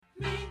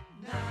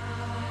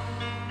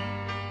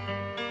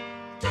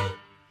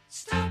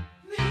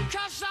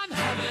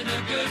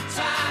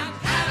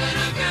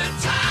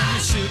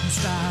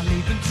star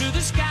leaping through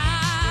the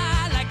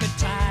sky like a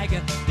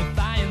tiger,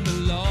 defying the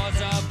laws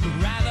of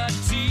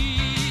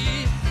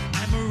gravity.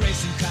 I'm a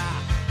racing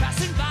car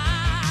passing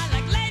by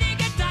like Lady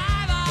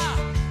Godiva.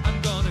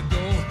 I'm gonna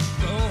go,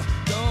 go,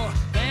 go.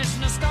 There's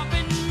no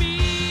stopping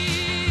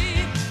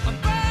me. I'm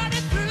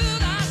burning through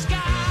the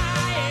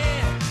sky,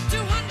 yeah.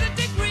 200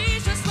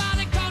 degrees, that's why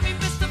they call me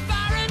Mr.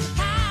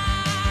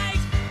 Fahrenheit.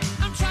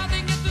 I'm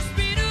traveling at the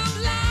speed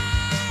of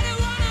light. I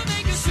wanna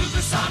make a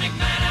supersonic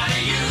man out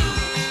of you.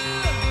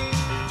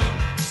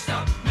 Don't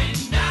stop me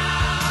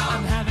now.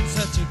 I'm having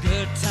such a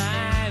good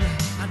time.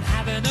 I'm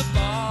having a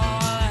ball.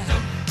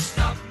 Don't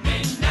stop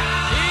me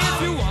now.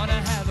 If you wanna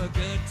have a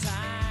good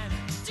time,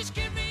 just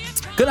give me a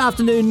call. Good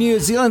afternoon, New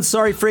Zealand.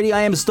 Sorry, Freddie,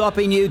 I am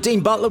stopping you.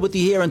 Dean Butler with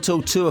you here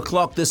until 2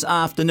 o'clock this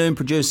afternoon.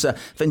 Producer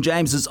Finn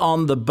James is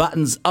on the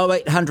buttons.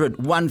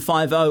 0800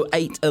 150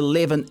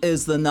 811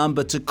 is the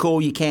number to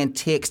call. You can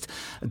text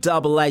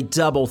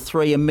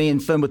 8833. And me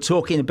and Finn were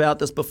talking about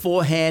this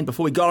beforehand,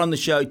 before we got on the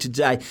show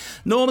today.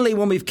 Normally,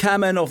 when we've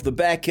come in off the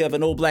back of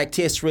an All Black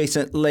test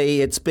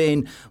recently, it's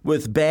been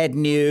with bad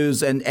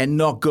news and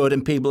not good,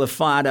 and people are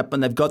fired up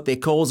and they've got their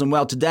calls. And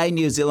well, today,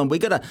 New Zealand,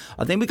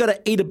 I think we got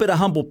to eat a bit of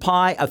humble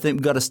pie. I think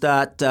we've got to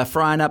start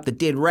frying up the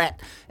dead rat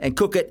and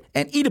cook it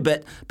and eat a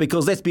bit,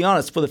 because let's be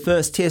honest, for the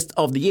first test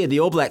of the year, the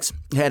All Blacks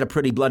had a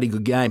pretty bloody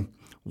good game.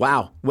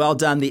 Wow. Well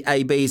done, the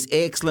ABs.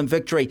 Excellent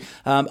victory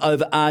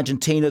over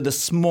Argentina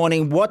this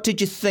morning. What did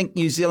you think,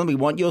 New Zealand? We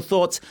want your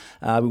thoughts.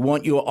 We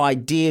want your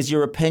ideas,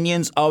 your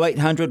opinions.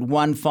 0800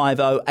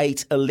 150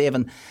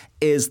 811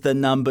 is the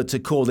number to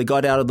call. They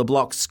got out of the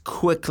blocks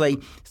quickly.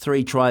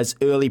 3 tries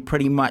early,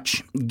 pretty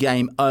much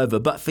game over.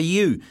 But for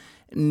you,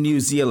 New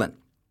Zealand,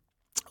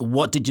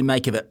 what did you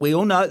make of it? We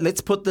all know,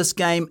 let's put this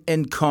game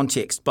in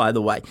context, by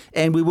the way.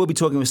 And we will be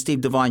talking with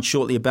Steve Devine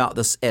shortly about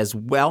this as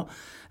well,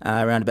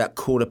 around about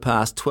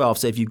 12:15.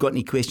 So if you've got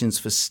any questions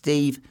for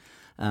Steve,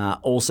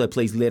 also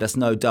please let us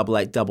know,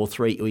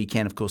 8833, or you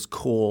can, of course,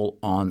 call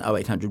on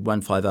 0800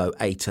 150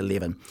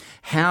 811.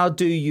 How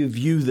do you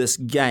view this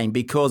game?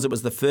 Because it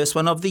was the first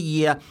one of the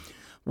year.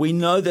 We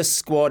know this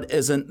squad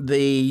isn't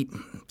the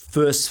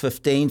first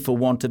 15, for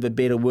want of a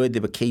better word.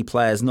 There were key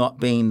players not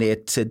being there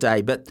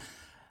today. But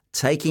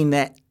taking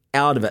that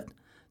out of it,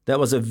 that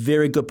was a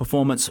very good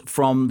performance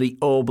from the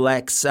All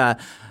Blacks.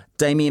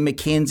 Damian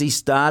McKenzie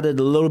started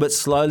a little bit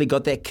slowly,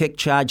 got that kick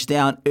charge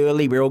down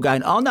early. We're all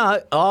going, oh no,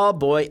 oh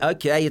boy,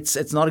 okay,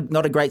 it's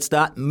not a great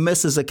start.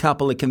 Misses a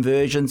couple of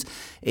conversions.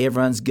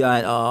 Everyone's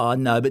going, oh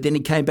no. But then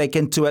he came back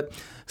into it,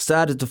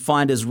 started to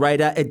find his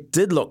radar. It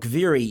did look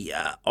very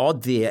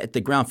odd there at the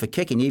ground for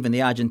kicking. Even the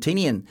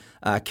Argentinian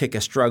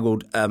kicker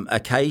struggled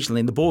occasionally,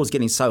 and the ball was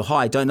getting so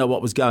high. Don't know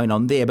what was going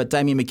on there, but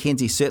Damian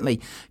McKenzie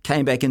certainly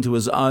came back into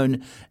his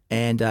own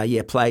and,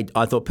 played,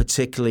 I thought,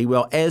 particularly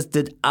well, as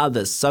did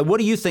others. So what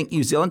do you think,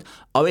 New Zealand?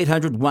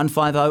 0800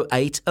 150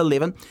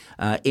 811.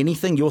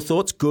 Anything, your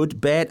thoughts, good,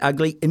 bad,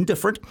 ugly,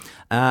 indifferent,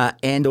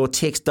 and or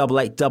text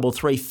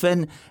 8833.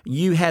 Finn,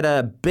 you had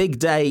a big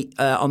day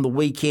on the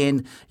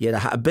weekend. You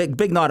had a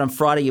big night on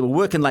Friday. You were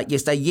working late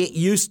yesterday, yet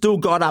you still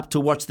got up to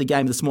watch the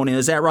game this morning.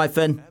 Is that right,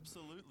 Finn?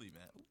 Absolutely,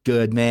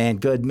 man.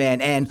 Good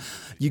man. And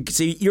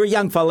you're a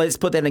young fella. Let's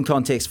put that in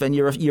context, Finn.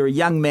 You're a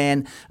young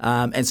man,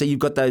 and so you've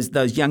got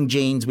those young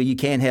genes where you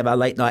can have a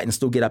late night and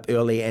still get up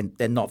early and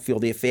not feel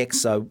the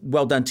effects. So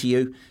well done to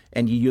you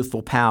and your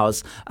youthful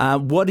powers.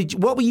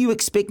 What were you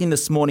expecting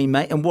this morning,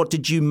 mate, and what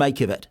did you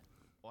make of it?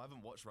 Well, I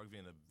haven't watched rugby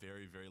in a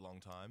very, very long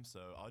time, so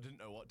I didn't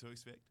know what to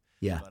expect.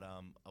 Yeah. But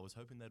I was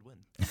hoping they'd win.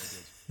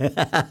 They did.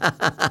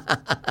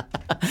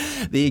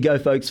 There you go,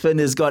 folks. Finn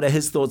has got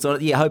his thoughts on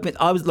it. Yeah,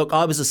 I was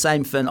the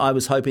same, Finn. I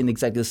was hoping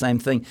exactly the same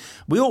thing.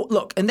 We all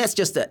look, and that's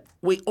just it.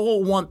 We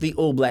all want the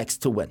All Blacks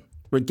to win,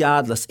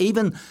 regardless.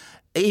 Even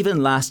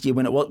last year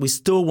when it was, we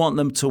still want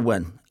them to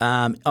win.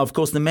 Of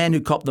course, the man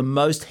who copped the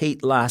most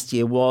heat last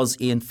year was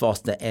Ian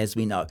Foster, as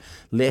we know.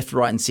 Left,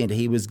 right, and centre,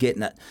 he was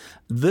getting it.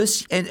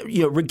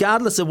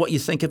 Regardless of what you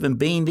think of him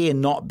being there,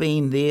 not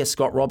being there,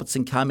 Scott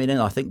Robertson coming in,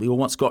 I think we all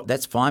want Scott.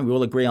 That's fine. We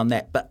all agree on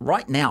that. But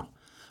right now,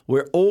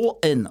 we're all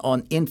in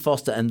on Ian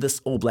Foster and this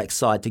All Black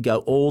side to go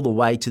all the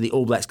way to the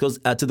All Blacks,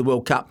 to the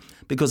World Cup,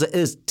 because it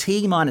is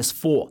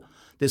T-4.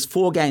 There's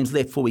 4 games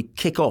left before we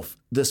kick off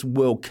this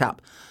World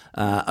Cup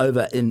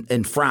over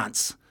in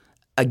France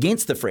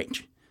against the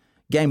French.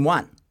 Game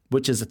 1,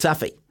 which is a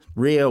toughie,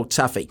 real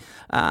toughie.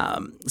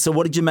 So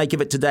what did you make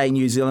of it today,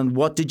 New Zealand?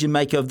 What did you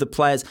make of the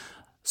players?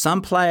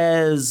 Some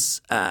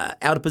players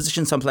out of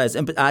position, some players.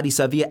 Ardie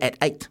Savea at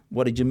 8.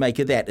 What did you make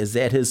of that? Is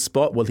that his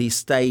spot? Will he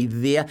stay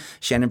there?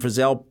 Shannon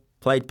Frizzell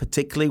played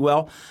particularly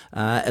well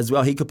as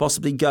well. He could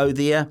possibly go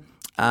there.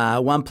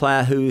 One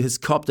player who has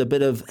copped a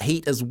bit of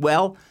heat as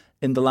well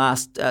in the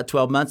last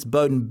 12 months,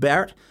 Beauden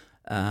Barrett.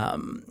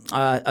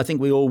 I think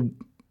we all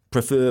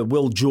prefer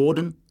Will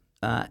Jordan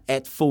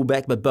at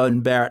fullback, but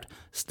Beauden Barrett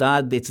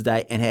started there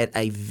today and had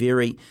a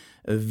very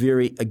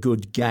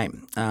good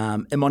game.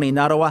 Imoni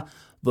Narawa,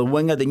 the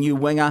winger, the new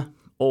winger,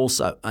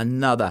 also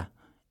another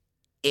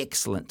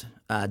excellent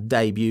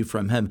debut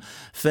from him.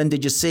 Finn,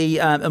 did you see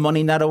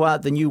Imoni Narawa,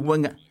 the new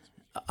winger?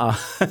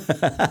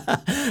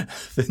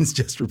 Finn's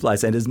just replied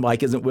saying his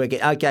mic isn't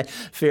working. Okay,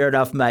 fair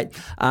enough, mate.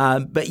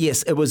 But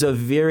yes, it was a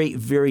very,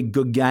 very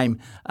good game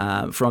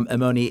from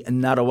Imoni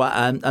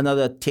Narawa.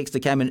 Another text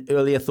that came in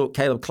earlier thought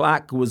Caleb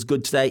Clark was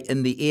good today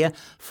in the air,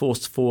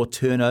 forced 4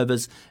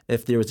 turnovers.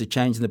 If there is a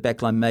change in the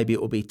backline, maybe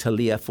it will be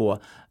Talia for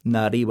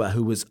Nariwa,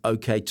 who was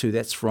okay too.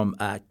 That's from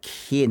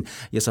Ken.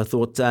 Yes, I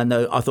thought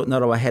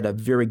Narawa had a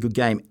very good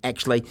game,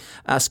 actually.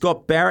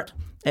 Scott Barrett,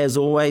 as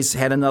always,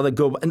 had another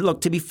good one. And look,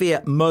 to be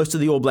fair, most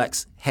of the All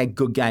Blacks had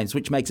good games,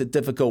 which makes it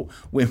difficult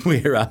when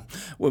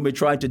we're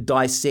trying to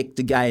dissect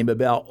a game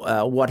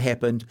about what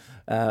happened,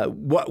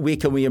 where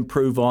can we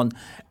improve on.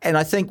 And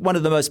I think one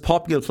of the most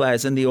popular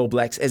players in the All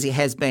Blacks, as he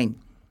has been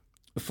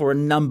for a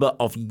number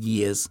of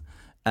years,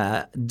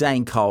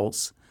 Dane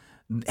Coles.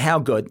 How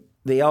good.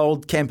 The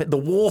old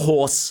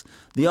warhorse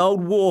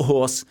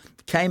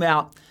came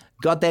out,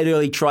 got that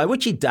early try,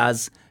 which he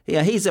does.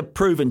 Yeah, he's a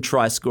proven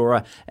try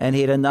scorer, and he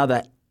had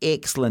another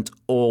excellent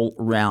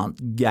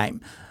all-round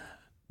game.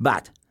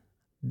 But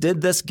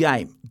did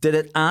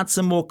it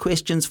answer more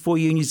questions for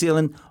you, New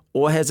Zealand,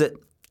 or has it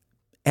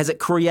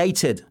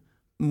created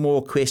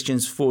more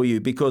questions for you?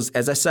 Because,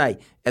 as I say,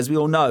 as we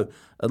all know,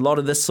 a lot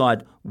of this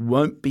side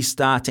won't be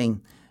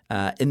starting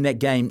in that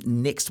game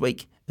next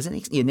week. Is it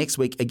next? Yeah, next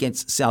week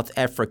against South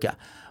Africa.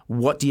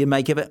 What do you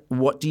make of it?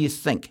 What do you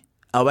think?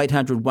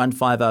 0800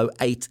 150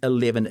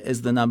 811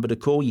 is the number to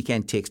call. You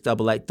can text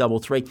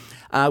 8833.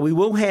 We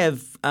will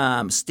have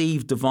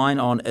Steve Devine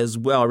on as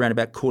well around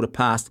about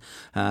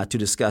 1:15 to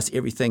discuss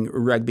everything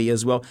rugby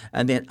as well.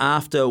 And then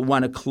after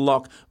 1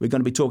 o'clock, we're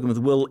going to be talking with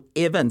Will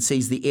Evans.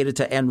 He's the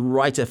editor and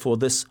writer for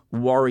This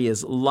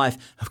Warriors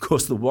Life. Of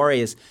course, the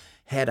Warriors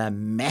had a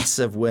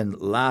massive win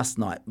last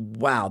night.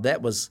 Wow,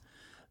 that was.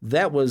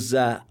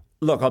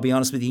 Look, I'll be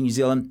honest with you, New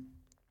Zealand.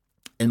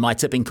 In my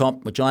tipping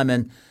comp, which I'm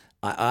in,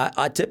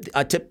 I tipped,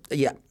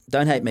 yeah,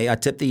 don't hate me, I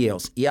tipped the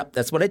Eels. Yep,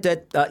 that's what I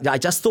did. I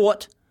just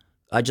thought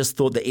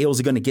the Eels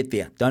are going to get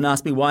there. Don't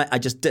ask me why, I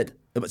just did.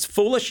 It was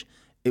foolish,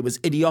 it was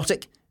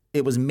idiotic,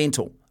 it was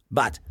mental,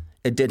 but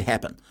it did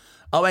happen.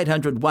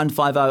 0800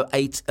 150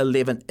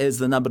 811 is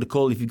the number to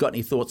call if you've got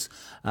any thoughts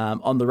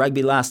on the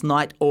rugby last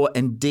night, or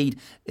indeed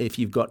if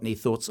you've got any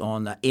thoughts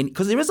on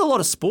because there is a lot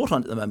of sport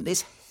on at the moment.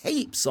 There's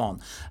heaps on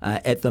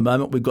at the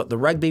moment. We've got the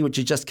rugby, which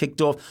has just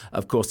kicked off.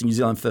 Of course, the New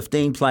Zealand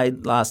 15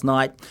 played last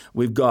night.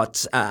 We've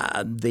got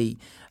the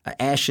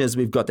Ashes.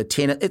 We've got the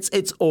tennis.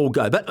 It's all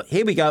go. But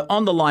here we go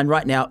on the line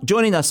right now.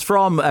 Joining us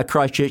from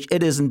Christchurch,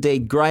 it is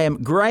indeed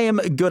Graham. Graham,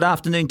 good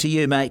afternoon to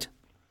you, mate.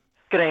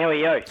 Good day, how are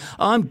you?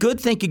 I'm good,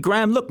 thank you,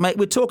 Graham. Look, mate,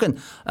 we're talking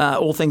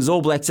all things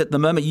All Blacks at the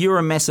moment. You're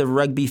a massive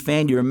rugby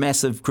fan. You're a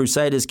massive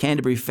Crusaders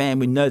Canterbury fan.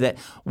 We know that.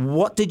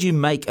 What did you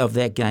make of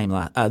that game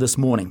this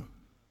morning?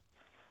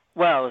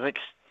 Well, it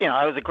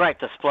was a great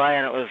display,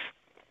 and it was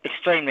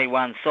extremely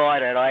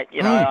one-sided.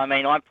 I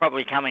mean, I'm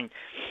probably coming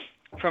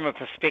from a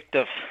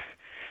perspective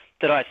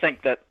that I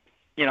think that,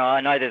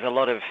 I know there's a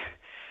lot of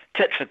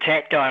tit for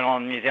tat going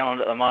on in New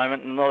Zealand at the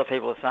moment, and a lot of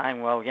people are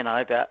saying, well,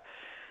 about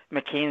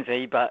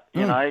Mackenzie, but,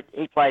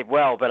 he played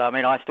well. But, I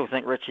mean, I still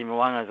think Richie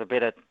Mo'unga is a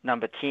better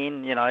number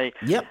 10,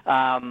 Yep.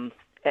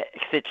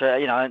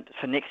 etc.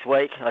 For next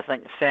week, I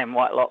think Sam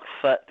Whitelock's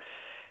fit.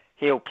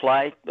 He'll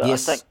play.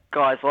 Yes. I think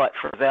guys like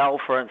Frizzell,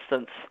 for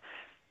instance,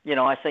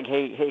 I think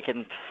he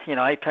can, he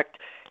picked,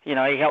 he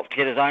helped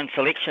get his own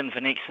selection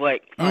for next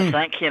week, I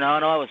think, and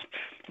I was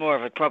more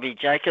of a probably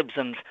Jacobs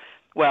and,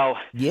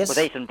 yes. with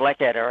Ethan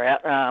Blackadder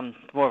out,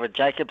 more of a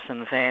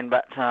Jacobson fan,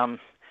 but, Shannon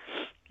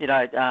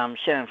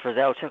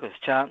Frizzell took his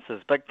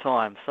chances big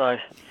time. So,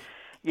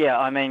 yeah,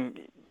 I mean,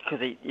 because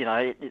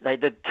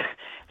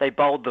they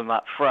bowled them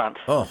up front.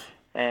 Oh.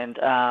 And,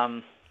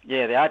 the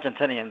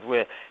Argentinians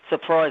were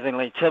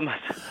surprisingly timid,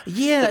 to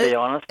be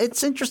honest.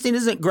 It's interesting,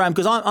 isn't it, Graham?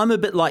 Because I'm a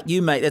bit like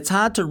you, mate. It's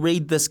hard to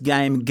read this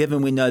game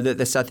given we know that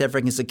the South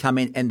Africans had come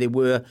in and there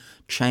were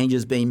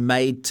changes being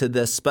made to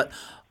this. But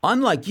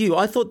I'm like you.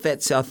 I thought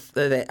that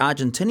that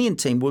Argentinian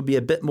team would be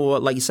a bit more,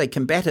 like you say,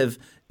 combative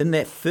in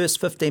that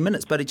first 15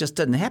 minutes, but it just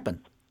didn't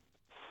happen.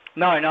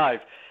 No.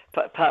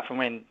 Apart from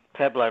when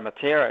Pablo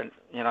Matera,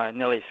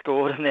 nearly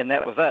scored, and then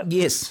that was it.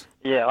 Yes.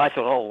 Yeah, I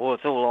thought,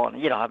 it's all on.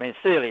 I mean, it's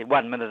early,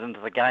 1 minute into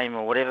the game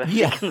or whatever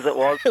seconds it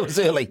was. It was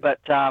early. But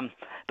that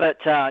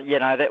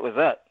was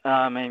it.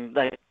 I mean,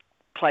 they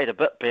played a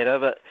bit better,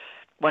 but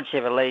once you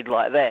have a lead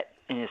like that,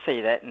 and you see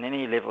that in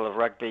any level of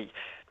rugby,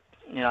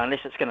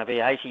 unless it's going to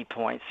be 80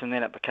 points, and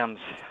then it becomes,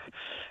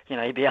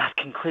 you'd be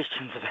asking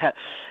questions about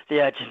the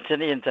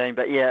Argentinian team.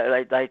 But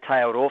yeah, they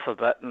tailed off a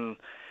bit,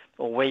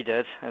 or we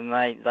did, and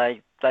they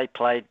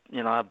played,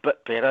 a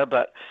bit better.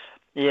 But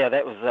yeah,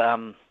 that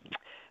was.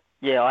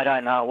 I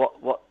don't know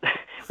what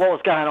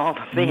was going on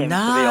with them, to be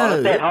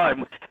honest, at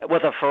home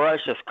with a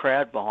ferocious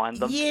crowd behind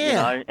them.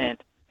 Yeah. And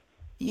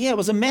yeah, it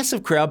was a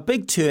massive crowd,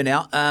 big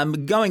turnout,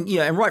 and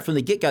right from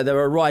the get-go they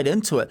were right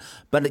into it.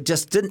 But it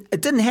just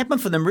didn't happen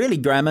for them really,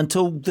 Graham,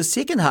 until the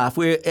second half,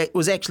 where it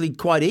was actually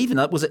quite even.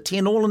 Was it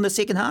 10-all in the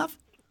second half?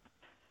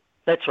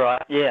 That's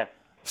right, yeah.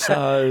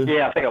 So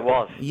Yeah, I think it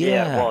was.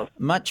 Yeah, it was.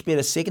 much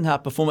better second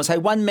half performance. Hey,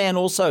 one man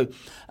also,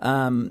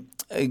 Graham,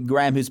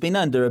 who's been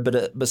under a bit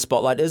of a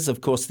spotlight is,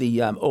 of course,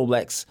 the All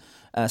Blacks,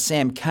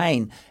 Sam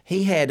Cane.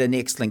 He had an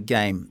excellent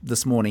game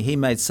this morning. He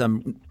made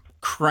some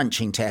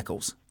crunching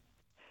tackles.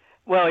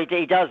 Well,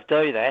 he does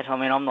do that. I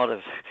mean, I'm not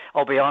as,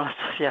 I'll be honest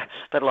with you, a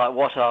bit like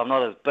Watto, I'm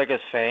not his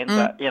biggest fan,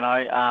 but,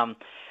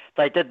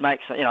 they did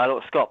make some, I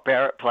thought Scott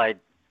Barrett played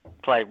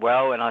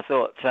well, and I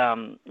thought,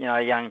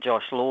 young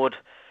Josh Lord,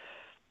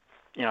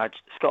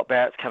 Scott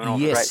Barrett's coming off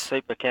a great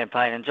super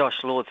campaign, and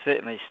Josh Lord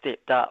certainly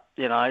stepped up,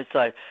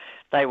 so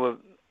they were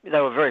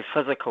very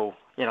physical,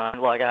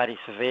 like Artie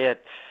Severe,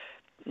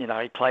 he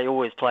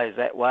always plays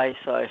that way,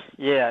 so,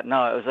 it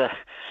was a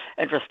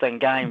interesting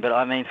game, but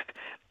I mean,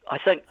 I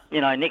think,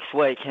 next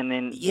week, and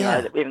then,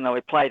 even though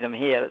we play them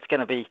here, it's going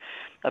to be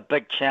a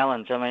big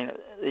challenge. I mean,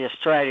 the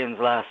Australians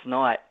last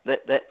night,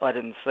 that I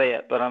didn't see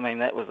it, but I mean,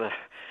 that was a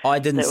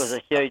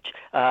huge,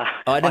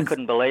 I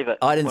couldn't believe it.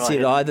 I didn't see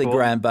it either,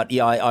 Graham, but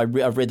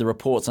I've read the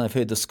reports and I've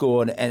heard the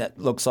score, and it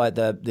looks like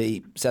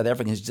the South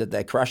Africans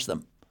they crushed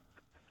them.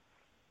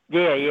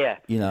 Yeah.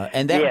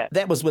 And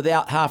that was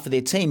without half of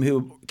their team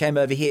who came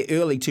over here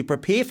early to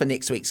prepare for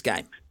next week's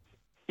game.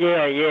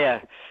 Yeah.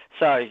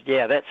 So,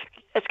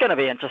 it's going to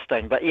be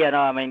interesting. But, you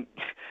got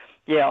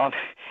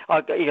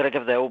to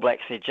give the All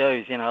Blacks their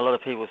dues. A lot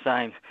of people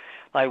saying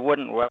they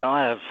wouldn't. Well,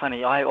 I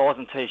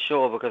wasn't too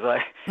sure because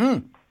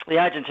the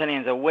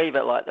Argentinians are a wee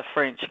bit like the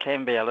French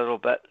can be a little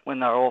bit. When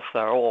they're off,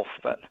 they're off.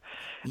 But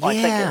I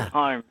think at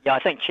home, I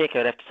think Checo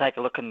would have to take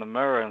a look in the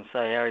mirror and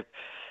say,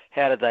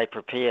 how did they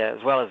prepare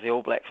as well as the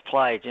All Blacks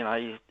played?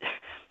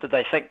 Did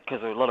they think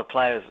because a lot of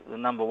players, the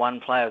number one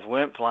players,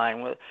 weren't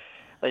playing,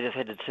 they just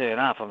had to turn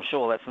up? I'm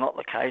sure that's not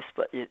the case,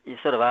 but you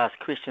sort of ask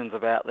questions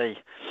about the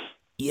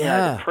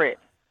prep.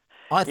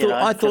 I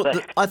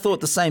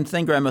thought the same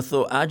thing, Graham. I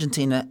thought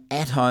Argentina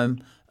at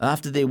home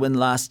after their win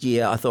last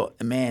year. I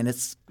thought, man,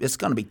 it's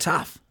going to be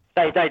tough.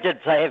 They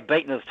have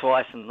beaten us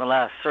twice in the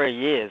last 3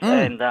 years,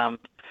 and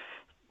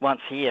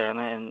once here, and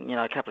then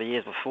a couple of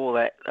years before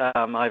that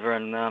over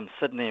in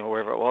Sydney or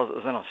wherever it was. It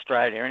was in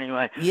Australia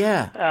anyway.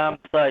 Yeah.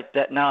 So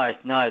that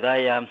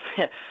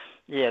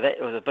they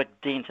that was a big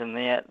dent in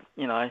there.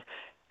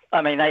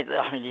 I mean,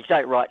 you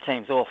don't write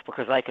teams off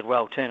because they could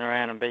well turn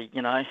around and be,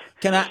 Can I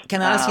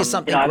ask you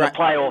something? The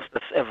playoffs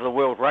of the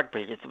World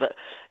Rugby, it's a bit,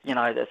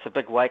 it's a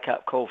big wake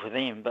up call for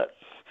them. But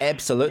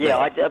absolutely,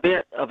 yeah,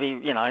 I'll be,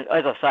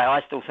 as I say,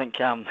 I still think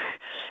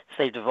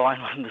Steve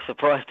Devine wouldn't be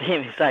surprised to hear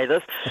me say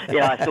this.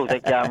 I still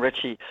think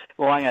Richie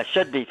Wainger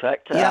should be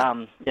picked.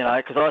 Because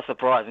I was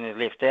surprised when he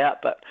was left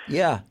out. But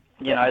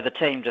the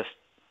team just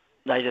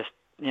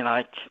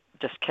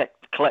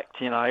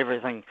clicked.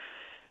 Everything,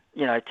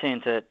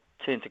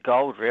 turned to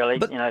gold, really.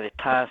 But, their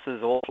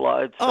passes,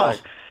 offloads. So,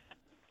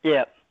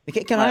 yeah.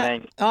 Can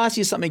I'll ask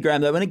you something,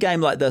 Graham, though? In a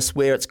game like this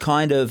where it's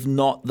kind of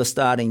not the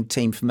starting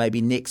team for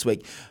maybe next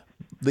week,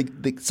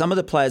 some of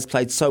the players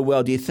played so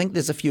well. Do you think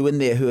there's a few in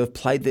there who have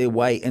played their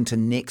way into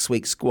next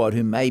week's squad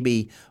who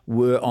maybe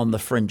were on the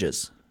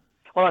fringes?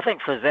 Well, I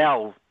think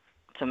Frizzell,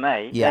 to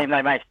me, they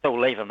may still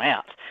leave him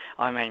out.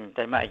 I mean,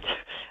 a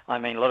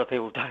lot of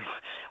people don't.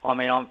 I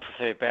mean, I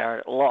prefer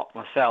Barrett a lot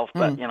myself,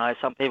 but,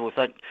 some people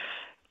think.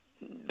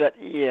 But,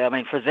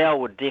 Frizzell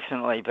would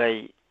definitely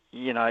be,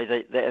 in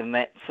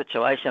that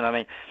situation. I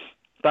mean,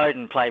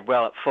 Bowden played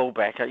well at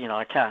fullback. You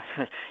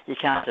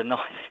can't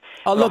deny.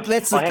 Oh, look, I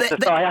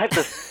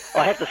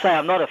have to say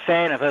I'm not a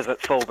fan of his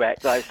at fullback,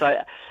 though.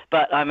 So,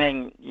 but I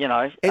mean,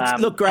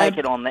 look, Graham, take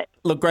it on that.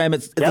 Look, Graham,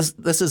 this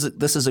is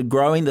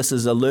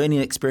a learning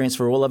experience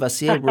for all of us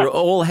here. We're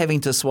all having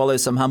to swallow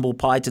some humble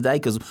pie today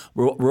because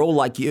we're all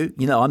like you.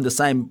 I'm the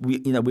same.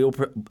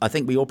 I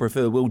think we all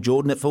prefer Will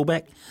Jordan at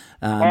fullback.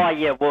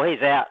 Well,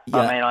 he's out. Yeah.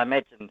 I mean, I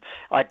imagine.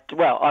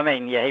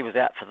 He was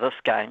out for this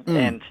game,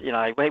 and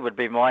he would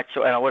be my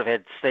choice. And I would have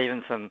had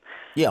Stevenson.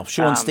 Yeah,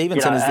 Sean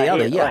Stevenson is the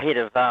other. Yeah, ahead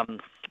of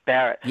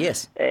Barrett.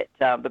 Yes,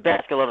 but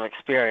Barrett's got a lot of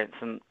experience,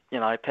 and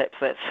perhaps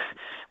that's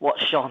what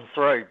shone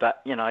through.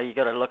 But you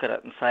got to look at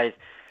it and say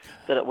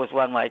that it was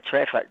one-way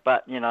traffic.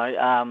 But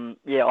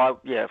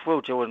if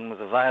Will Jordan was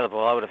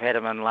available, I would have had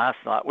him in last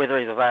night. Whether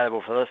he's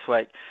available for this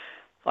week,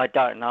 I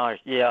don't know.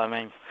 Yeah, I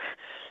mean,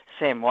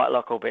 Sam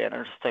Whitelock will be an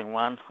interesting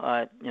one.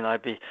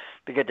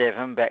 Be good to have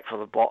him back for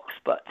the Box.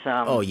 But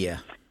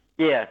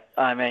yeah,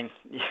 I mean,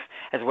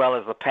 as well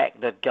as the pack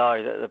did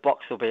go, the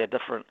Box will be a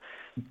different.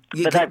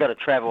 But they've got to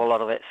travel a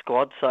lot of that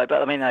squad. So,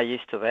 but I mean, they're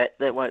used to that.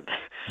 That won't.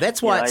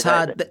 That's why it's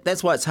hard.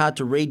 That's why it's hard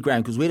to read,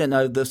 Graham, because we don't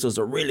know if this was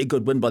a really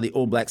good win by the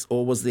All Blacks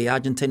or was the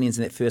Argentinians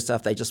in that first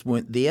half they just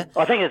weren't there.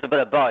 I think it's a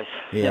bit of both.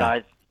 Yeah.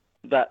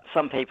 But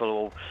some people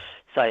will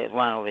say it's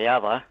one or the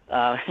other.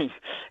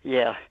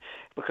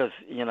 Because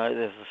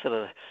there's a sort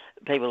of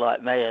people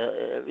like me.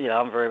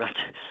 I'm very much.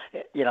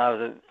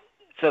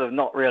 Sort of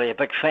not really a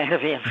big fan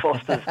of Ian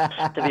Foster's,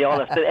 to be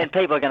honest. And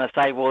people are going to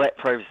say, well, that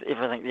proves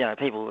everything.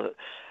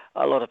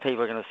 A lot of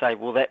people are going to say,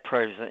 well, that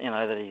proves that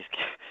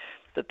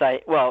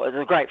it's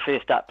a great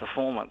first up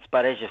performance,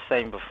 but as you've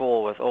seen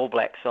before with All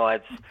Black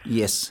sides,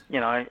 yes,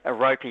 a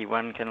ropey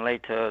win can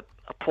lead to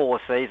poor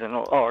season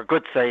or a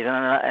good season,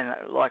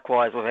 and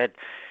likewise we've had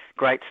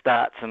great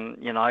starts and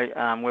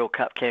World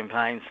Cup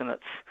campaigns, and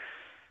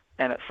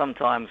it's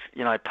sometimes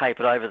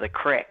papered over the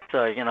crack.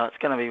 So it's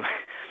going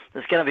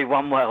to be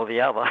one way or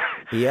the other.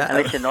 Yeah.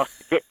 Unless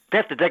you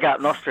have to dig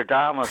up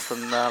Nostradamus and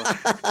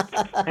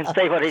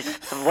see what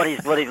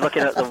he's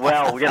looking at the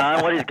well,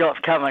 what he's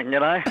got coming,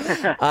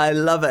 I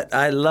love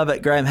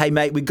it, Graham. Hey,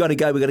 mate, we've got to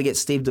go. We've got to get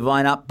Steve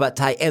Devine up. But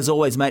hey, as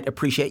always, mate,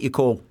 appreciate your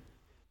call.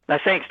 No,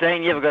 thanks,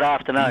 Dean. You have a good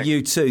afternoon.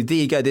 You too. There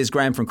you go. There's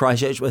Graham from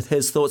Christchurch with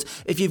his thoughts.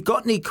 If you've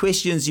got any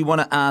questions you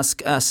want to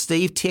ask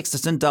Steve, text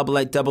us in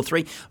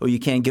 8833, or you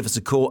can give us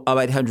a call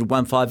 0800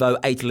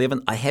 150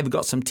 811. I have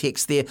got some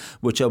text there,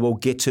 which I will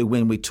get to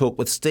when we talk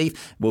with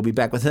Steve. We'll be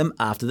back with him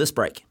after this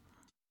break.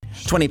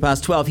 20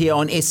 past 12 here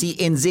on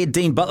SENZ.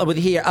 Dean Butler with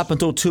you here up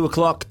until 2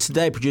 o'clock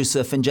today.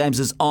 Producer Finn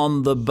James is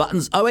on the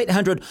buttons.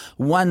 0800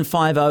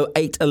 150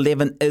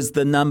 811 is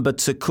the number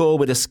to call.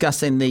 We're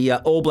discussing the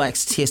All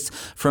Blacks test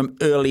from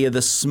earlier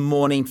this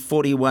morning.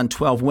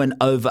 41-12 win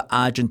over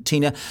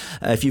Argentina.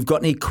 If you've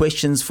got any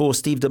questions for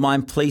Steve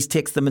Devine, please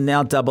text them in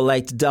now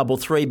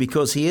 8833,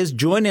 because he is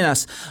joining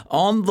us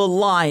on the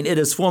line. It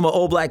is former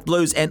All Black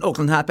Blues and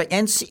Auckland halfback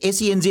and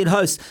SENZ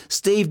host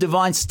Steve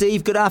Devine.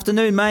 Steve, good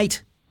afternoon,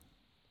 mate.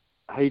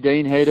 Hey,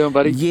 Dean. How you doing,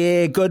 buddy?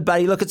 Yeah, good,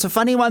 buddy. Look, it's a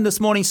funny one this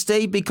morning,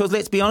 Steve, because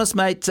let's be honest,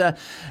 mate,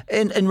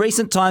 in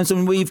recent times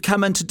when we've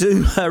come in to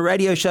do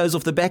radio shows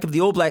off the back of the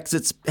All Blacks,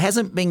 it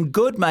hasn't been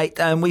good, mate.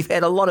 We've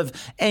had a lot of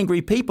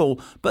angry people.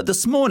 But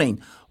this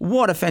morning,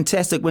 what a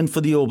fantastic win for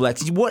the All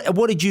Blacks.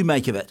 What did you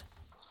make of it?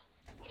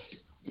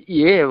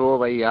 Yeah, well,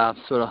 they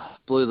sort of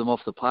blew them off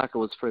the park. It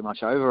was pretty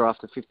much over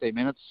after 15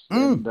 minutes.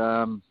 And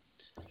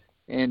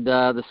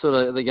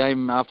the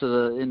game after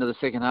the end of the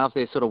second half,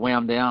 they sort of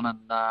wound down, and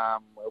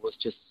it was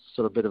just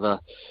sort of a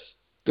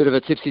bit of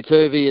a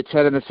tipsy-turvy it's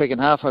had in the second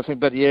half, I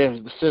think. But yeah,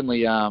 it was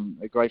certainly a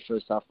great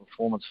first half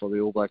performance for the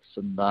All Blacks,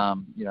 and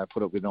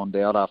put it beyond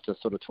doubt after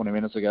sort of 20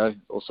 minutes ago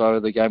or so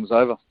the game was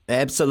over.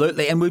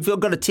 Absolutely, and we've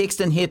got a text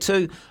in here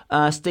too,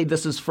 Steve.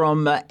 This is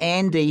from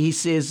Andy. He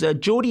says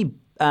Geordie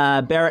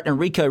Barrett and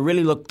Rico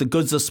really looked the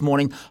goods this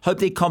morning. Hope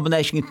their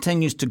combination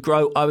continues to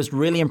grow. I was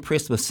really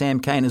impressed with Sam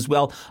Cane as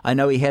well. I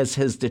know he has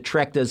his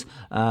detractors,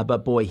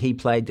 but boy, he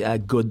played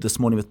good this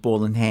morning with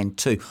ball in hand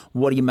too.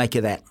 What do you make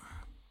of that?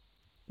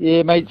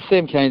 Yeah, mate,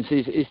 Sam Cane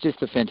is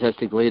just a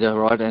fantastic leader,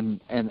 right?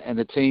 And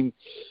the team,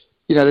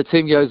 the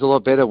team goes a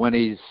lot better when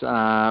he's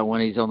on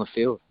the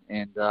field,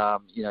 and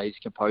his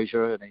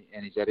composure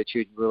and his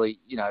attitude really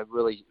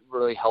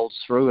holds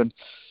through. And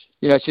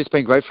it's just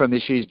been great for him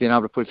this year. He's been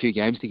able to put a few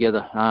games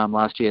together.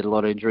 Last year he had a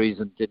lot of injuries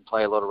and didn't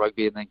play a lot of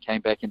rugby, and then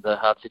came back into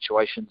hard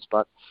situations.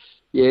 But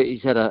yeah,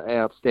 he's had an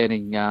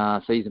outstanding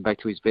season, back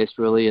to his best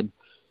really. And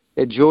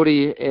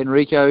Geordie and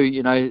Rico,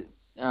 the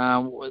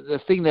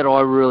thing that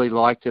I really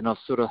liked, and I've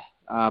sort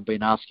of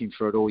been asking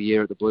for it all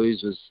year at the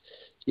Blues, was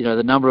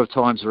the number of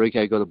times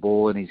Rico got a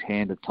ball in his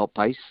hand at top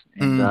pace,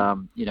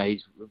 and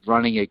he's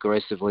running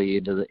aggressively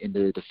into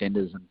the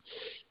defenders, and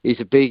he's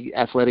a big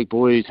athletic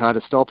boy who's hard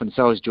to stop, and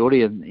so is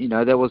Geordie. And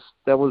that was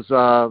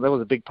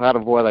a big part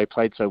of why they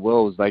played so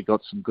well, is they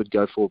got some good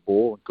go forward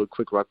ball and good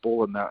quick ruck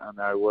ball, and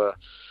they were,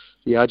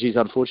 the RGs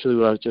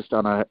unfortunately were just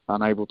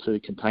unable to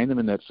contain them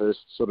in that first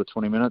sort of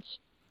 20 minutes.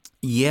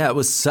 Yeah, it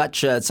was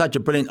such a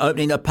brilliant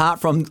opening. Apart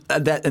from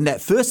that, in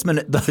that first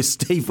minute though,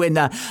 Steve, when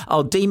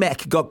old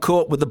D-Mac got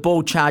caught with the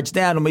ball charged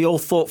down, and we all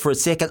thought for a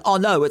second, oh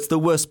no, it's the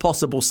worst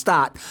possible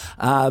start.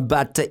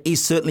 But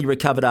he's certainly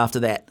recovered after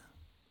that.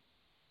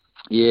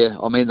 Yeah,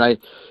 I mean,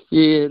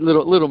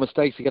 little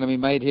mistakes are going to be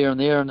made here and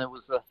there, and there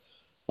was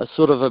a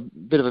sort of a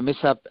bit of a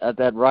mishap at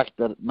that ruck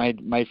that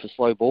made for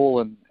slow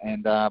ball,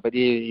 but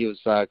he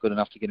was good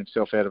enough to get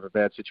himself out of a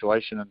bad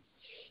situation, and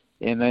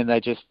then they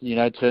just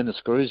turned the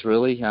screws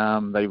really.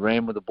 They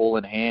ran with the ball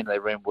in hand, they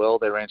ran well,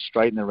 they ran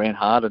straight, and they ran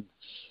hard, and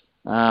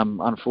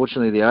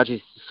unfortunately the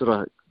RGs sort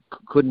of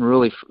couldn't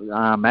really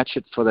match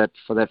it for that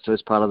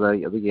first part of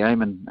the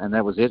game, and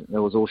that was it.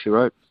 That was all she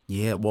wrote.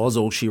 Yeah, it was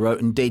all she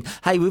wrote indeed.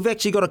 Hey, we've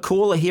actually got a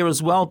caller here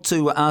as well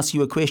to ask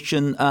you a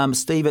question,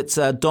 Steve. It's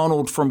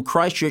Donald from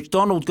Christchurch.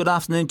 Donald, good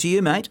afternoon to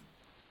you, mate.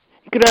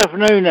 Good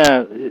afternoon,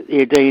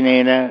 Dean,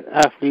 and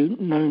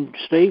afternoon,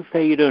 Steve. How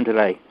you doing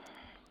today?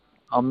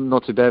 I'm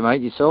not too bad,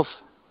 mate. Yourself?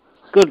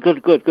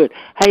 Good.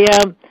 Hey,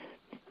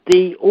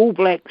 the All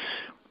Blacks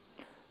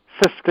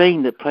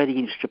 15 that played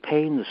against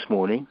Japan this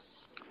morning,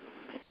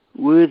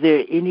 were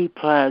there any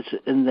players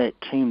in that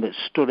team that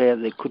stood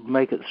out that could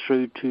make it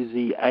through to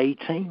the A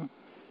team?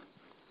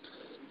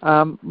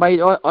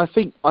 Mate, I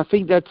think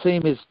that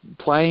team is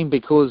playing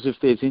because if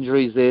there's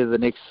injuries there, the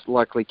next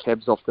likely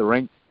cab's off the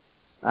rank.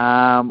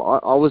 I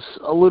was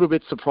a little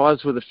bit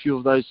surprised with a few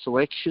of those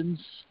selections,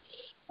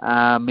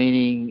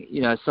 meaning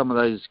some of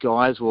those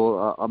guys,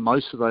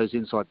 most of those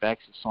inside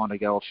backs are signed to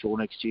go offshore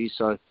next year,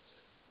 so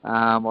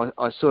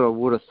I sort of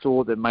would have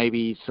thought that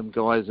maybe some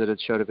guys that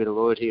had showed a bit of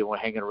loyalty and were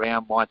hanging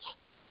around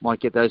might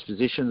get those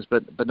positions,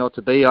 but not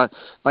to be. I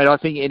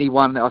think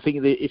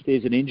if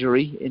there's an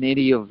injury in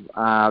any of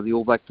the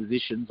All Black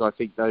positions, I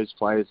think those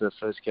players are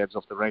first cabs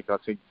off the rank. I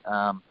think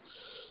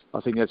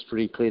I think that's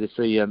pretty clear to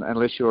see. And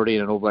unless you're already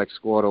in an All Black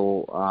squad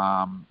or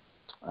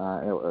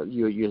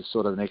you're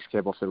sort of the next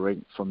cab off the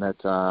rank from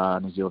that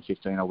New Zealand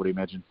 15, I would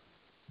imagine.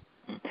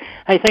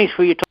 Hey, thanks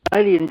for your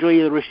time, mate.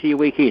 Enjoy the rest of your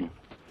weekend.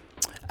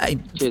 Hey,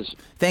 Cheers.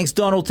 Thanks,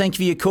 Donald. Thank you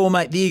for your call,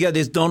 mate. There you go.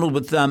 There's Donald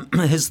with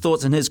his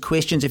thoughts and his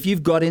questions. If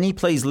you've got any,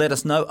 please let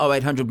us know.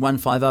 0800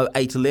 150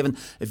 811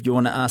 if you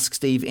want to ask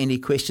Steve any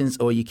questions,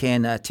 or you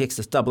can text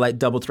us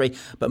 8833,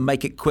 but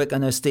make it quick. I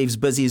know Steve's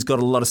busy. He's got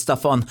a lot of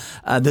stuff on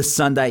this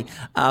Sunday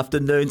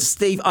afternoon.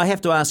 Steve, I have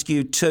to ask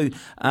you too,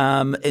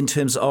 in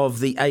terms of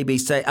the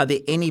ABC, are there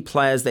any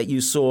players that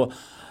you saw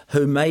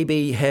who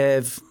maybe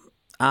have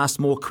asked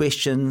more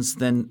questions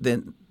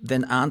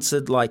than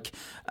answered, like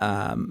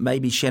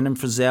maybe Shannon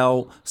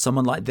Frizzell,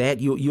 someone like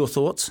that? Your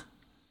thoughts?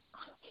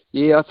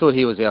 Yeah, I thought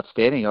he was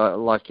outstanding. I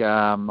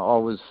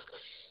was,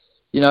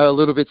 a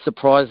little bit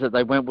surprised that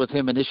they went with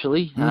him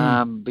initially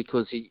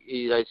because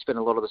they spent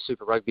a lot of the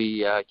Super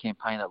Rugby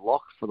campaign at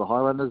lock for the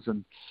Highlanders,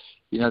 and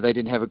they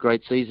didn't have a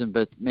great season.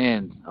 But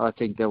man, I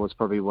think that was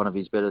probably one of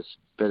his better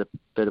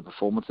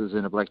performances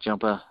in a black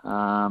jumper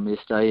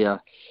yesterday.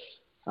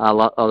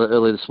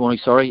 Earlier this morning,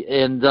 sorry.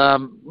 And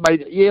I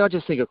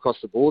just think across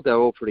the board they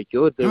were all pretty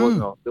good. There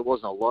wasn't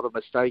a lot of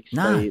mistakes.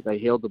 No. They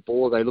held the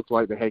ball. They looked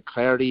like they had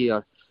clarity.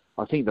 I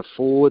think the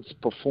forwards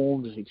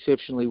performed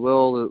exceptionally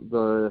well.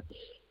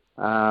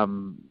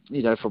 From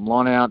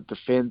line out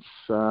defence,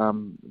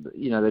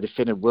 they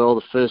defended well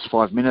the first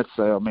 5 minutes.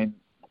 So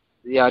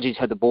the RGs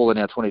had the ball in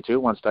our 22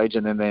 at one stage,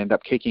 and then they end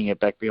up kicking it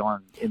back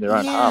behind in their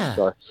own half.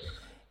 So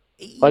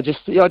I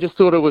just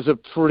thought it was a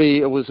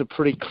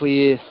pretty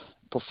clear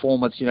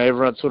performance.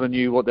 Everyone sort of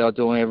knew what they were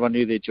doing. Everyone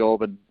knew their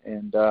job, and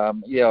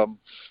I'm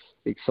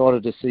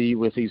excited to see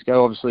where things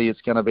go. Obviously, it's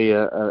going to be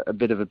a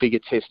bit of a bigger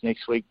test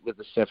next week with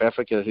the South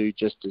Africa, who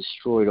just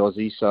destroyed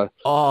Aussie. So,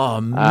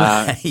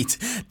 mate,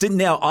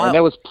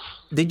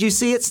 did you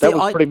see it? That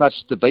was pretty much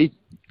the B.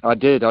 I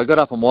did. I got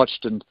up and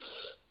watched, and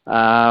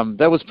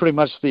that was pretty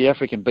much the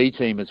African B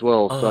team as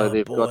well. So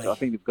they've got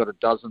a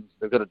dozen.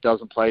 They've got a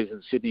dozen players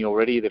in Sydney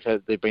already.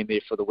 They've been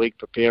there for the week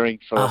preparing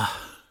for.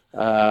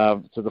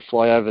 To the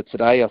flyover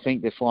today. I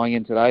think they're flying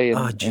in today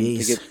and to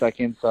get stuck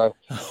in. So,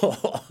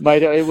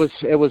 mate, it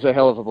was a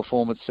hell of a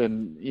performance,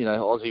 and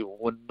Aussie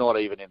were not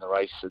even in the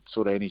race at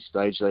sort of any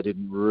stage. They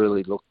didn't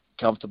really look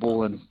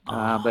comfortable, and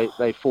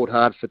they fought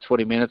hard for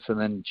 20 minutes and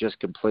then just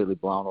completely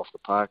blown off the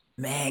park.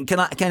 Man, can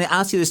I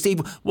ask you this, Steve?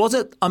 Was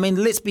it?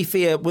 Let's be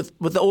fair with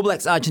the All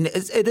Blacks Argentina.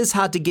 It is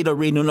hard to get a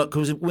read on it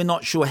because we're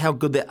not sure how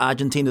good the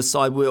Argentina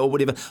side were or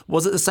whatever.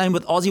 Was it the same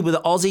with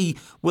Aussie?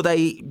 Were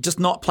they just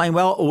not playing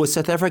well, or was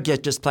South Africa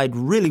just played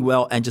really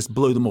well and just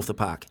blew them off the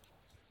park?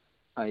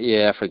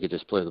 Africa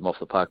just blew them off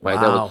the park, mate.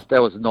 Wow.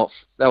 That was not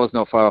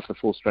far off the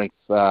full strength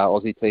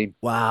Aussie team.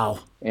 Wow.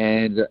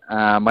 And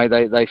mate,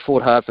 they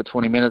fought hard for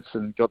 20 minutes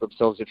and got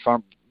themselves in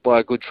front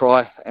by a good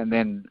try, and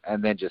then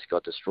just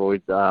got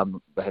destroyed.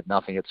 They had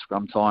nothing at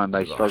scrum time.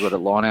 They struggled at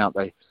line out.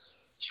 They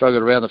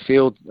struggled around the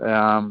field.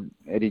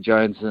 Eddie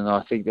Jones and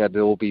I think they'd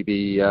all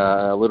be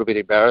a little bit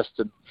embarrassed,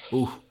 and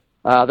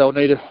they'll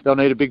need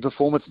a big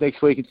performance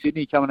next week in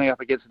Sydney, coming up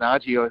against an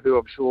RG, who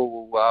I'm sure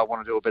will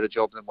want to do a better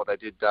job than what they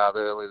did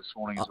earlier this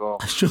morning as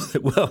well. Sure.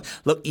 Well,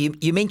 look,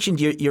 you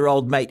mentioned your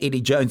old mate Eddie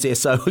Jones there,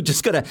 so we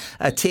just got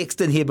a text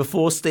in here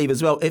before, Steve,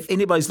 as well. If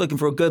anybody's looking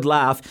for a good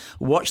laugh,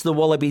 watch the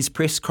Wallabies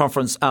press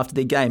conference after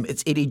their game.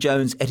 It's Eddie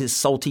Jones at his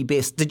salty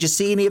best. Did you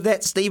see any of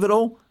that, Steve, at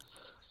all?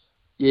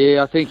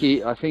 Yeah, I think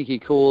he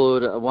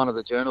called one of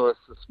the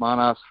journalists a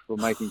smartass for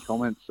making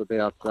comments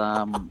about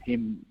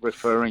him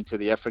referring to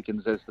the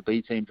Africans as the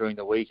B team during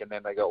the week, and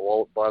then they got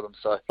walloped by them.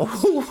 So,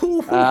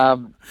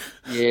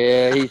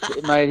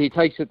 he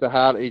takes it to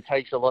heart. He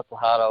takes a lot to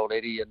heart, old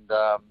Eddie, and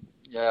I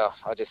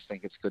just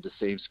think it's good to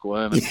see him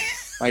squirm. And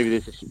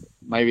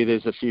maybe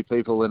there's a few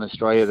people in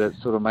Australia that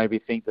sort of maybe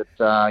think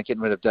that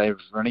getting rid of Dave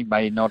Rennie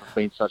may not have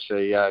been such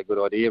a good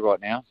idea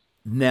right now.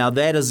 Now,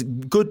 that is a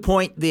good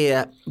point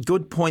there.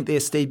 Good point there,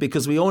 Steve,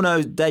 because we all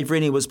know Dave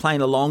Rennie was playing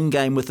a long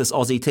game with this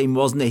Aussie team,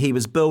 wasn't he? He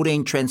was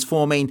building,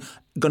 transforming,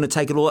 going to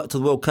take it all up to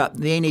the World Cup.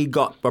 Then he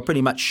got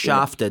pretty much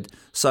shafted. Yeah.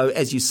 So,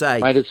 as you say...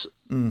 Mate,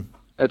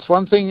 it's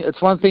one thing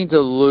to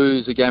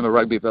lose a game of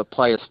rugby, but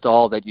play a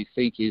style that you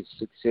think is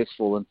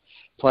successful and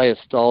play a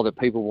style that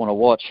people want to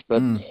watch.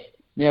 But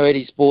now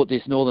Eddie's brought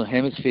this Northern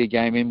Hemisphere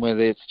game in where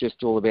it's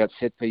just all about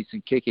set piece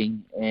and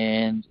kicking,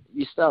 and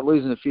you start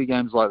losing a few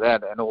games like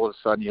that, and all of a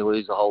sudden you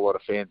lose a whole lot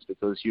of fans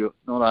because you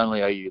not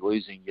only are you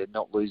losing, you're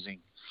not losing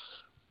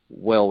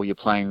well, you're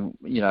playing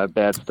a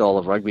bad style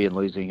of rugby and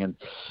losing, and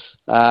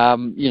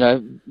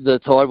the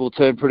tide will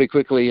turn pretty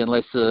quickly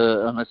unless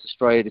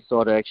Australia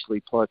decide to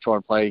actually try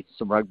and play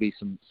some rugby,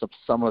 some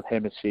Southern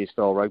Hemisphere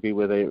style rugby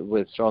where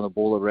we're throwing the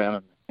ball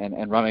around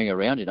and running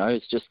around.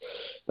 It's just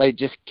they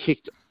just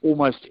kicked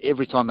almost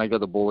every time they got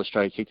the ball.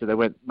 Australia kicked it. They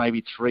went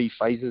maybe 3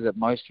 phases at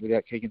most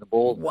without kicking the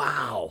ball.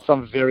 Wow.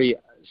 Some very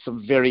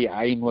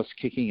aimless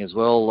kicking as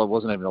well. It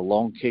wasn't even a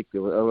long kick. It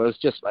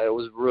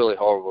was really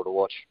horrible to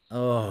watch.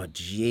 Oh,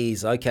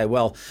 geez. Okay,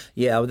 well,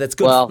 yeah, that's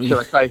good. Well,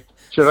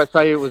 should I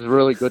say it was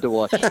really good to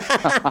watch?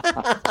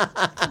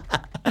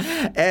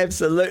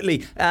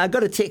 Absolutely.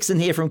 Got a text in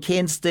here from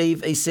Ken,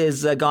 Steve. He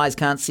says, guys,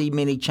 can't see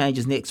many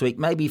changes next week.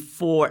 Maybe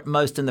 4 at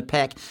most in the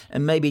pack,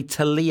 and maybe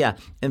Talia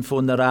in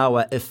for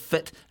Narawa if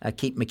fit.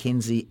 Keep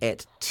McKenzie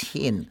at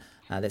 10.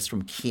 That's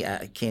from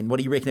Ken. What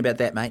do you reckon about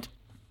that, mate?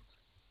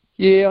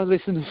 Yeah,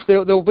 listen,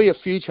 there'll be a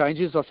few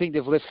changes. I think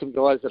they've left some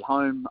guys at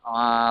home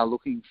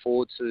looking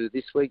forward to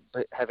this week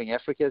having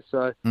Africa.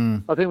 So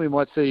I think we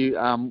might see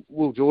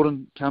Will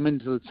Jordan come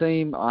into the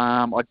team.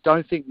 I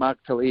don't think Mark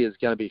Talia is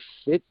going to be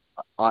fit.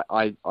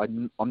 I'm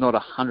not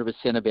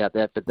 100% about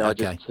that, but I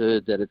just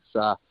heard that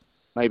it's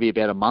maybe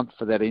about a month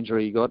for that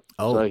injury he got.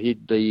 Oh. So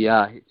he'd be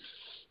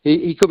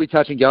he could be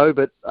touch and go,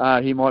 but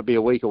he might be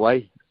a week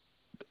away.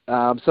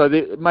 So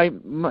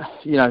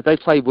they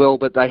play well,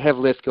 but they have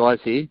left guys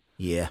here.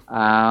 Yeah.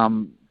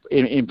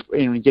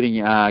 In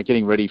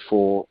getting ready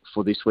for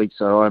this week,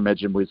 so I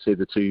imagine we'd see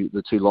the two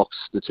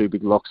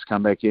big locks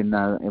come back in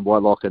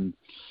Whitelock and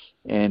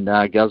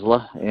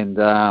Guzzler, and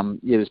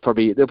there'll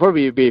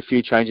probably be a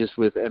few changes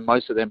and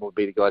most of them will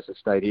be the guys that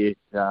stayed here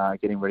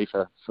getting ready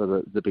for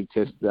the big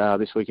test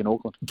this week in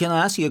Auckland. Can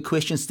I ask you a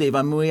question, Steve?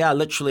 I mean, we are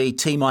literally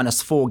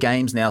T-4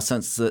 games now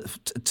since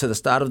to the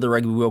start of the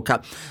Rugby World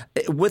Cup.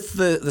 With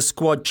the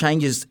squad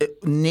changes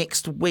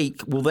next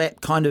week, will that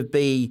kind of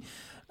be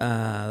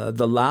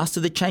the last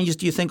of the changes,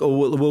 do you think, or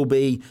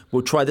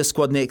we'll try this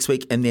squad next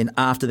week and then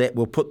after that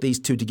we'll put these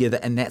two together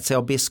and that's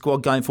our best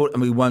squad going forward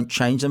and we won't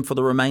change them for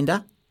the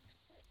remainder?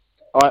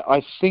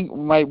 I think,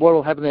 mate, what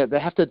will happen there, they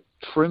have to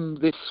trim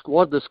this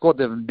squad. The squad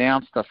they've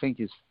announced, I think,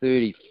 is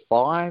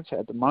 35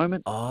 at the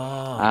moment.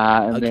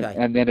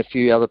 And then a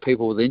few other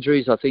people with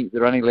injuries. I think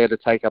they're only allowed to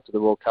take up to the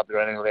World Cup. They're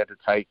only allowed to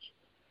take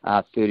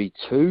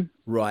 32.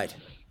 Right.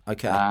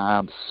 Okay.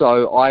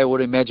 So I would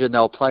imagine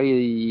they'll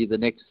play the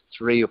next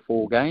 3 or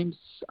 4 games.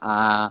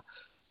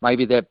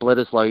 Maybe that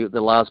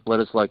the last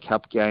Bledisloe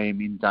Cup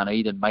game in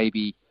Dunedin,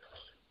 maybe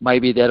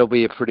that'll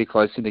be a pretty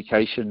close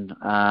indication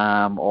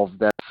of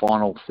that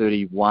final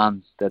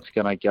 31 that's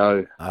going to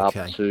go up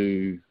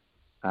to.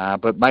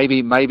 But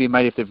maybe, mate,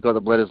 if they've got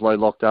the Bledisloe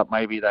locked up,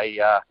 maybe they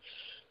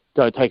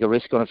don't take a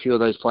risk on a few of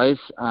those players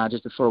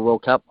just for a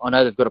World Cup. I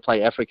know they've got to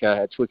play Africa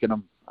at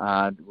Twickenham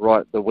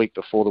right the week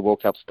before the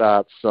World Cup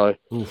starts. So,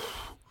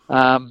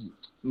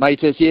 mate,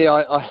 there's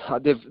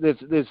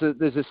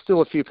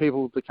still a few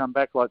people to come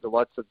back, like the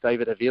likes of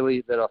David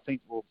Havili, that I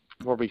think will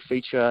probably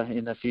feature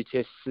in a few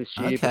tests this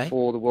year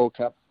before the World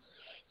Cup.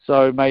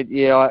 So, mate,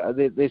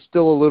 there's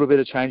still a little bit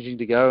of changing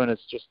to go, and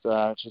it's just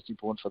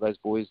important for those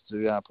boys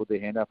to put their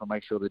hand up and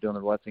make sure they're doing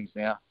the right things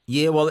now.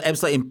 Yeah, well,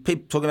 absolutely.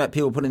 And talking about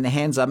people putting their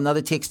hands up,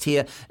 another text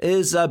here,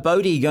 is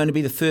Bodie going to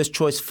be the first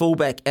choice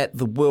fullback at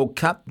the World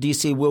Cup? Do you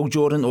see Will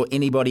Jordan or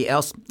anybody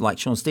else, like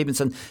Sean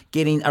Stevenson,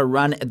 getting a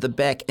run at the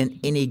back in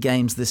any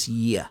games this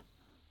year?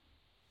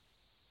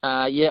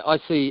 I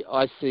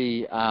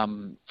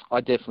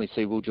definitely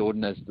see Will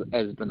Jordan as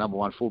the number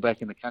one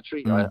fullback in the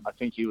country. I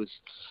think he was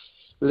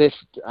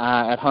left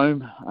at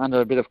home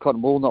under a bit of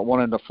cotton wool, not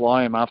wanting to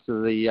fly him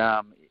after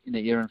the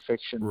ear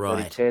infection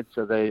that he's had.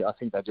 So I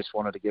think they just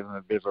wanted to give him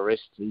a bit of a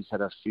rest. He's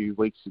had a few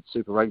weeks at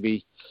Super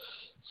Rugby.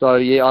 So,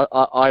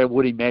 I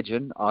would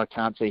imagine, I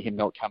can't see him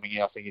not coming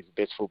in. I think he's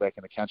the best fullback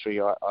in the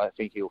country. I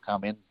think he'll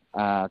come in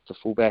to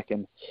fullback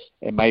and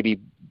maybe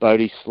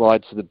Bodie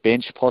slide to the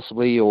bench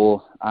possibly,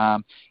 or I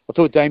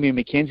thought Damien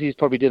McKenzie's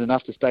probably did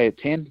enough to stay at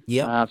 10.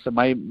 Yeah. So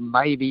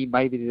maybe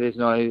there's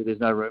no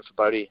room for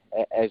Bodie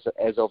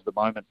as of the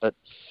moment, but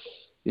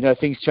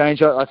things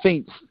change. I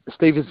think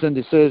Stevenson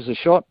deserves a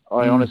shot.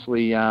 I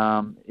honestly,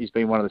 he's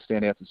been one of the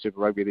standouts in Super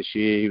Rugby this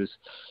year.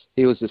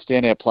 He was the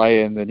standout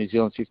player in the New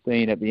Zealand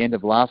 15 at the end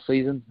of last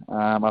season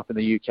up in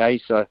the UK.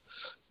 So,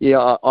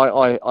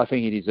 I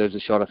think he deserves a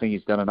shot. I think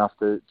he's done enough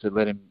to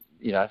let him,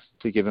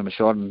 to give him a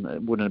shot.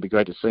 And wouldn't it be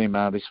great to see him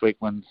this week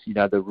when,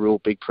 the real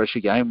big pressure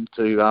game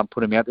to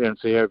put him out there and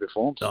see how he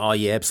performs? Oh,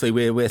 yeah,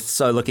 absolutely. We're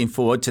so looking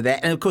forward to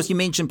that. And, of course, you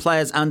mentioned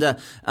players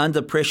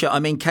under pressure. I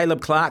mean,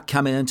 Caleb Clark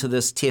coming into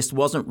this test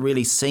wasn't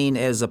really seen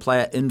as a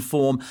player in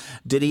form.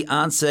 Did he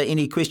answer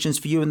any questions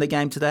for you in the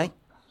game today?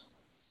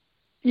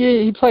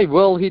 Yeah, he played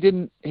well. He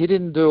didn't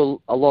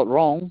do a lot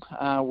wrong,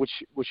 which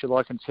you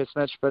like in Test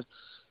match, but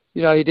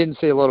he didn't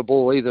see a lot of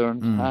ball either.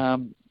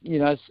 And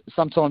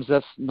sometimes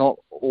that's not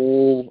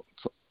all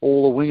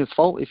a winger's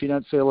fault. If you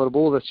don't see a lot of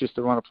ball, that's just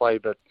the run of play.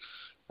 But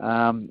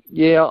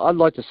I'd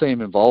like to see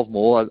him involved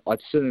more. I'd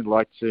certainly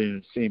like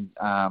to see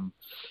him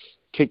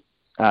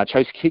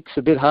chase kicks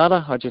a bit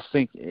harder. I just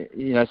think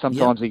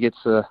sometimes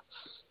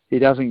he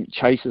doesn't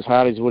chase as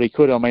hard as what he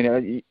could. I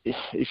mean,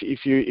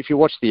 if you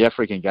watch the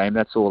African game,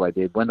 that's all they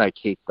did. When they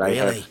kicked,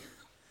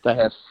 they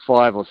have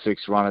 5 or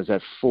 6 runners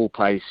at full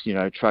pace,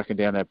 trucking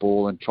down that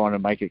ball and trying to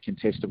make a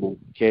contestable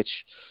catch.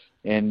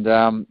 And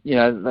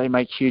they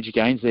make huge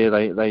gains there.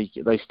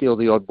 They steal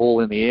the odd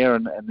ball in the air,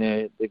 and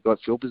they've got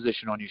field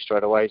position on you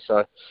straight away.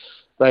 So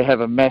they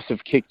have a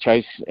massive kick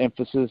chase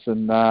emphasis,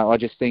 and I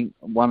just think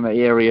one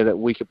area that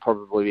we could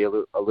probably be a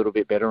little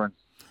bit better in.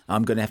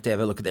 I'm going to have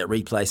a look at that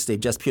replay, Steve,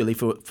 just purely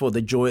for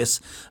the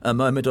joyous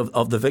moment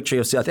of the victory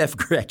of South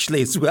Africa,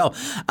 actually, as well.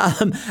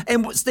 And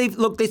Steve,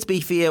 look, let's be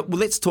fair. Well,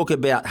 let's talk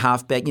about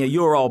halfback. You know,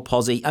 your old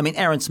posse. I mean,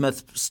 Aaron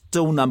Smith,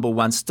 still number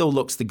one, still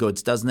looks the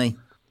goods, doesn't he?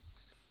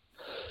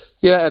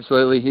 Yeah,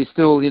 absolutely. He's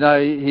still, you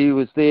know, he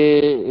was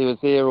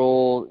there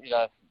all, you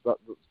know,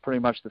 pretty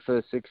much the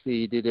first 60.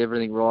 He did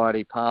everything right.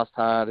 He passed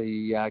hard.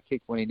 He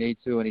kicked when he needed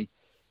to, and he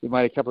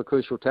made a couple of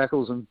crucial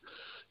tackles. And,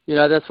 you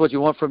know, that's what you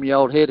want from your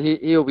old head.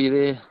 He'll be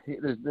there.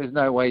 There's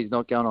no way he's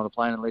not going on a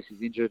plane unless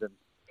he's injured.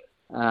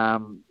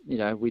 And, you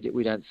know,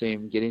 we don't see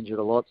him get injured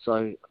a lot.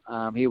 So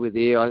he'll be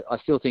there. I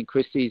still think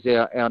Christie's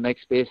our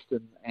next best.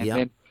 And yep.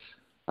 then,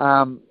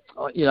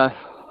 you know,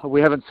 we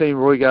haven't seen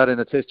Roygaard in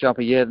the test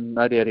jumper yet, and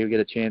no doubt he'll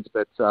get a chance.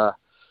 But,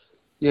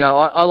 you know,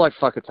 I like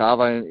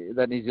Fakatava,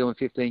 that New Zealand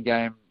 15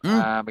 game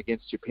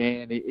against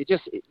Japan. He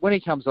just, when he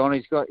comes on,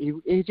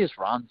 he just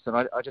runs, and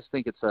I just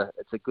think it's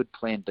a good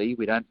plan B.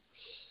 We don't,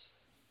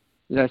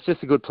 you know, it's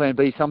just a good plan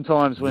B.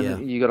 Sometimes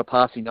when you got a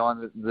passing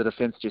nine, the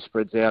defence just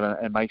spreads out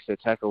and makes their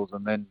tackles,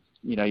 and then,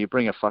 you know, you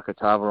bring a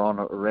Fakatava on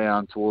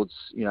around towards,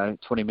 you know,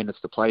 20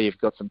 minutes to play. You've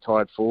got some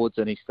tired forwards,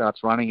 and he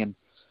starts running and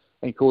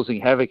causing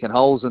havoc and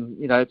holes, and,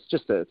 you know,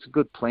 it's a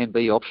good plan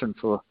B option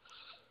for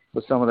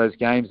some of those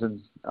games.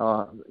 And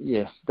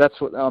that's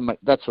what I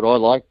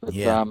like. But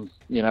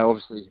you know,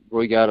 obviously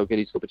Roygaard will get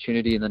his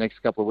opportunity in the next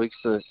couple of weeks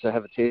to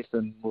have a test,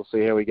 and we'll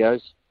see how he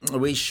goes.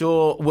 We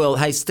sure will.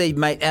 Hey, Steve,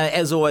 mate,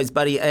 as always,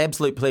 buddy,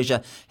 absolute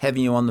pleasure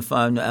having you on the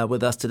phone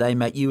with us today,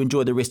 mate. You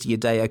enjoy the rest of your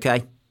day,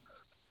 okay?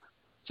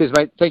 Cheers,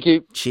 mate. Thank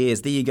you.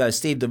 Cheers. There you go.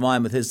 Steve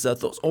Devine with his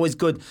thoughts. Always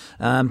good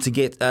to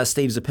get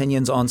Steve's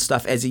opinions on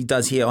stuff, as he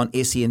does here on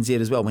SENZ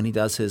as well, when he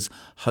does his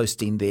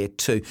hosting there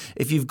too.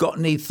 If you've got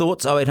any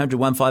thoughts, 0800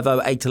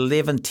 150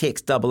 811,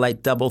 text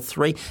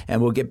 8833,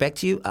 and we'll get back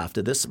to you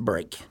after this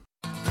break.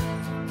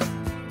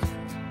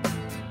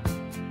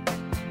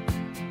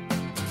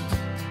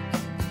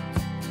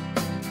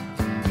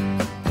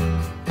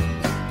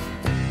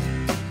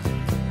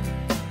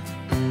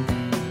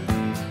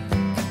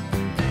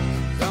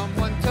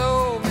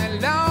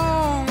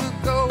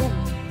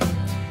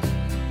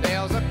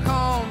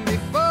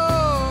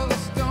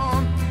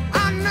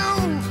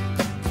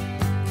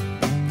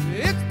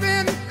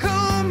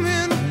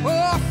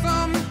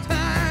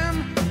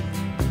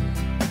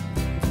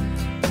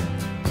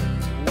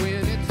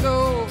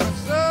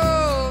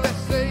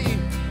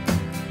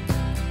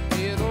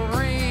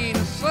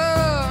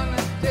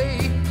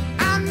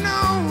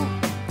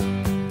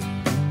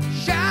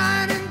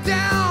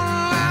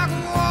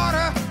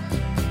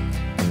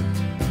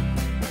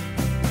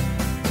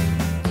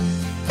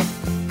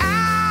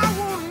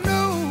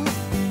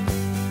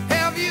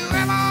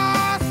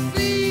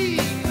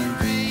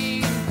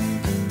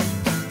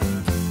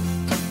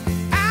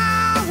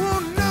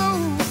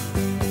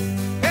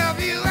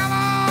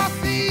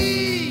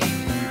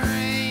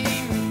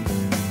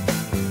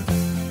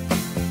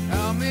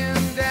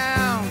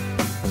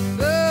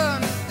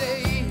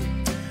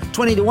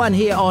 To 1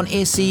 here on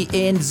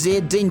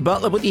SENZ. Dean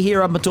Butler with you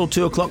here up until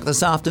 2 o'clock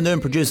this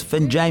afternoon. Producer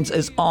Finn James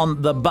is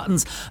on the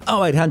buttons.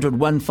 0800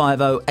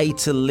 150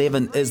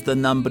 811 is the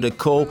number to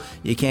call.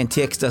 You can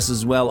text us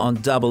as well on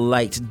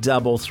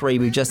 8833.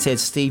 We've just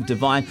had Steve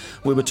Devine.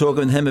 We were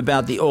talking with him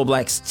about the All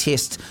Blacks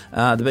test,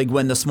 the big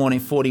win this morning,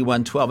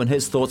 41-12, and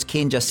his thoughts.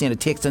 Ken just sent a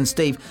text in.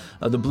 Steve,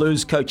 the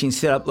Blues coaching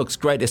setup looks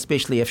great,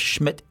 especially if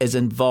Schmidt is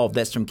involved.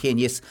 That's from Ken.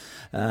 Yes,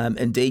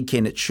 indeed,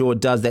 Ken, it sure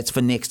does. That's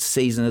for next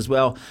season as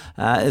well.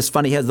 It's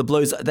funny how the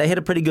Blues, they had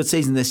a pretty good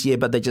season this year,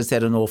 but they just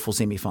had an awful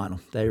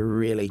semi-final. They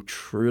really,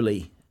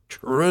 truly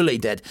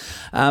did.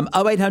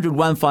 0800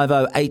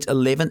 150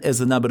 811 is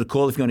the number to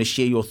call if you want to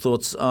share your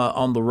thoughts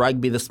on the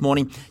rugby this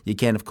morning. You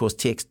can, of course,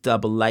 text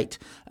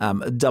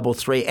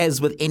 8833.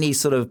 As with any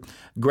sort of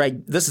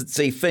great,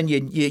 Finn,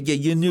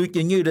 you're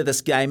new to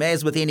this game.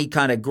 As with any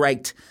kind of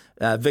great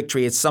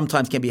victory, it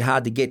sometimes can be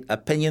hard to get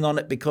opinion on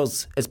it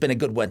because it's been a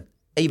good win.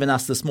 Even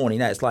us this morning,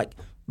 it's like,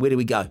 where do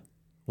we go?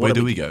 Where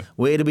do we go?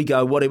 Where do we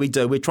go? What do we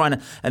do?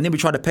 And then we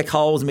try to pick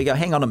holes and we go,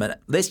 hang on a minute.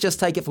 Let's just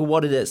take it for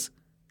what it is.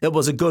 It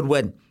was a good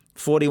win,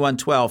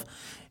 41-12.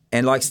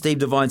 And like Steve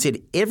Devine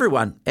said,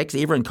 everyone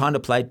kind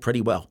of played pretty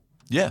well.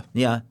 Yeah.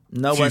 Yeah.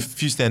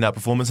 Few standout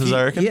performances,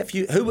 I reckon. Yeah.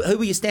 Who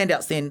were your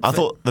standouts then? I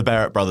thought the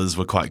Barrett brothers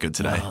were quite good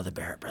today. Oh, the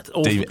Barrett brothers.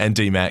 And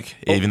D-Mac,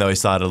 even though he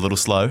started a little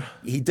slow.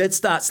 He did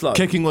start slow.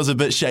 Kicking was a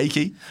bit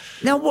shaky.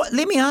 Now,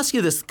 let me ask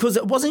you this, because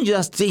it wasn't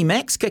just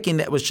D-Mac's kicking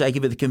that was shaky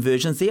with the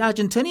conversions. The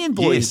Argentinian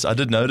boys. Yes, I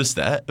did notice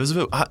that. It was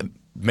a bit,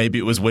 maybe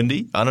it was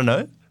windy. I don't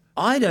know.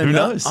 I don't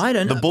know. I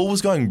don't know. The ball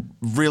was going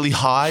really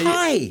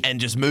high and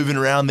just moving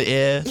around the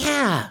air.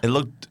 Yeah. It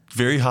looked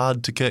very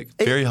hard to kick,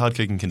 very hard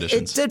kicking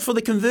conditions. It did for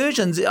the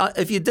conversions.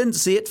 If you didn't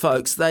see it,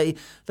 folks, they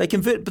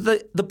convert,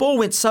 but the ball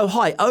went so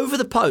high over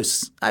the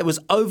posts. It was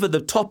over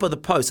the top of the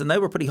post, and they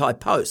were pretty high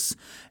posts.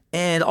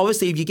 And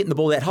obviously, if you're getting the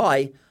ball that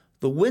high,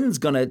 the wind's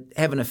going to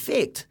have an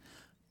effect.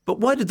 But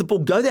why did the ball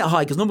go that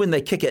high? Because normally when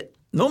they kick it,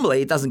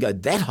 it doesn't go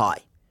that high.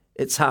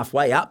 It's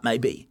halfway up,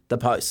 maybe, the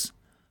posts.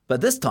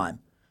 But this time,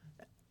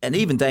 and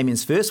even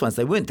Damien's first ones,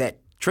 they weren't that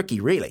tricky,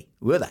 really,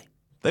 were they?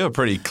 They were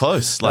pretty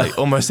close, like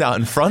almost out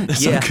in front,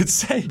 some could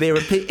say.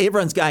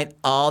 Everyone's going,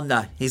 oh,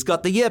 no, he's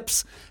got the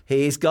yips.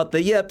 He's got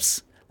the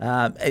yips.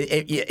 At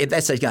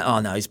that stage, going, oh,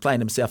 no, he's playing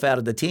himself out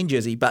of the 10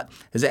 jersey. But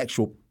his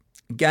actual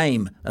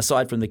game,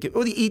 aside from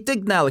he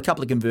did nail a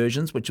couple of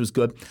conversions, which was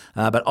good.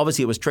 But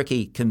obviously it was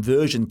tricky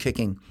conversion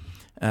kicking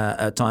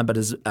time, but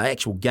his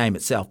actual game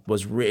itself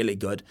was really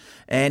good.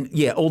 And,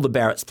 all the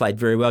Barretts played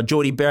very well.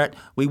 Geordie Barrett,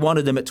 we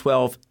wanted him at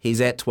 12.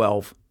 He's at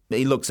 12.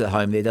 He looks at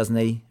home there, doesn't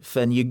he,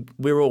 Finn?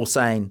 We're all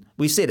saying,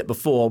 we've said it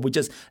before,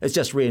 it's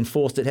just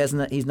reinforced it,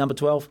 hasn't it? He's number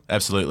 12?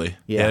 Absolutely.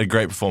 Yeah. He had a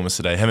great performance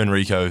today. Him and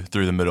Rico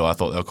through the middle, I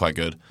thought they were quite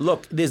good.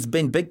 Look, there's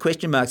been big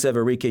question marks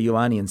over Rico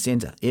Ioane in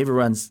centre.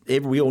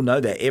 We all know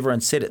that.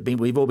 Everyone's said it.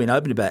 We've all been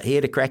open about it. He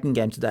had a cracking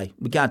game today.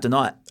 We can't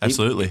deny it.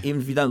 Absolutely.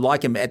 Even if you don't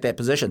like him at that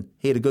position,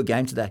 he had a good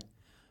game today.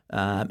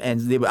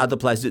 And there were other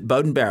players.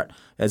 Beauden Barrett,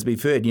 as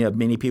we've heard,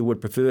 many people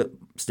would prefer.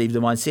 Steve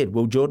Devine said,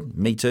 Will Jordan,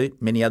 me too,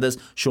 many others.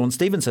 Sean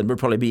Stevenson would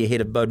probably be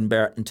ahead of Beauden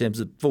Barrett in terms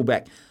of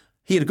fullback.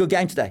 He had a good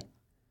game today.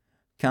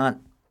 Can't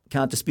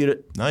dispute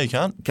it. No, you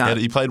can't.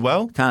 He played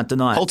well. Can't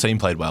deny it. Whole team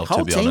played well, to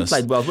be honest. Whole team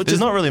played well. There's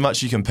not really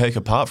much you can pick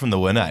apart from the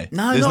win, eh?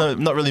 No, There's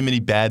not really many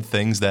bad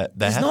things that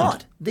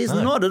happened. There's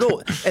not at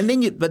all. And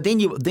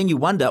then you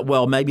wonder,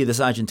 well, maybe this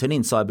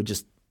Argentinian side were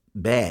just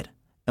bad.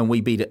 And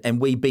we beat it,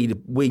 and we beat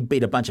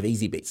a bunch of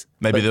easy beats.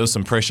 Maybe there was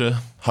some pressure,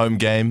 home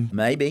game,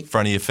 maybe in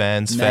front of your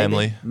fans,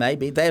 family.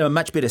 Maybe they had a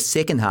much better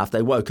second half.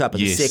 They woke up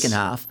in the second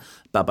half,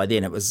 but by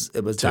then it was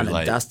done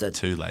and dusted.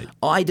 Too late.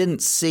 I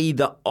didn't see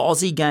the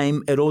Aussie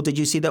game at all. Did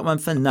you see that one,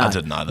 Finn? No, I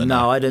didn't either.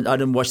 No, I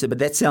didn't watch it. But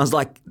that sounds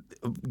like,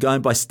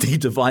 going by Steve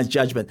Devine's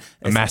judgment,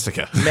 a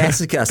massacre.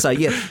 Massacre. So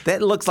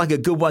that looks like a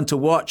good one to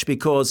watch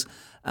because,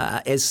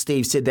 as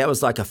Steve said, that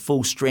was like a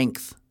full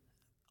strength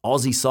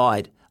Aussie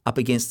side up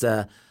against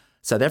a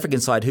South African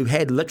side who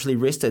had literally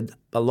rested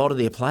a lot of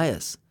their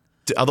players.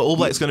 Are the All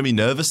Blacks going to be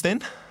nervous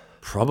then?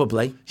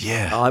 Probably.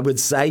 Yeah. I would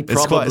say probably.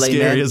 It's quite scary,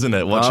 man. Isn't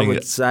it, watching it? I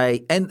would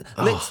say. And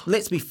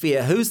let's be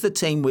fair. Who's the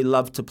team we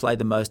love to play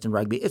the most in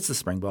rugby? It's the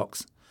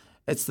Springboks.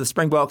 It's the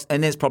Springboks,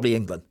 and there's probably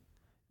England,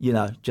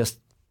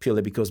 just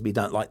purely because we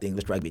don't like the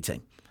English rugby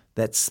team.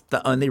 That's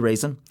the only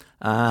reason.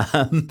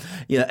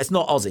 It's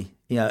not Aussie.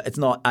 It's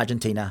not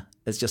Argentina.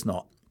 It's just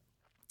not.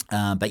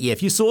 But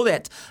if you saw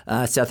that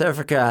South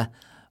Africa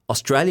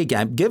Australia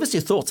game, give us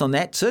your thoughts on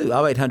that too.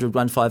 0800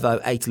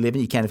 150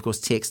 811. You can, of course,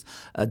 text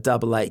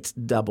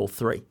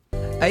 8833.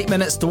 8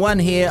 minutes to 1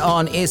 here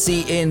on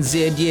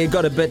SENZ. Yeah,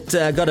 got a bit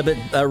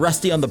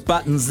rusty on the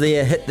buttons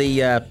there. Hit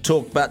the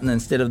talk button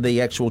instead of the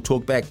actual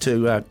talk back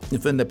to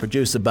Finn, the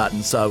producer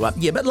button. So,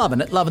 but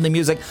loving it. Loving the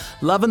music.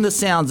 Loving the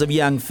sounds of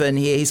young Finn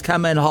here. He's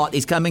come in hot.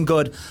 He's coming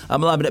good.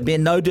 I'm loving it.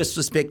 Being no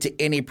disrespect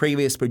to any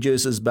previous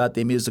producers, but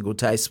their musical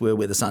tastes were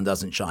where the sun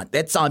doesn't shine.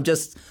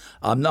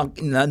 I'm not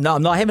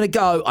having a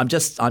go. I'm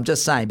just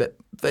saying, but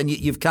Finn,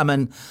 you've come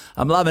in.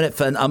 I'm loving it,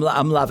 Finn. I'm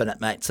loving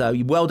it, mate. So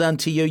well done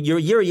to you.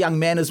 You're a young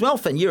man as well,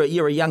 Finn.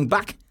 You're a young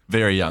buck.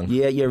 Very young.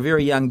 Yeah, you're a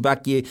very young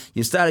buck. You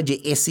started your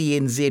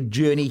SENZ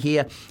journey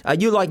here. Are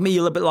you like me?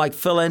 You're a little bit like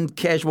fill-in,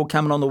 casual,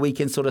 coming on the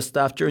weekend sort of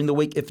stuff during the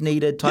week if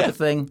needed type of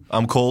thing?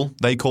 I'm cool.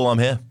 They call, I'm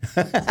here.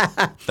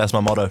 That's my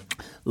motto.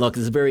 Look,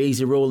 there's a very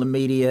easy rule in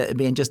media,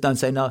 man. Just don't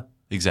say no.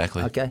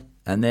 Exactly. Okay.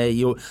 And there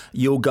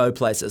you'll go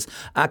places.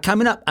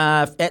 Coming up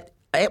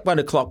at 1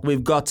 o'clock,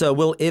 we've got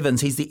Will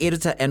Evans. He's the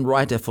editor and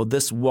writer for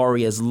This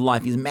Warriors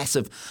Life. He's a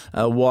massive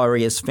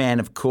Warriors fan,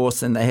 of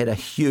course, and they had a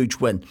huge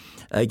win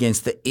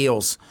against the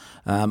Eels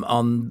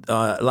on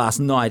last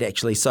night,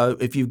 actually. So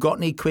if you've got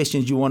any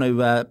questions you want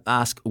to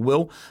ask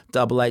Will,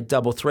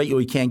 8833,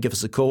 or you can give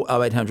us a call,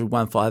 0800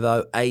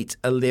 150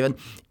 811.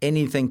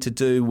 Anything to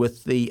do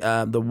with the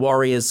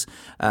Warriors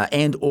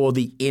and or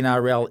the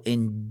NRL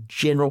in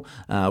general,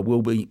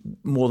 we'll be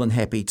more than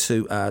happy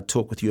to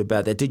talk with you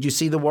about that. Did you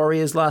see the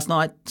Warriors last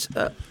night?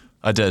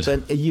 I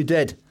did. You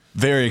did?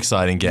 Very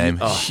exciting game.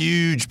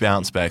 Huge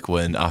bounce back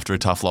win after a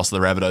tough loss to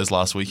the Rabbitohs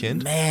last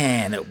weekend.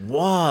 Man, it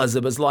was.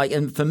 It was like,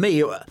 and for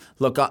me,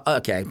 look, I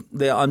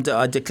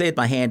declared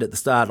my hand at the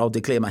start. I'll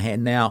declare my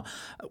hand now.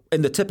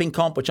 In the tipping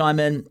comp, which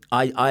I'm in,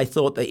 I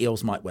thought the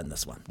Eels might win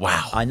this one.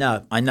 Wow. I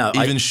know.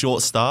 Even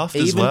short-staffed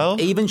as well?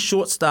 Even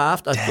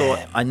short-staffed. I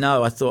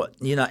thought,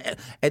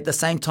 at the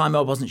same time,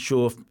 I wasn't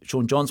sure if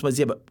Sean Johnson was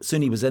there, but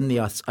soon he was in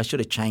there. I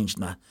should have changed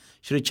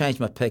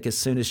my pick as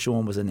soon as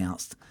Sean was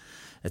announced.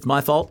 It's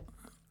my fault.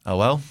 Oh,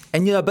 well.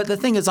 And, but the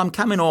thing is, I'm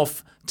coming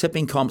off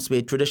tipping comps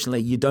where traditionally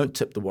you don't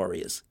tip the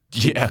Warriors.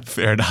 Yeah,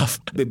 fair enough.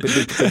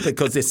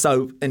 Because they're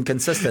so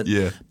inconsistent.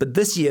 Yeah. But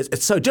this year,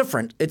 it's so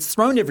different. It's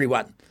thrown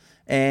everyone.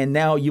 And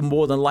now you're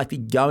more than likely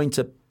going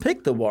to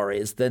pick the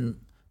Warriors than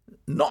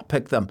not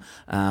pick them.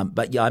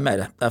 But, I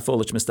made a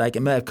foolish mistake.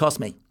 It may have cost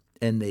me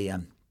in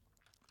the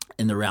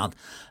in the round.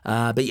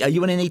 But are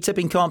you in any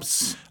tipping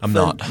comps? I'm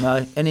not.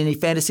 No. In any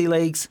fantasy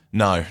leagues?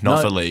 No,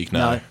 not for league,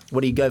 no.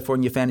 What do you go for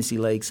in your fantasy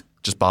leagues?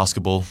 Just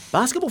basketball.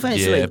 Basketball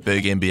fantasy Yeah, league?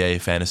 big NBA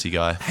fantasy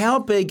guy. How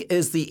big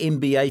is the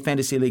NBA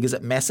fantasy league? Is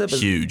it massive?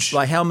 Huge.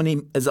 Like how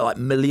many, is it like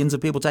millions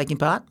of people taking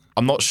part?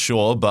 I'm not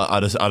sure, but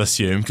I'd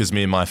assume, because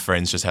me and my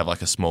friends just have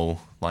like a small,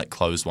 like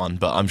closed one,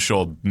 but I'm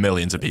sure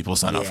millions of people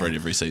sign up for it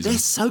every season. They're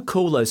so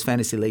cool, those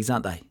fantasy leagues,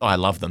 aren't they? I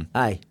love them.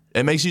 Hey.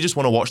 It makes you just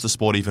want to watch the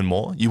sport even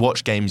more. You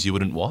watch games you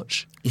wouldn't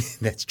watch.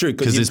 That's true.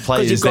 'Cause there's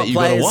players that you've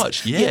got to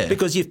watch. Yeah.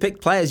 Because you've picked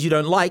players you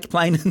don't like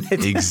playing in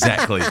that.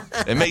 Exactly.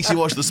 It makes you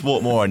watch the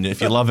sport more, and if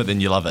you love it,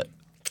 then you love it.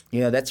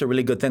 Yeah, that's a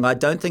really good thing. I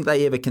don't think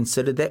they ever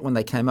considered that when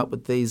they came up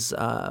with these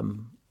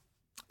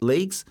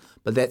leagues,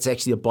 but that's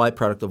actually a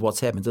byproduct of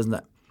what's happened, isn't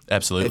it?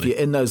 Absolutely. If you're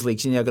in those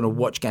leagues and you're going to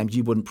watch games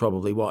you wouldn't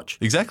probably watch.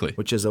 Exactly.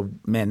 Which is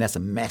that's a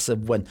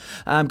massive win.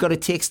 Got a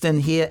text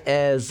in here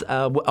as,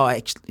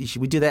 actually,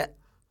 should we do that?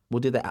 We'll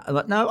do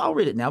that. No, I'll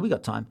read it now. We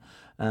got time.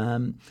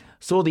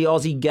 Saw the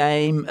Aussie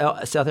game,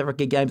 South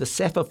Africa game. The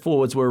SAFA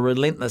forwards were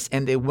relentless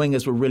and their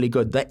wingers were really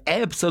good. They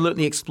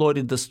absolutely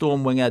exploited the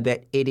Storm winger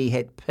that Eddie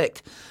had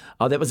picked.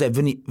 Oh, that was that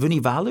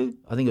Vunivalu?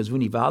 I think it was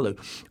Vunivalu.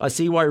 I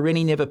see why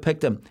Rennie never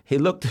picked him. He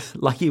looked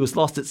like he was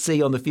lost at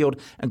sea on the field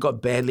and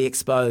got badly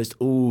exposed.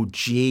 Oh,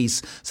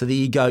 geez. So there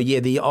you go. Yeah,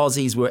 the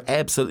Aussies were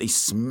absolutely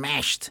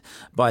smashed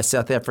by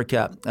South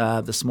Africa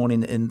this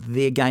morning in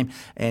their game.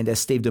 And as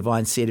Steve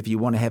Devine said, if you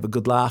want to have a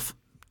good laugh,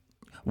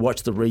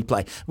 watch the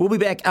replay. We'll be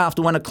back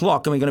after 1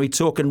 o'clock and we're going to be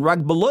talking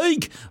rugby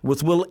league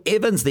with Will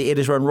Evans, the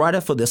editor and writer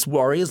for This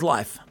Warrior's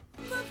Life.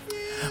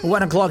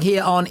 1 o'clock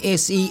here on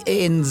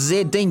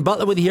SENZ. Dean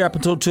Butler with you here up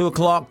until 2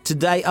 o'clock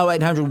today.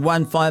 0800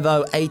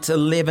 150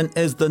 811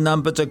 is the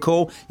number to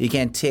call. You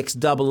can text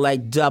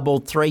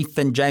 8833.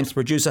 Finn James,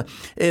 producer,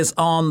 is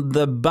on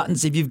the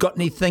buttons. If you've got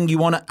anything you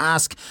want to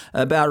ask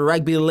about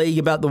rugby league,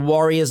 about the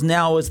Warriors,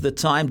 now is the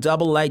time.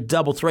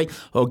 8833,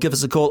 or give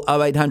us a call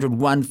 0800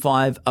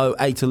 150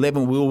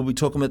 811. We will be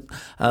talking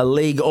about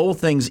league, all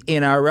things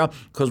NRL,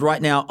 because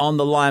right now on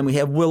the line we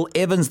have Will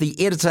Evans, the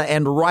editor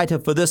and writer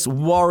for This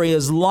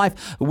Warrior's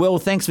Life. Will,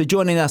 thanks for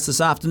joining us this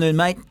afternoon,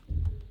 mate.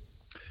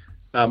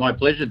 My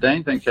pleasure,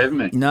 Dean. Thanks for having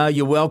me. No,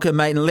 you're welcome,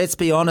 mate. And let's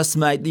be honest,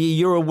 mate,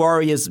 you're a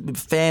Warriors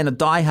fan, a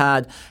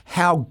diehard.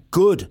 How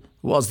good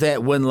was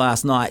that win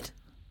last night?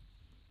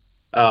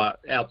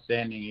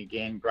 Outstanding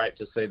again. Great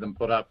to see them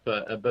put up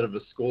a bit of a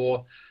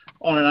score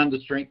on an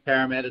understrength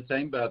Parramatta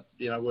team, but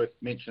worth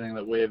mentioning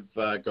that we've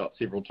got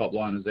several top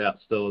liners out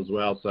still as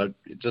well. So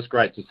just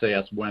great to see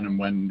us win and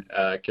win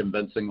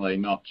convincingly,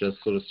 not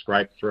just sort of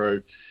scrape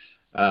through.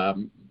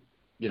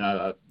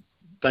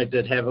 They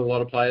did have a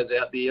lot of players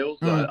out the Eels.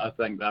 I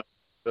think they're a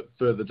bit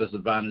further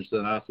disadvantaged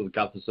than us with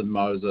Gutherson,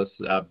 Moses,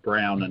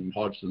 Brown and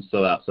Hodgson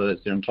still out. So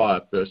that's their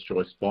entire first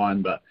choice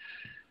spine. But,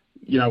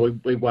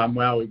 we won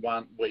well.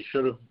 We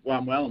should have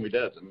won well, and we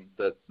did. And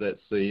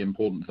that's the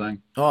important thing.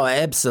 Oh,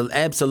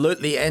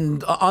 absolutely.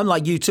 And I'm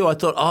like you too. I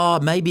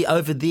thought, maybe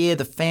over there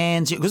the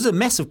fans, because it's a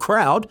massive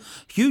crowd,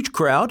 huge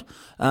crowd.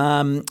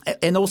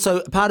 And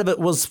also part of it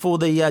was for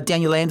the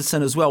Daniel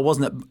Anderson as well,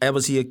 wasn't it? It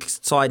was the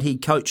side he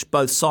coached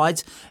both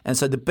sides. And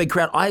so the big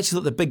crowd, I actually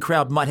thought the big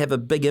crowd might have a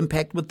big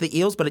impact with the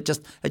Eels, but it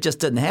just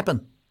didn't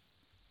happen.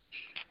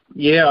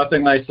 Yeah, I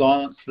think they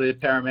silenced the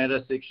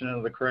Parramatta section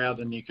of the crowd,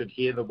 and you could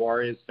hear the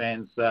Warriors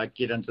fans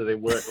get into their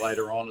work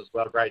later on as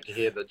well. Great to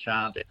hear the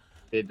chant.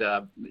 Did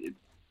a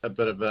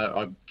bit of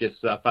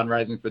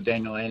fundraising for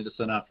Daniel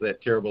Anderson after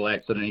that terrible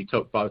accident. He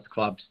took both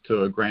clubs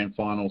to a grand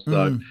final,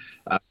 so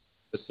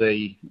to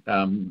see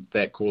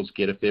that cause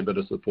get a fair bit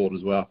of support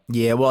as well.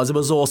 Yeah, it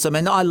was awesome,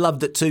 and I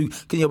loved it too.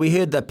 We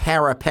heard the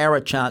para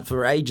chant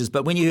for ages,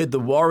 but when you heard the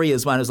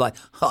Warriors one, it was like,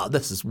 oh,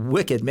 this is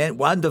wicked, man,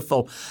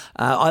 wonderful.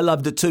 I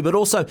loved it too, but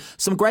also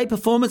some great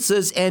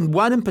performances, and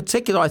one in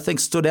particular I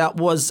think stood out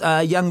was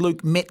young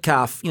Luke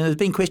Metcalf. There's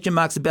been question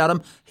marks about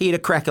him. He had a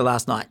cracker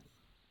last night.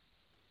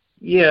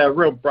 Yeah, a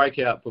real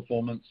breakout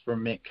performance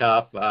from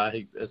Metcalf,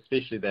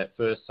 especially that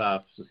first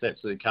half, just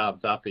absolutely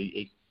carved up.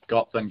 He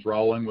got things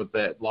rolling with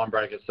that line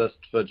break assist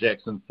for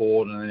Jackson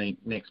Ford, and then he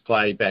next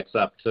play backs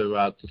up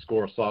to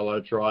score a solo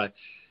try.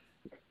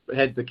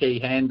 Had the key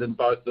hand in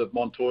both of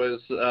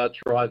Montoya's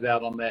tries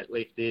out on that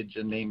left edge,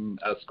 and then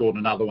scored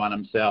another one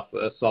himself,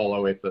 a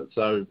solo effort.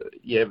 So,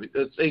 yeah,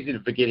 it's easy to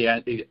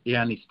forget he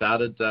only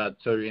started 2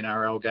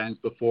 NRL games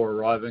before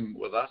arriving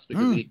with us,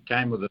 because he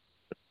came with a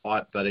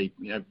fight, but he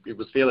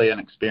was fairly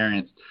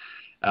inexperienced.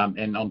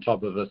 And on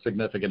top of a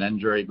significant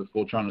injury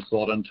before trying to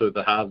slot into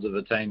the halves of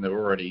the team that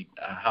were already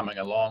humming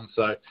along.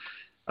 So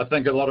I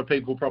think a lot of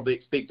people probably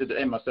expected,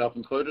 and myself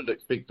included,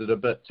 expected a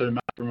bit too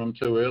much from him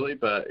too early,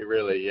 but he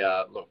really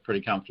looked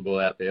pretty comfortable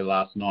out there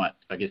last night.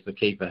 I guess the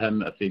key for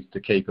him, if he's to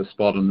keep a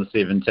spot in the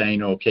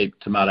 17 or keep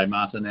Tamate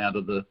Martin out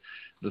of the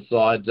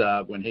decide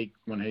when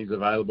he's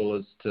available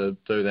is to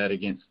do that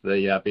against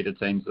the better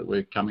teams that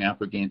we're coming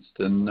up against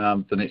in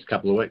the next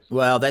couple of weeks.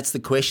 Well, that's the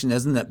question,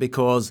 isn't it?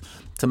 Because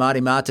Te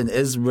Maire Martin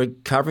is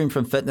recovering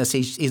from fitness.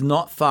 He's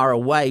not far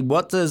away.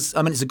 It's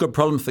a good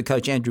problem for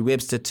Coach Andrew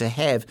Webster to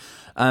have.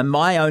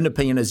 My own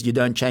opinion is you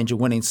don't change a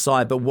winning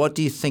side, but what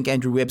do you think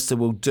Andrew Webster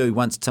will do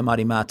once Te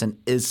Maire Martin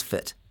is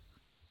fit?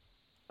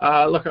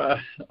 Look,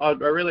 I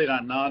really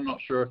don't know. I'm not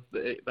sure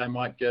if they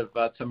might give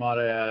Te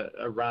Maire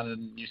a run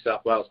in New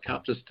South Wales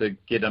Cup just to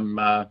get him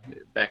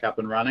back up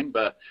and running,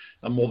 but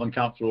I'm more than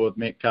comfortable with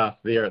Metcalf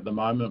there at the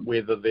moment.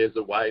 Whether there's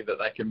a way that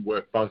they can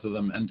work both of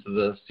them into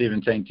the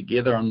 17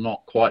 together, I'm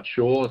not quite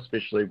sure,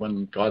 especially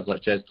when guys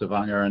like Jazz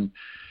Tavanga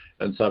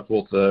and so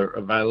forth are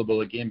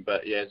available again.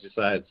 But yeah, as you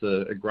say, it's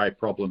a great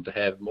problem to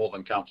have. More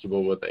than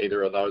comfortable with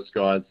either of those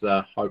guys,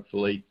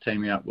 hopefully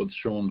teaming up with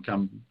Sean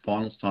come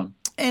finals time.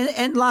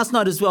 And last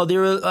night as well,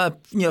 there are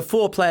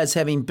 4 players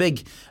having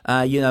big,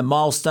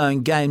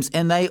 milestone games,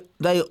 and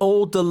they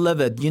all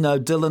delivered.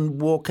 Dylan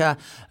Walker,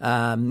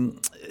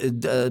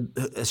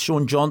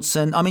 Sean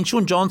Johnson. I mean,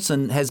 Sean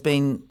Johnson has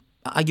been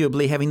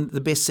arguably having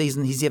the best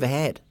season he's ever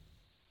had.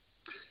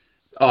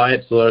 Oh,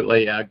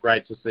 absolutely.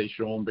 Great to see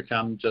Sean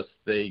become just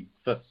the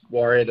 5th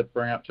Warrior to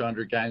bring up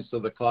 200 games to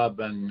the club,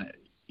 and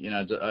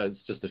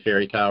it's just a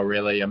fairy tale,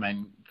 really. I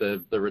mean,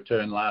 the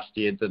return last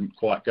year didn't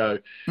quite go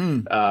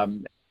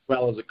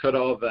well as it could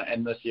have,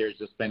 and this year has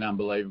just been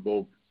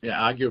unbelievable.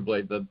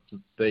 Arguably the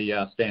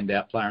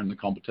standout player in the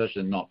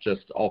competition, not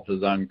just of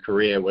his own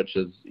career, which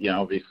has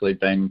obviously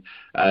been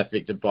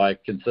affected by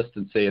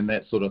consistency and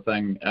that sort of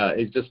thing.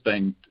 He's just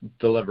been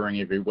delivering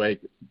every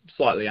week.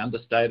 Slightly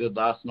understated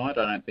last night.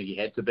 I don't think he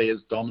had to be as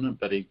dominant,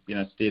 but he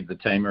steered the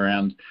team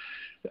around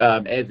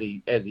as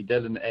he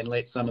did, and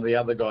let some of the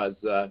other guys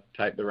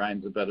take the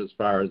reins a bit as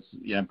far as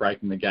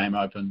breaking the game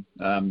open.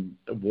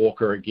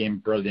 Walker again,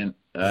 brilliant.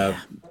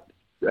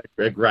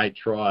 A great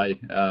try,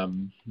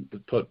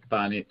 put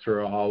Barnett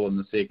through a hole in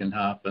the second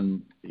half,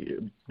 and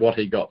what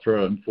he got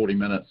through in 40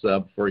 minutes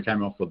before he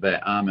came off with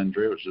that arm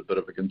injury, which is a bit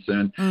of a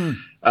concern,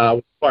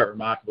 was quite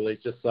remarkable. He's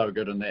just so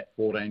good in that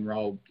 14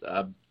 role.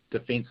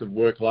 Defensive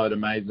workload,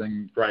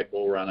 amazing, great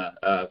ball runner.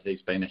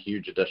 He's been a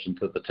huge addition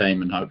to the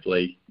team, and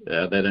hopefully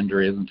that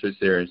injury isn't too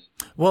serious.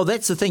 Well,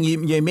 that's the thing.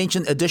 You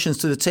mentioned additions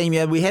to the team.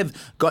 We have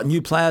got new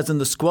players in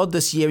the squad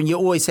this year, and you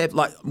always have,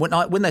 like,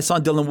 when they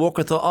signed Dylan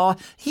Walker, I thought,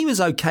 he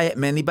was okay at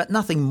Manly, but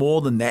nothing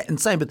more than that. And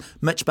same with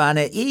Mitch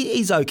Barnett.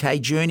 He's okay,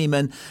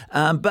 journeyman.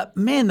 But,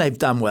 man, they've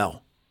done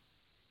well.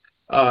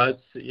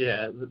 It's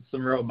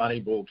some real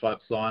Moneyball type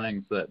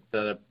signings that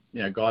are,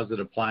 guys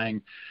that are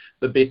playing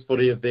the best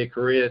footy of their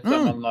career.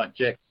 Someone like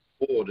Jack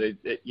Ford,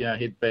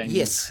 he'd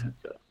been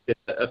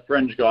a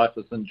fringe guy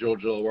for St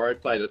George Illawarra,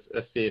 played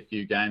a fair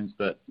few games,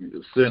 but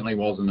certainly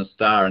wasn't a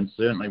star, and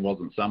certainly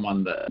wasn't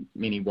someone that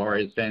many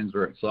Warriors fans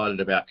were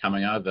excited about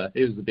coming over.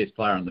 He was the best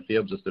player on the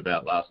field just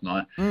about last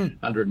night.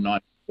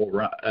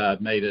 194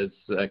 metres,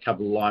 a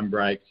couple of line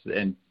breaks,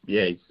 and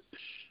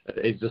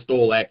he's just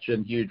all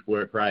action, huge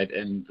work rate,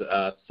 and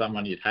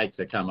someone you'd hate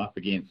to come up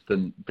against,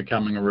 and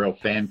becoming a real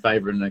fan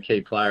favourite and a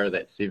key player of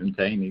that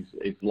 17.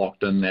 He's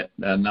locked in that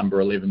number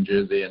 11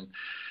 jersey, and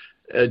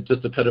it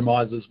just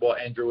epitomises what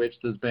Andrew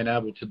Webster's been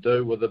able to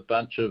do with a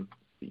bunch of,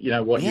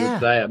 what you would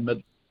say are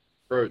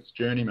mid-fruits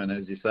journeymen,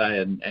 as you say,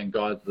 and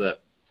guys that,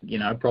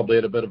 probably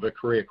at a bit of a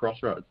career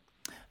crossroads.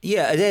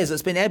 Yeah, it is.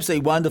 It's been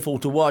absolutely wonderful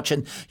to watch.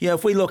 And,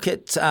 if we look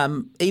at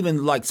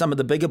even like some of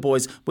the bigger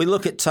boys, we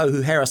look at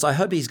Tohu Harris. I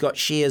hope he's got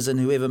shares in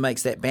whoever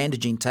makes that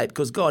bandaging tape,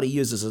 because, God, he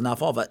uses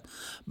enough of it.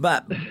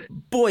 But,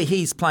 boy,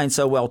 he's playing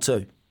so well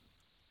too.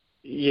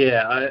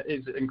 Yeah,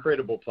 he's an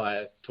incredible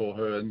player,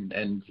 Tohu,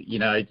 and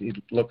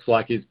it looks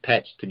like he's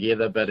patched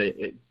together, but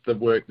the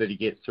work that he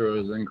gets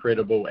through is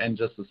incredible, and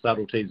just the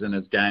subtleties in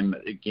his game.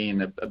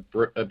 Again,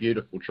 a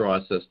beautiful try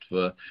assist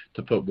to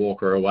put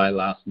Walker away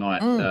last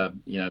night.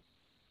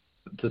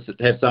 To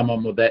have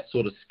someone with that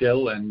sort of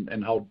skill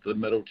and hold the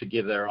middle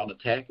together on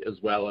attack,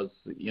 as well as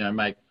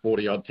make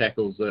 40-odd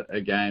tackles a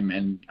game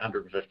and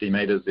 150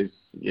 metres, he's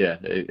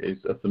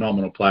a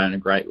phenomenal player and a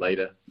great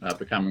leader,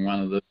 becoming one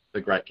of the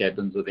great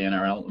captains of the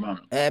NRL at the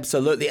moment.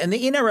 Absolutely. And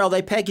the NRL,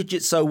 they package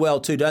it so well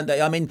too, don't they?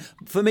 I mean,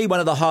 for me, one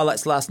of the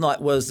highlights last night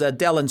was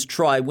Dallin's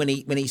try when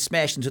he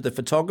smashed into the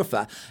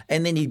photographer,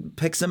 and then he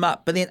picks him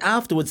up. But then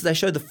afterwards, they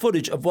show the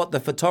footage of what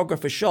the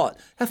photographer shot.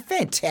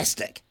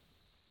 Fantastic.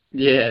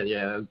 Yeah,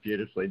 it was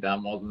beautifully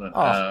done, wasn't it?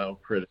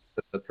 Credit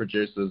to the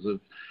producers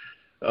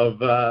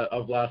of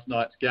last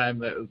night's game.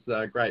 That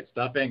was great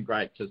stuff, and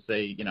great to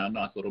see, a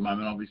nice little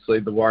moment. Obviously,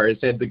 the Warriors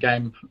had the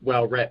game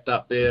well wrapped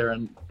up there,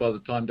 and by the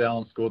time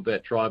Dallin scored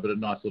that try, but a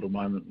nice little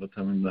moment with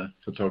him and the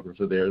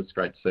photographer there. It's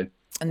great to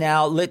see.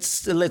 Now,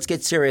 let's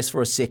get serious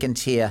for a second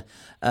here.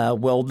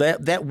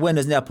 That win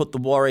has now put the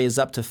Warriors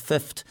up to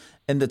 5th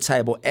in the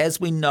table.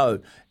 As we know,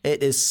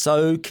 it is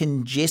so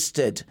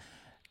congested.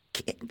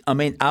 I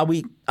mean, are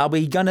we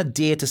going to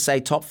dare to say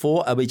top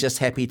 4? Are we just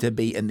happy to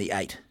be in the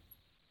 8?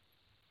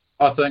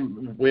 I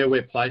think where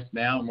we're placed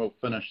now, and we'll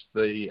finish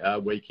the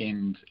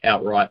weekend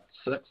outright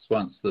sixth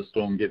once the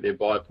Storm get their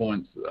bye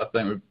points. I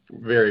think we're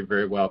very,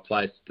 very well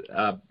placed,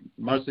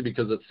 mostly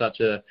because it's such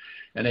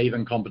an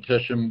even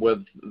competition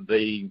with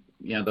the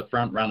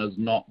front runners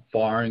not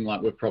firing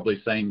like we've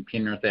probably seen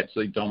Penrith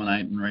absolutely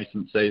dominate in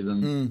recent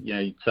seasons.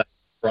 You'd say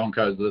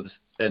Broncos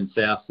and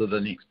South are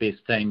the next best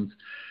teams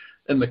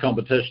in the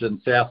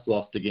competition. South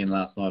lost again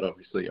last night,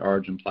 obviously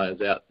Origin players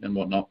out and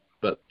whatnot.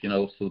 But,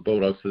 also the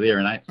Bulldogs are there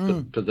in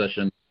eighth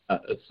position.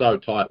 It's so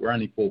tight. We're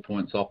only 4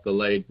 points off the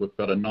lead. We've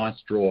got a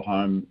nice draw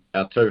home.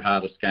 Our two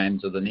hardest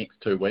games are the next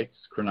 2 weeks,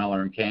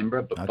 Cronulla and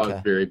Canberra, but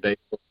both very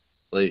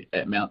beatable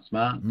at Mount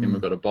Smart. Then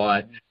we've got to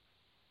bye.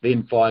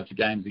 Then 5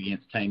 games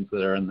against teams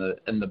that are in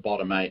the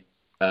bottom 8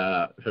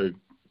 who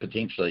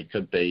potentially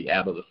could be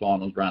out of the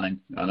finals running.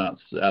 I know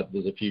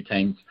there's a few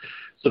teams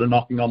sort of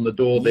knocking on the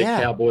door. The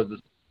Cowboys are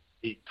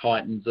the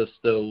Titans are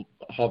still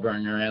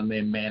hovering around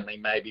there, Manly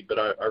maybe, but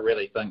I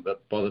really think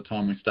that by the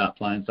time we start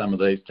playing some of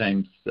these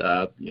teams,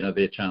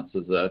 their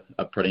chances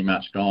are pretty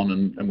much gone,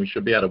 and we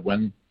should be able to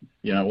win,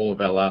 all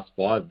of our last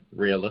 5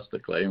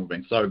 realistically. And we've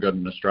been so good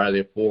in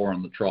Australia, 4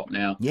 on the trot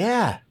now.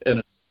 Yeah.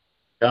 And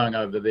going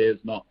over there is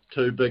not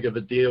too big of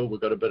a deal.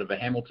 We've got a bit of a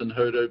Hamilton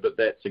hoodoo, but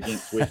that's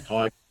against West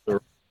Tigers, who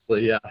are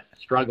really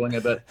struggling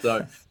a bit.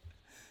 So,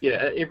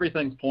 yeah,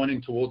 everything's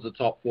pointing towards the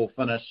top 4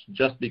 finish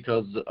just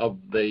because of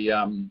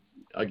the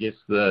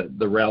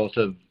the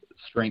relative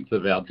strength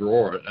of our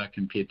draw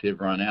compared to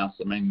everyone else.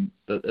 I mean,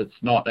 it's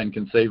not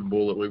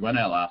inconceivable that we win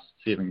our last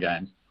 7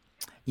 games.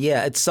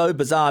 Yeah, it's so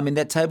bizarre. I mean,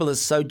 that table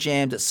is so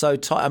jammed. It's so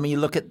tight. I mean, you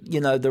look at,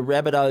 the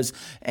Rabbitohs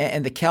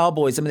and the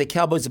Cowboys. I mean, the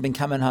Cowboys have been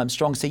coming home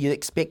strong, so you'd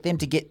expect them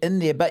to get in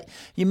there. But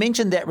you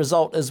mentioned that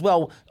result as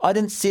well. I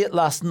didn't see it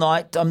last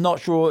night. I'm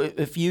not sure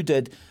if you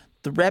did.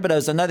 The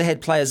Rabbitohs, I know they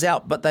had players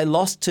out, but they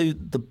lost to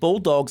the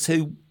Bulldogs,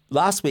 who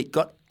last week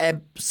got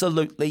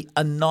absolutely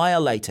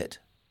annihilated.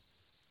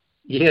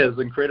 Yeah, it was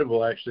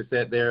incredible. I actually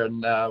sat there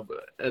and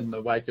in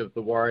the wake of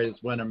the Warriors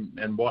win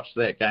and watched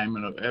that game,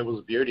 and it was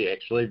a beauty,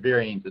 actually.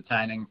 Very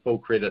entertaining. Full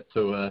credit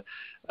to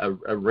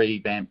a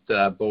revamped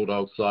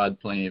Bulldog side,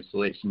 plenty of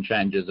selection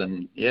changes,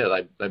 and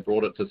yeah, they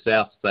brought it to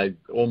South. They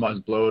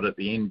almost blew it at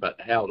the end, but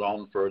held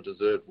on for a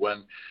deserved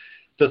win.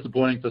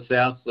 Disappointing for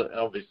South.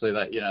 Obviously,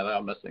 they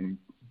are missing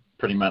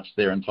pretty much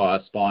their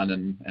entire spine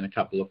and a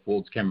couple of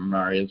forwards, Cameron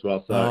Murray as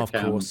well. So of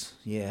course,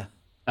 yeah.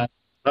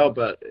 Well,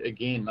 but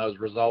again, those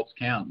results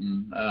count,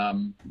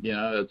 and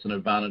it's an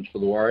advantage for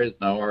the Warriors.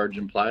 No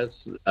Origin players,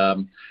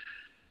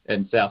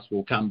 and South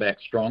will come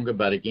back stronger.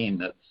 But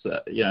again,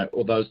 it's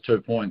all those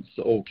 2 points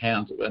all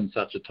count in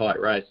such a tight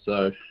race.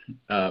 So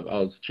I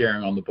was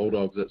cheering on the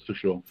Bulldogs, that's for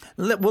sure.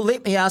 Well,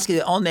 let me ask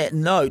you on that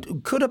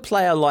note: could a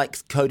player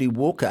like Cody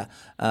Walker,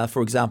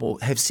 for example,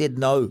 have said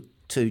no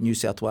to New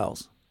South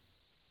Wales?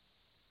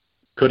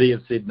 Could he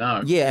have said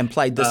no? Yeah, and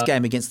played this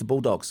game against the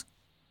Bulldogs.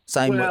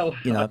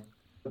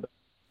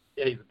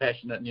 Yeah, he's a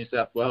passionate New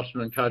South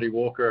Welshman, Cody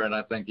Walker, and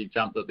I think he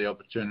jumped at the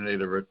opportunity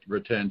to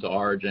return to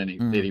Origin. He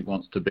said he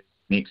wants to be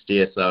next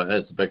year, so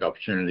it's a big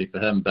opportunity for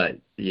him. But,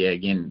 yeah,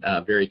 again,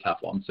 very tough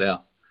on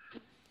South.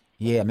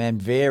 Yeah, man,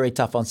 very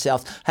tough on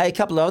South. Hey, a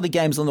couple of other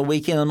games on the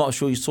weekend. I'm not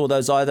sure you saw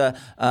those either.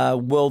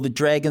 The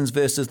Dragons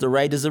versus the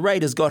Raiders. The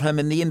Raiders got home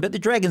in the end, but the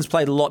Dragons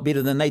played a lot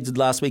better than they did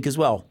last week as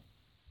well.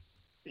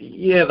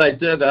 Yeah, they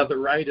did. The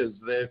Raiders,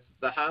 they're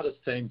the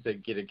hardest team to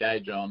get a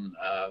gauge on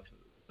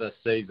this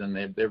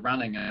season. They're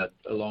running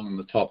along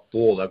the top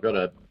 4. They've got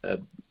a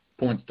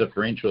points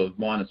differential of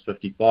minus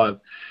 55.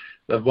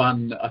 They've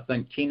won, I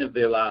think, 10 of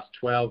their last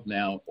 12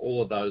 now.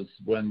 All of those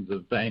wins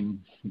have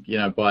been,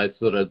 by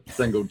sort of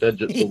single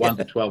digits or 1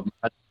 to 12.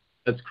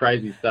 It's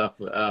crazy stuff.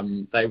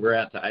 They were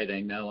out to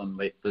 18-0 and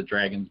let the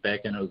Dragons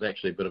back in. It was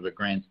actually a bit of a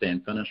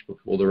grandstand finish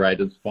before the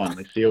Raiders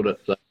finally sealed it.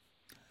 So,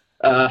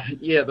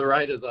 the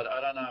Raiders,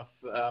 I don't know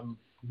if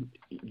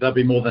they'll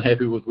be more than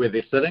happy with where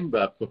they're sitting,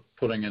 but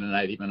putting in an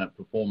 80-minute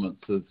performance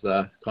has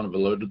kind of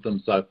eluded them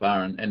so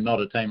far, and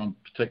not a team I'm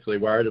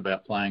particularly worried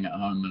about playing at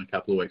home in a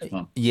couple of weeks'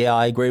 time. Yeah,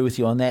 I agree with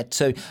you on that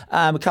too.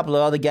 A couple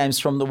of other games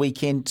from the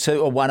weekend too,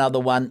 or one other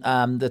one,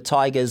 the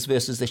Tigers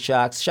versus the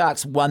Sharks.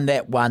 Sharks won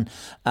that one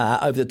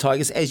over the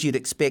Tigers, as you'd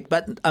expect,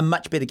 but a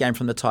much better game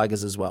from the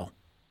Tigers as well.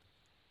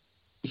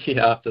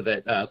 Yeah, after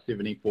that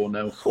 74-0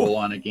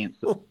 scoreline against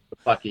the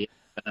Bucky.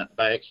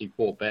 They actually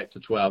fought back to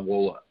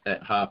 12-all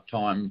at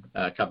half-time.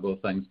 A couple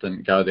of things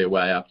didn't go their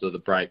way after the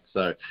break.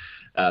 So,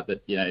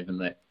 even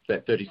that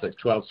 36-12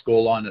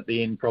 scoreline at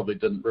the end probably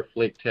didn't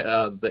reflect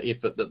the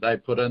effort that they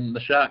put in.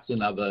 The Sharks,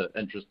 another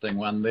interesting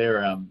one.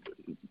 They're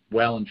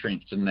well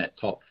entrenched in that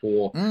top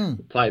 4.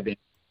 Played them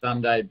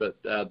Sunday, but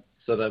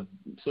so they've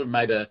sort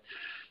of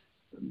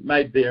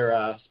made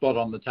their spot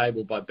on the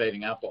table by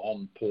beating up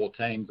on poor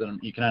teams, and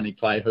you can only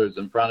play who's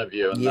in front of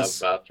you. And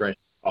they've thrashed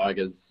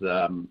Tigers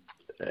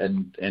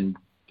and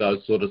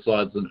those sort of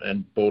sides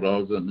and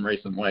Bulldogs in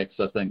recent weeks.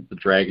 I think the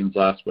Dragons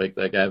last week,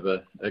 they gave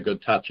a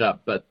good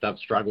touch-up, but they've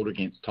struggled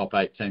against top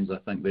 8 teams. I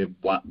think they've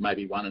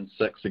maybe 1-6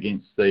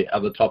 against the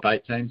other top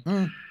 8 teams.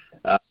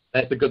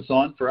 That's a good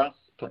sign for us.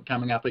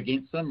 coming up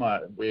against them.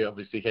 We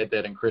obviously had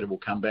that incredible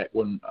comeback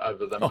win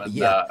over them, Oh, and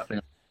yeah. I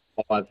think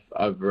 5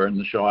 over in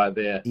the Shire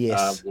there.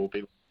 Yes. Will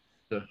be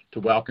to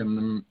welcome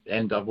them,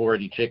 and I've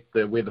already checked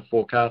the weather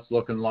forecast,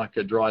 looking like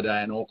a dry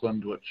day in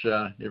Auckland, which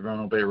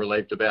everyone will be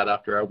relieved about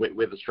after our wet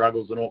weather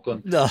struggles in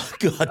Auckland. Oh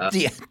God,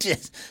 yeah,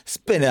 it's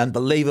been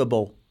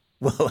unbelievable.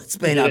 Well, it's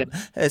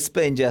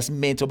been just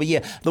mental. But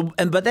yeah,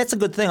 but that's a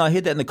good thing. I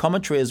heard that in the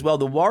commentary as well.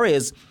 The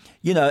Warriors,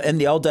 in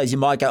the old days, you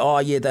might go, oh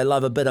yeah, they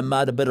love a bit of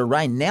mud, a bit of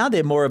rain. Now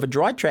they're more of a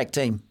dry track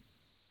team.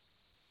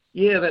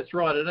 Yeah, that's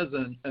right. It is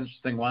an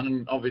interesting one,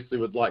 and obviously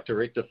would like to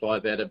rectify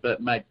that a bit,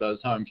 make those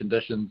home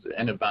conditions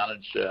an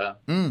advantage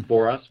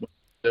for us when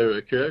they do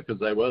occur, because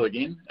they will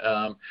again.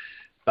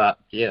 But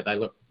yeah, they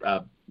look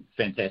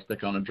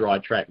fantastic on a dry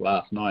track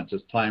last night,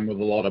 just playing with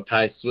a lot of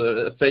pace.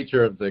 A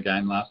feature of the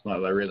game last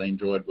night I really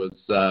enjoyed was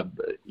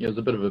it was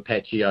a bit of a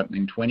patchy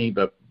opening 20,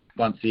 but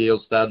once the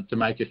Eels started to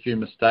make a few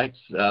mistakes,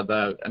 they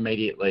were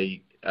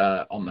immediately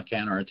on the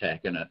counter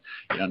attack, and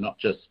not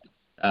just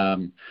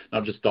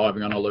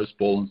diving on a loose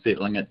ball and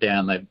settling it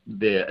down.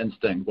 Their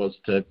instinct was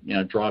to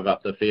drive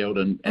up the field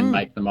and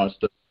make the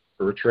most of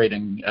a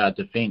retreating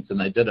defence, and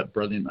they did it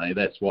brilliantly.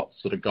 That's what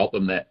sort of got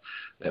them that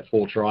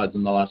 4 tries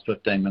in the last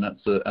 15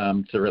 minutes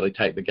to really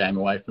take the game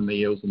away from the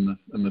Eels in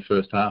the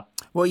first half.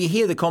 Well, you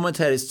hear the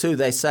commentators too.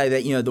 They say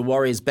that the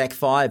Warriors' back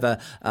five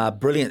are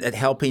brilliant at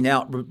helping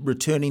out,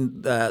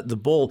 returning the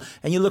ball.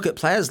 And you look at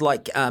players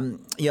like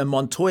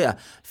Montoya,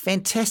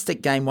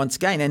 fantastic game once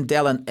again, and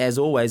Dallin, as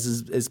always,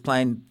 is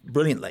playing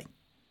brilliantly.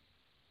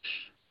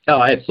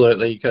 Oh,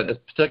 absolutely.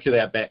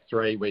 Particularly our back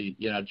three, where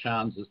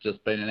Chance has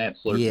just been an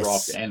absolute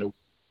rock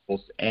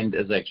and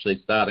is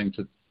actually starting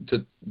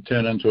to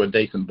turn into a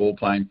decent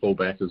ball-playing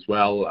fullback as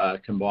well,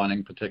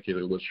 combining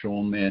particularly with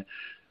Sean there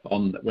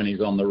when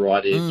he's on the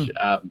right edge.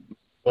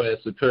 A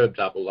superb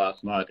double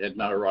last night. Had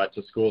no right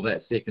to score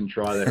that second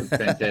try. That was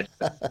fantastic.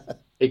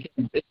 He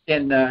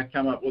can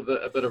come up with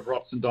a bit of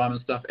rocks and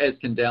diamond stuff, as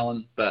can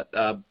Dallin, but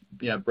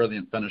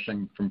brilliant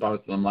finishing from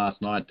both of them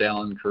last night.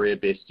 Dallin, career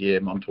best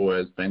year. Montoya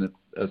has been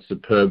a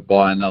superb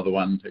buy. Another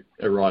one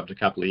arrived a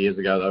couple of years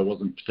ago, though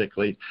wasn't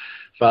particularly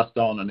fussed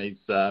on, and he's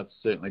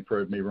certainly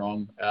proved me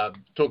wrong.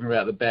 Talking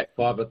about the back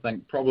five, I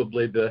think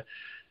probably the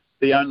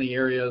only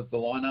area of the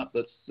lineup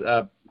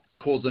that's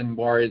causing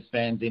Warriors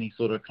fans any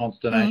sort of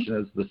consternation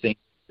is the centre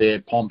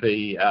there.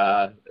 Pompey,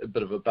 a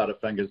bit of a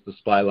butterfingers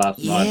display last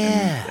night.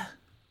 Yeah.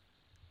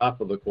 Half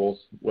of the course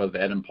with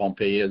Adam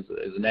Pompey is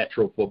a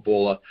natural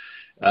footballer,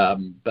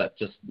 but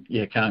just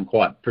can't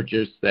quite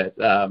produce that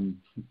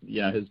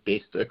his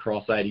best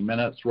across 80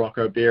 minutes.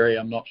 Rocco Berry,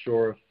 I'm not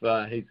sure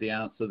if he's the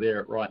answer there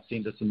at right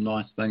centre. Some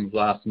nice things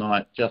last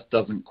night, just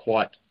doesn't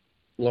quite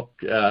look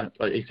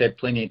like he's had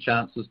plenty of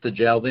chances to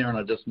gel there, and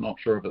I'm just not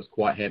sure if it's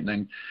quite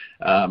happening.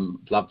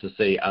 Love to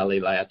see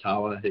Ali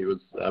Leatawa. He was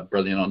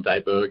brilliant on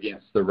debut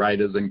against the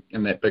Raiders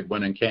in that big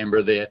win in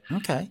Canberra there.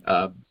 Okay.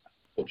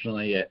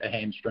 Fortunately, a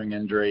hamstring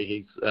injury.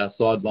 He's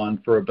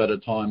sidelined for a bit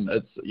of time.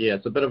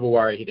 It's a bit of a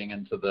worry heading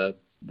into the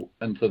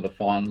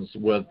finals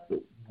with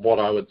what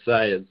I would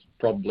say is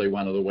probably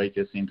one of the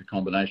weakest centre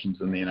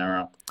combinations in the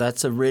NRL.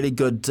 That's a really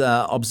good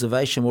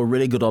observation.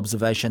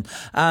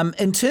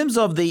 In terms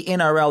of the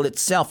NRL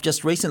itself,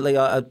 just recently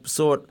I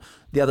saw it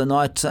the other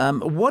night.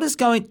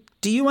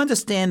 Do you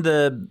understand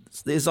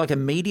there's like a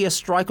media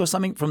strike or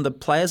something from the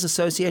Players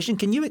Association?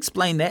 Can you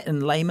explain that in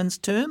layman's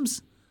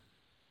terms?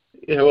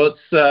 Yeah, well,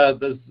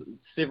 there's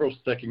several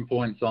sticking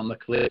points on the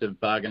collective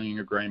bargaining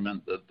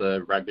agreement that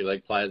the Rugby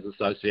League Players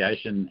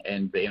Association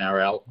and the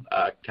NRL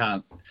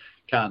can't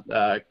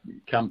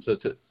come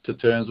to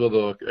terms with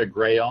or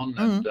agree on.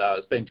 And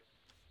it's been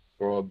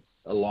for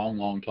a long,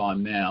 long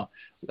time now,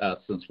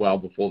 since well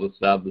before the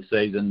start of the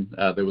season.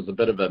 There was a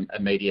bit of a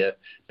media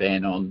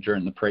ban on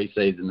during the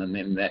pre-season, and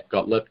then that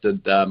got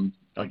lifted.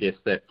 I guess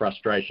that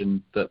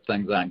frustration that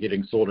things aren't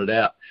getting sorted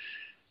out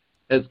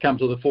has come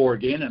to the fore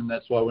again, and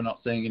that's why we're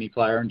not seeing any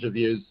player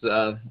interviews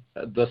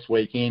this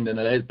weekend. And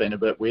it has been a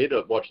bit weird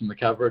watching the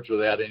coverage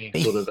without any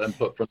sort of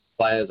input from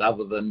the players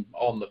other than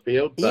on the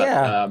field.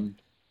 But,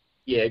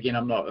 again,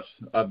 I'm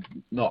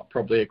not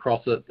probably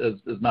across it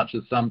as much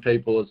as some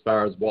people as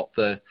far as what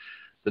the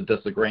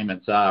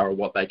disagreements are or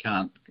what they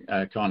can't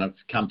kind of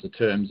come to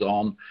terms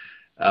on.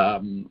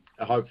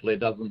 Hopefully it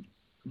doesn't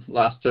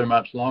last too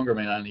much longer. I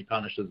mean, it only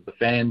punishes the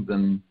fans,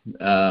 and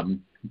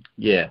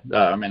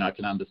I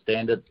can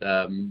understand it,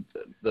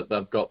 that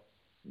they've got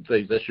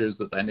these issues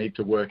that they need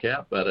to work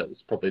out, but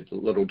it's probably a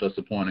little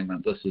disappointing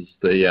that this is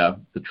the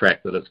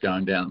track that it's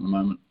going down at the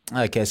moment.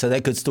 Okay, so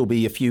that could still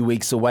be a few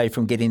weeks away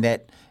from getting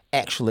that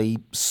actually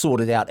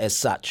sorted out as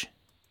such.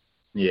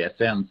 Yeah,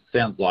 sounds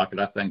like it.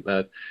 I think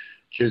that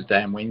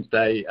Tuesday and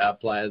Wednesday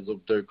players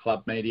will do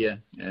club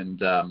media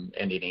and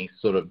any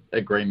sort of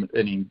agreement,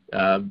 any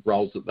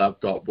roles that they've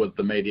got with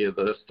the media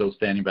that are still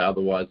standing by.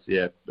 Otherwise,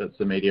 it's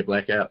a media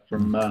blackout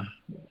from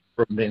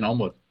then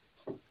onward.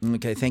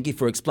 Okay, thank you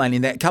for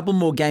explaining that. A couple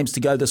more games to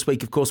go this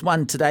week, of course.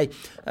 One today,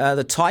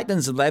 the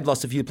Titans, they've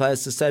lost a few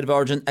players to State of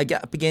Origin,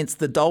 up against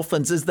the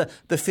Dolphins. Is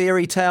the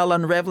fairy tale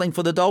unravelling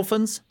for the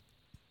Dolphins?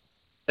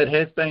 It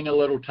has been a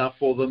little tough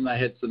for them. They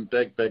had some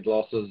big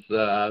losses,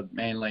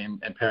 Manly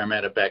and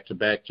Parramatta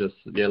back-to-back, just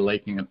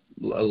leaking a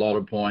lot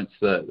of points.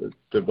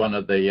 They're one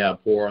of the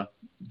poorer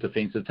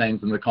defensive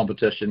teams in the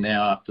competition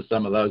now after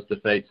some of those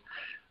defeats.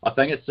 I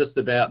think it's just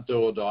about do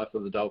or die for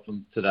the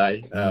Dolphins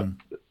today.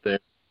 They're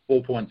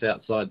 4 points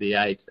outside the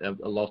 8,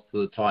 a loss to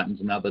the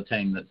Titans, another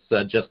team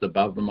that's just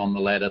above them on the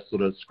ladder,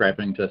 sort of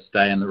scrapping to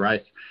stay in the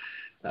race.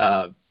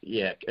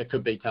 It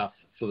could be tough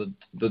for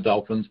the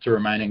Dolphins to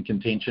remain in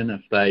contention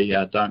if they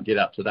don't get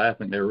up today. I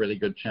think they're a really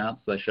good chance.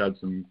 They showed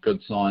some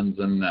good signs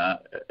in a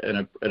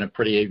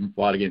pretty even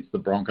fight against the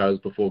Broncos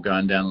before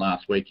going down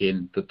last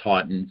weekend. The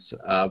Titans,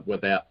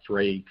 without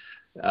 3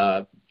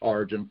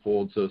 Origin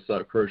forwards, are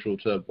so crucial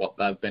to what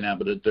they've been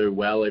able to do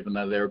well, even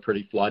though they're a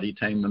pretty flighty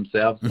team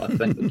themselves. I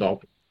think the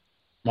Dolphins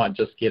might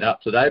just get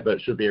up today, but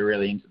it should be a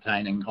really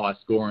entertaining,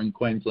 high-scoring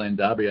Queensland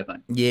derby, I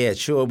think. Yeah, it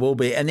sure will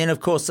be. And then, of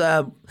course,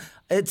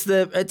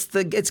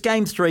 it's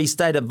Game 3,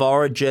 State of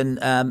Origin.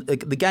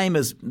 The game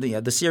is,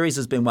 the series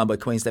has been won by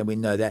Queensland. We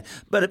know that.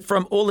 But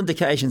from all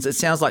indications, it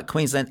sounds like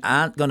Queensland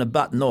aren't going to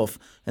button off,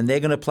 and they're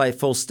going to play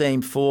full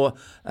steam for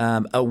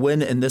a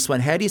win in this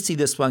one. How do you see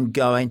this one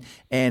going,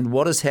 and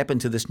what has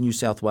happened to this New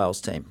South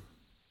Wales team?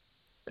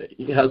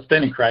 Yeah, it's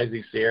been a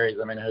crazy series.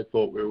 I mean, who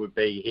thought we would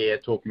be here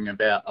talking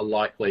about a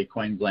likely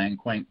Queensland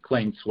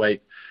clean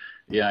sweep?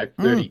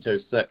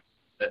 32-6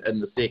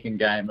 in the second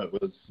game. It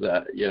was,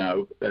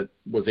 it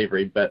was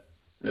every bit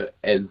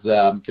as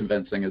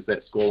convincing as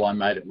that scoreline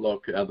made it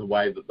look. The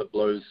way that the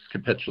Blues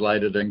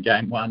capitulated in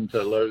game 1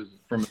 to lose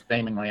from a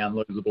seemingly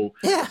unlosable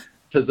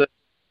position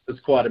is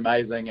quite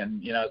amazing.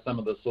 And some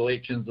of the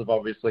selections have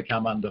obviously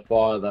come under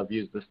fire. They've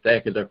used a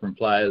stack of different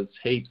players,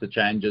 heaps of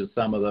changes.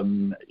 Some of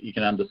them you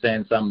can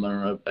understand, some of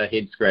them are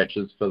head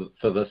scratches for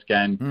this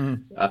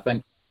game. I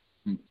think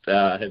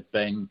have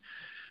been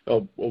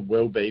or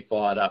will be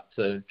fired up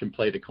to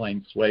complete a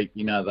clean sweep.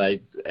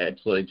 They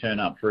absolutely turn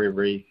up for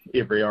every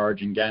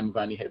Origin game. We've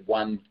only had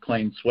one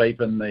clean sweep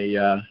in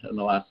the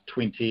last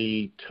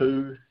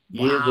 22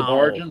 years of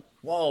Origin.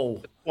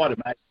 Whoa! It's quite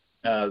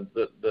amazing.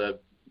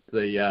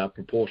 The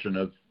proportion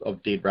of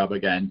dead rubber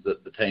games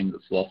that the team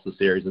that's lost the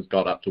series has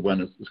got up to win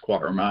is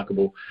quite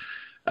remarkable.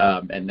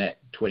 And that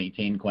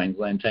 2010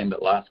 Queensland team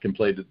that last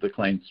completed the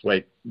clean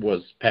sweep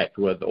was packed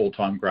with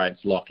all-time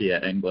greats, Lockyer,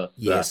 Inglis,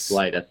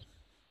 Slater,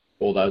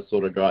 all those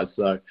sort of guys.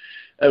 So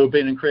it would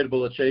be an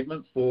incredible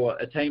achievement for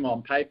a team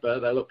on paper.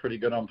 They look pretty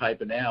good on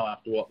paper now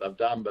after what they've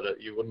done,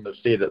 but you wouldn't have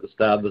said at the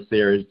start of the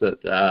series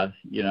that they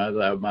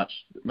were much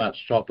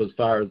top as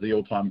far as the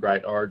all-time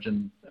great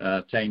Origin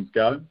teams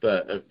go.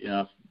 But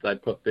if they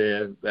put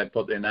their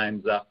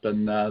names up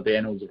in the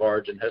annals of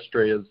Origin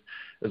history as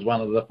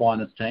one of the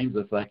finest teams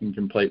if they can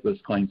complete this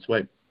clean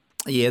sweep.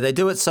 Yeah, they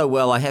do it so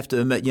well, I have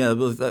to admit.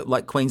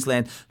 Like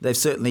Queensland, they've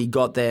certainly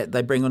got that.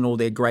 They bring on all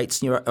their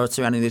greats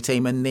surrounding their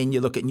team, and then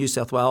you look at New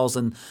South Wales,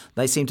 and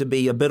they seem to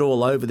be a bit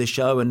all over the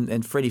show.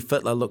 And Freddie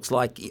Fittler looks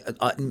like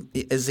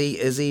is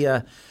he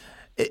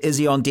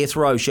on death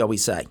row, shall we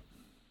say?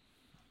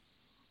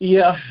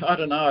 Yeah, I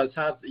don't know. It's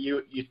hard.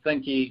 You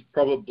think he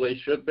probably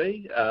should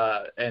be,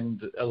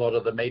 and a lot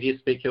of the media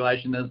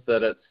speculation is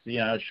that it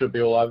should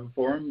be all over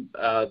for him.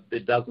 There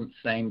doesn't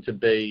seem to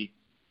be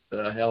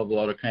a hell of a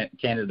lot of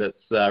candidates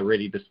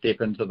ready to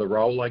step into the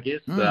role, I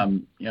guess. That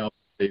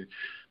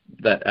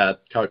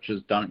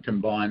coaches don't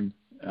combine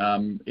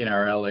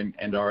NRL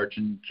and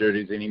Origin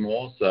duties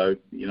anymore. So,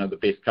 the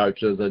best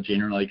coaches are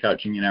generally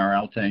coaching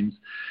NRL teams.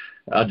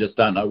 I just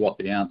don't know what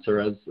the answer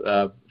is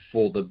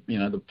for the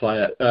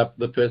player,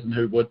 the person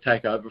who would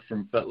take over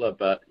from Fittler,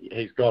 but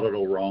he's got it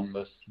all wrong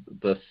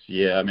this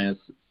year. I mean,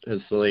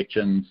 his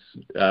selections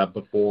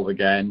before the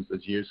games,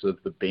 his use of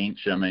the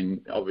bench. I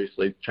mean,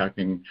 obviously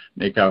chucking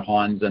Nico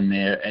Hines in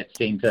there at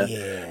centre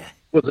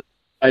was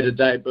a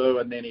debut,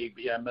 and then he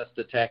missed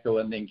a tackle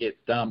and then gets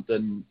dumped.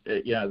 And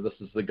this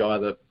is the guy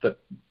that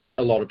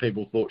a lot of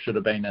people thought should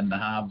have been in the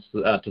halves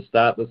to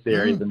start the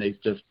series, and he's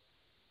just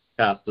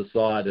cast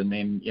aside. And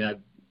then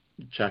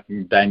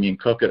chucking Damien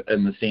Cook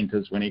in the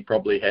centres when he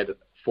probably had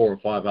 4 or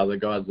 5 other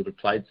guys that have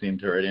played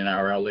centre at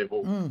NRL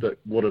level that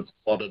would have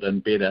slotted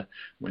in better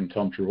when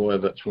Tom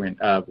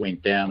Trbojevic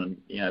went down, and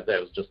that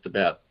was just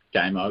about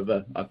game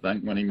over, I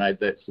think, when he made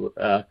that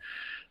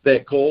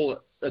call.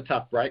 A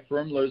tough break for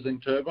him losing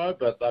Turbo,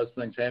 but those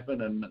things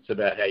happen, and it's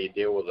about how you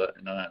deal with it.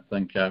 And I don't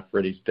think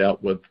Freddie's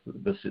dealt with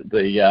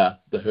the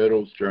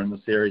hurdles during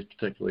the series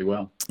particularly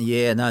well.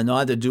 Yeah, no,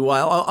 neither do I.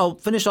 I'll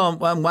finish on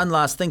one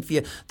last thing for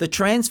you. The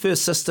transfer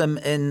system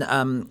in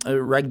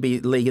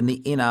rugby league in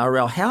the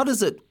NRL, how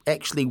does it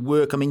actually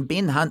work? I mean,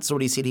 Ben Hunt's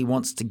already said he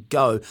wants to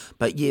go,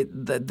 but yet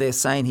they're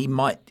saying he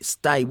might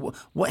stay.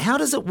 How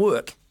does it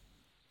work?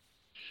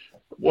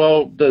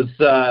 Well, there's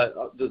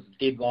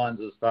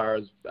deadlines as far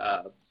as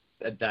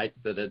a date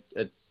that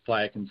a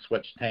player can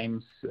switch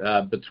teams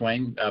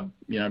between,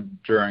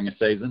 during a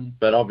season.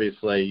 But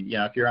obviously,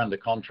 if you're under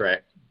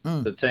contract,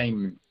 the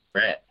team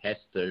has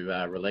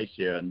to release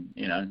you.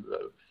 And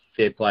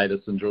fair play to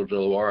St George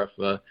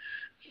Illawarra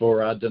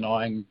for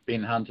denying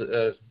Ben Hunt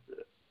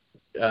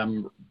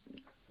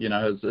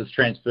is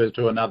transferred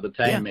to another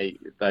team.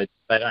 Yeah.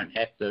 They don't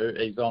have to.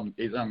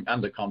 He's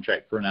under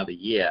contract for another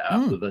year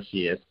after this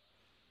year.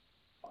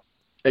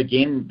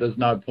 Again, there's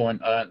no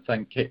point, I don't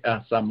think,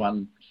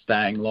 someone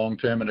staying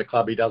long-term at a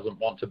club he doesn't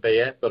want to be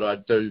at, but I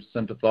do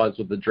sympathise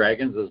with the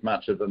Dragons, as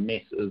much of a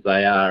mess as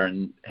they are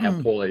and how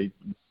poorly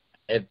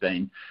they have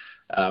been.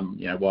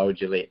 Why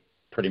would you let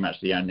pretty much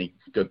the only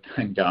good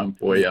thing going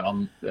for you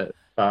on as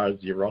far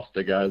as your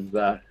roster goes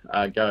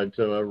go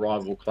to a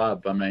rival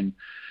club? I mean,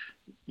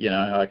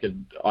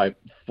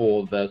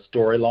 for the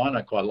storyline,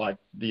 I quite like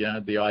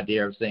the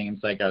idea of seeing him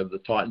say go to the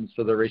Titans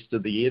for the rest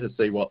of the year to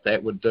see what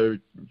that would do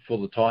for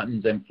the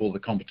Titans and for the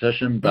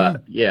competition.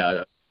 But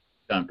I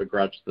don't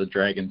begrudge the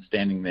Dragons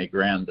standing their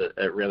ground.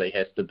 It really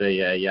has to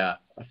be a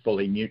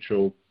fully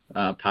neutral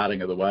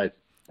parting of the ways.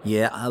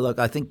 Yeah, look,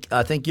 I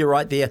think you're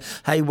right there.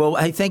 Hey,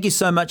 thank you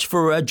so much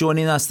for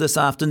joining us this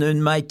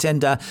afternoon, mate,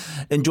 and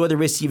enjoy the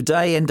rest of your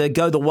day and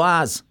go the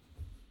Waz.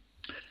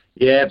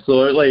 Yeah,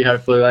 absolutely.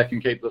 Hopefully they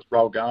can keep this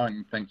roll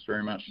going. Thanks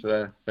very much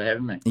for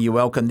having me. You're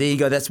welcome. There you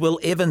go. That's Will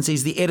Evans.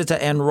 He's the editor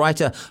and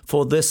writer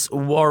for This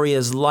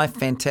Warriors Life.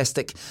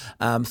 Fantastic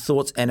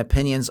thoughts and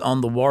opinions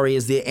on the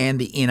Warriors there and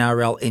the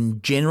NRL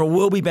in general.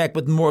 We'll be back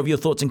with more of your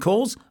thoughts and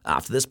calls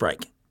after this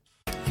break.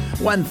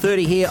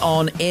 1:30 here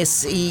on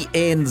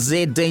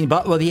SENZ. Dean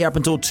Butler here up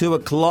until 2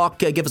 o'clock.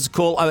 Give us a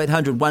call,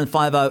 0800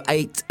 150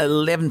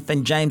 811.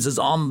 Finn James is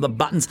on the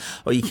buttons,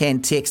 or you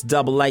can text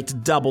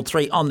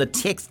 8833 on the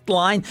text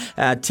line.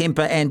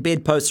 Temper and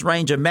bedpost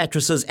range of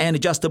mattresses and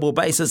adjustable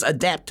bases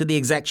adapt to the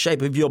exact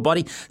shape of your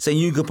body so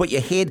you can put your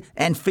head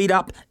and feet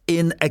up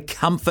in a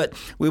comfort.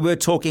 We were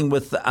talking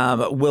with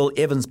Will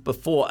Evans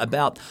before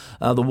about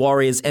the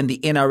Warriors and the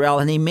NRL,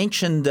 and we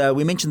mentioned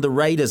the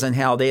Raiders and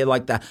how they're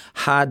like the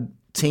hard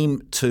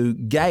team to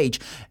gauge,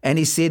 and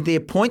he said their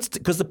points,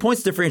 because the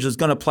points differential is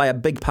going to play a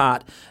big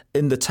part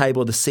in the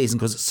table of the season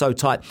because it's so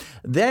tight.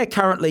 They're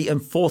currently in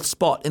 4th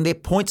spot and their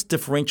points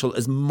differential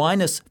is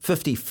minus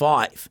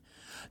 55.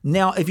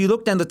 Now, if you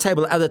look down the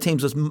table at other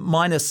teams with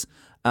minus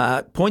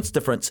points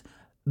difference,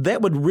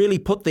 that would really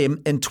put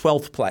them in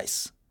 12th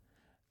place.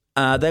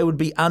 They would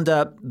be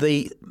under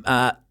the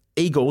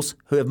Eagles,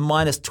 who have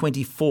minus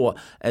 24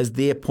 as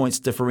their points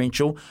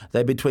differential.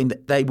 They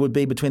would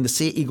be between the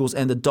Sea Eagles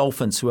and the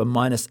Dolphins, who are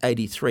minus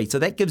 83. So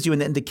that gives you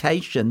an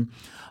indication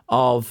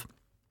of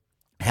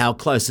how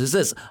close this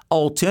is.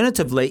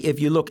 Alternatively, if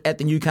you look at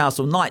the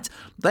Newcastle Knights,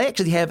 they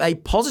actually have a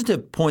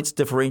positive points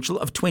differential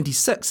of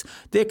 26.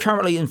 They're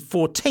currently in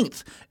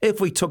 14th. If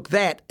we took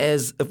that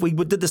if we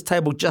did this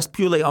table just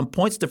purely on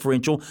points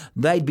differential,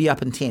 they'd be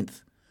up in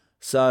 10th.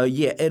 So,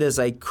 yeah, it is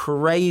a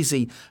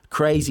crazy,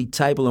 crazy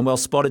table, and well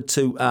spotted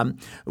to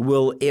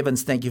Will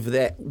Evans. Thank you for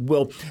that,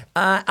 Will.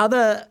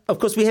 Of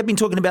course, we have been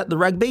talking about the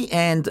rugby,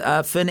 and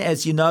Finn,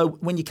 as you know,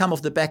 when you come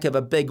off the back of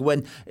a big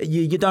win,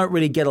 you don't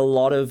really get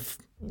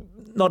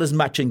not as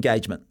much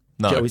engagement.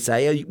 No. Shall we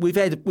say? We've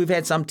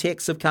had some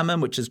texts have come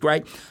in, which is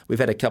great. We've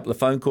had a couple of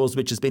phone calls,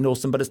 which has been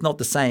awesome, but it's not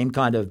the same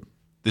kind of.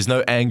 There's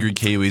no angry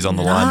Kiwis on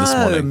the line this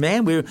morning. No,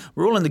 man, we're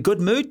all in the good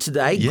mood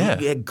today.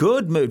 Yeah.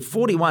 Good mood.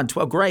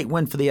 41-12, great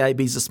win for the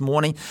ABs this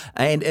morning.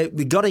 And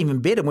it got even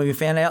better when we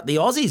found out the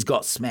Aussies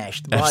got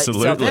smashed by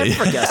South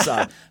Africa.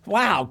 So,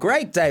 wow,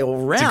 great day all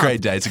round. It's a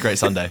great day. It's a great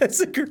Sunday. It's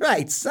a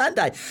great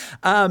Sunday.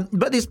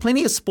 But there's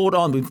plenty of sport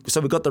on.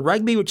 We've got the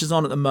rugby, which is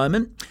on at the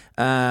moment.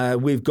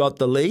 We've got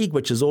the league,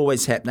 which is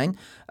always happening.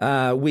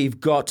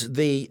 We've got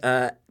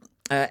the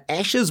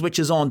Ashes, which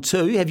is on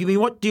too.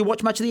 Do you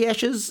watch much of the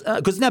Ashes?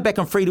 Because it's now back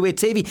on free-to-air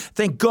TV.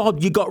 Thank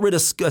God you got rid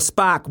of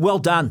Spark. Well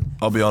done.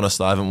 I'll be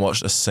honest, I haven't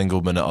watched a single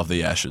minute of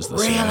the Ashes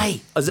this year.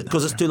 Really? Is it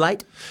because it's too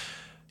late?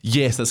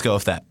 Yes, let's go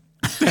with that.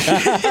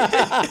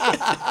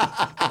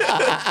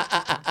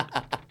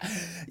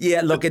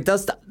 Yeah, look, it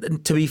does.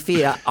 To be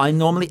fair, I've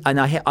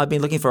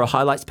been looking for a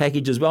highlights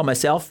package as well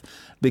myself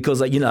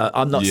because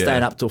I'm not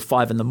staying up till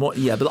 5 in the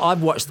morning. Yeah, but I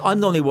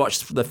normally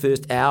watch the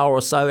first hour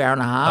or so, hour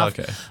and a half.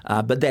 Okay.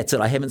 But that's it.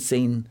 I haven't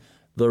seen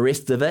the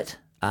rest of it.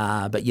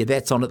 But yeah,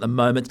 that's on at the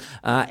moment.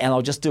 And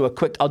I'll do a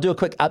quick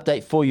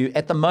update for you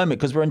at the moment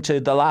because we're into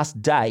the last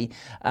day,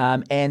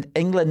 and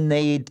England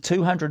need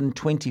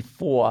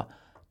 224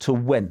 to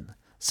win.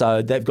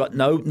 So they've got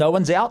no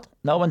one's out.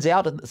 No one's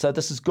out. So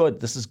this is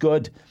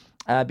good.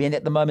 Being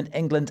at the moment,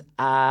 England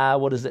are,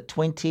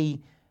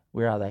 20?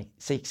 Where are they?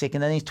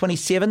 Second innings,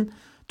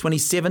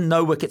 27,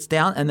 no wickets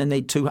down, and then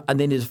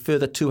there's a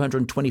further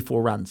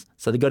 224 runs.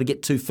 So they've got to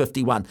get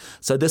 251.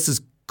 So this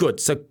is good.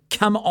 So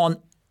come on,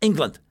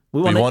 England.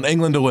 We want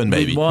England to win,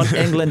 baby. We want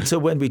England to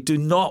win. We do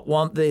not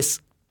want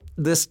this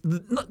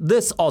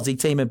Aussie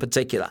team in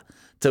particular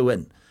to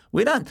win.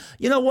 We don't.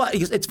 You know what?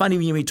 It's funny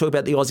when you talk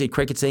about the Aussie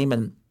cricket team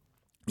and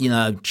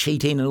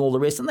cheating and all the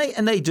rest, and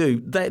they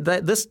do.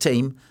 This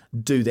team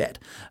do that.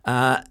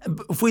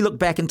 If we look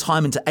back in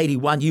time into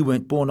 81, you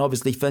weren't born,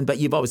 obviously, Finn, but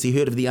you've obviously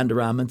heard of the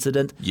underarm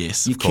incident.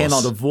 Yes, you of course.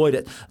 cannot avoid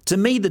it. To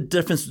me, the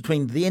difference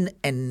between then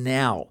and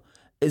now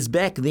is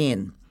back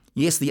then.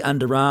 Yes, the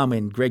underarm,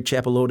 and Greg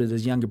Chappell ordered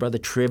his younger brother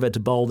Trevor to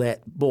bowl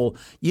that ball.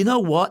 You know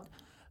what?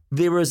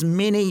 There are as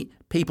many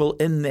people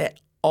in that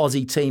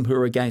Aussie team who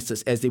were against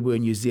us as there were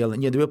in New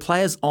Zealand. There were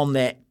players on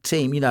that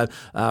team,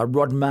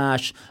 Rod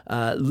Marsh,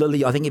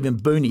 Lily, I think even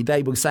Booney,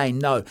 they were saying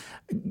no.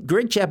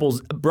 Greg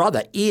Chappell's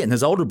brother, Ian,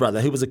 his older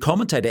brother, who was a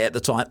commentator at the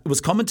time,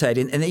 was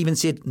commentating and even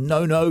said,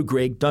 no,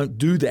 Greg, don't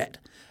do that.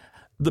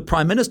 The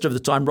Prime Minister of the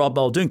time, Rob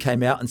Muldoon,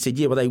 came out and said,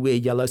 yeah, well, they wear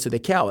yellow, so they're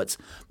cowards.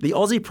 The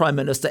Aussie Prime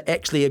Minister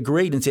actually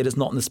agreed and said it's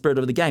not in the spirit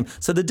of the game.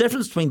 So the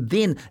difference between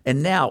then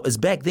and now is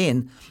back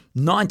then,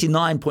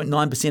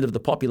 99.9% of the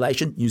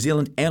population, New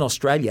Zealand and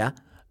Australia,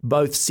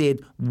 both said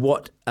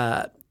what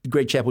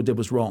Greg Chappell did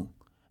was wrong,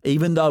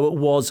 even though it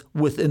was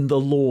within the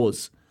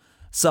laws.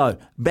 So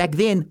back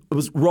then, it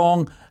was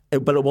wrong,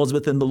 but it was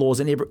within the laws.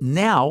 And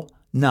now,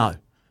 no.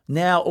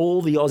 Now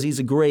all the Aussies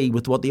agree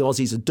with what the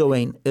Aussies are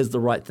doing is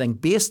the right thing.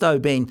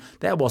 Bairstow being,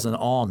 that wasn't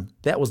on.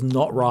 That was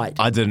not right.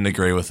 I didn't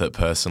agree with it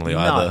personally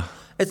either.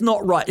 It's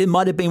not right. It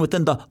might have been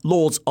within the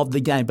laws of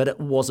the game, but it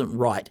wasn't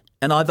right.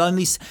 And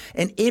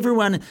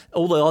everyone,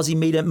 all the Aussie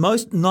media,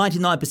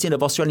 99%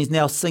 of Australians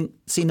now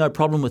see no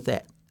problem with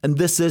that. And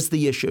this is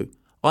the issue.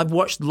 I've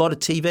watched a lot of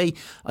TV.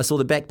 I saw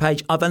the back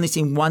page. I've only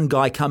seen one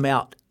guy come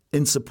out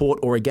in support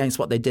or against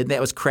what they did. And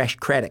that was Crash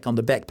Craddock on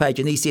the back page.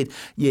 And he said,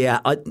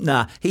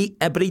 but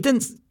he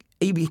didn't.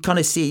 He kind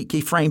of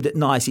he framed it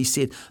nice. He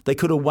said they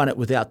could have won it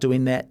without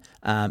doing that,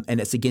 and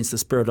it's against the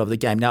spirit of the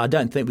game. Now, I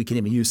don't think we can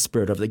even use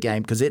spirit of the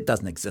game because it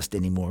doesn't exist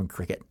anymore in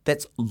cricket.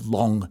 That's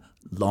long,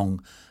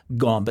 long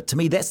gone. But to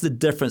me, that's the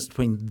difference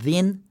between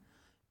then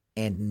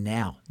and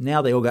now.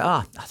 Now they all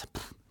go,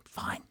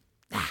 fine.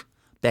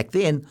 Back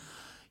then,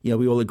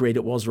 we all agreed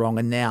it was wrong,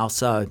 and now,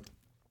 so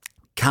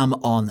come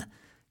on,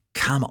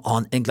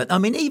 England. I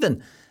mean,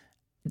 even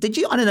I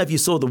don't know if you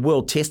saw the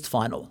World Test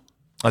final.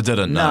 I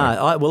didn't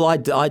know.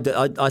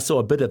 No, I saw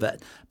a bit of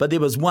it, but there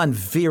was one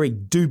very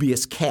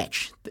dubious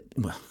catch,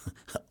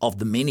 of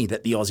the many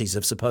that the Aussies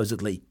have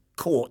supposedly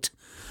caught,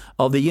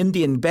 of the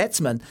Indian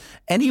batsman,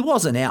 and he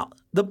wasn't out.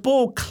 The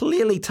ball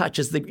clearly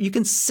touches you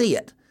can see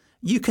it.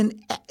 You can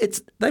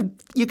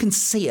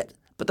see it,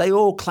 but they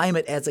all claim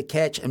it as a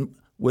catch, and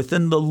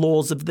within the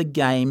laws of the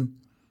game,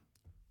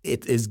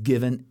 it is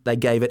given. They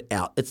gave it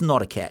out. It's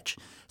not a catch.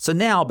 So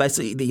now,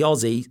 basically,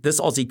 this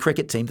Aussie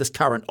cricket team, this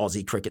current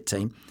Aussie cricket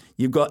team,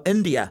 you've got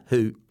India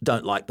who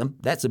don't like them.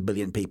 That's 1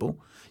 billion people.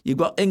 You've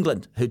got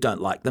England who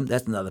don't like them.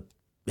 That's another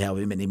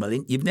however many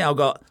million. You've now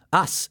got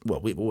us. Well,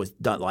 we always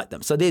don't like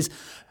them. So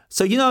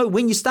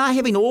when you start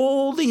having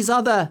all these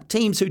other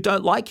teams who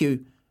don't like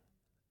you,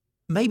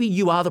 maybe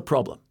you are the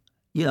problem.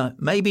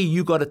 Maybe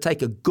you got to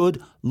take a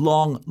good,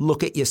 long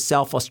look at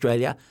yourself,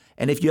 Australia.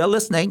 And if you're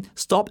listening,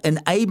 stop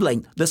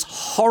enabling this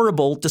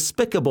horrible,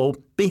 despicable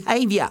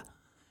behaviour.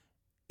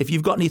 If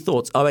you've got any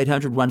thoughts,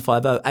 0800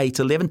 150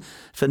 811.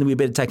 Finn, we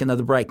better take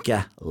another break.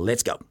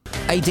 Let's go.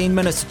 18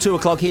 minutes to 2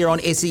 o'clock here on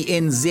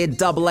SENZ.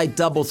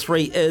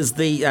 8833 is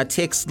the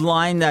text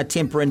line.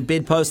 Temper and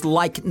bedpost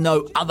like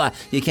no other.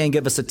 You can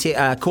give us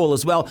a call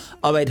as well.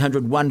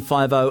 0800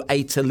 150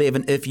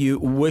 811 if you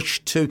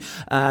wish to.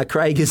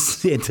 Craig has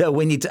said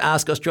we need to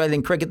ask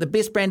Australian cricket the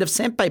best brand of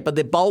sandpaper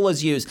their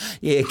bowlers use.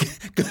 Yeah,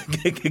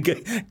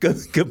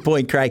 good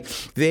point, Craig.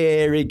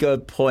 Very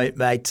good point,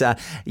 mate. So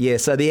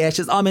the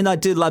Ashes. I mean, I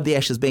do love the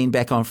Ashes being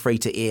back on free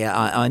to air.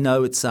 I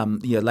know it's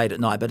late at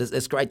night, but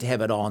it's great to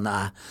have it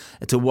on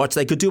to watch.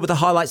 They could do it with a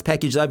highlights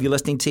package though. If you're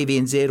listening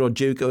TVNZ or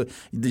Duke, or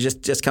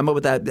just come up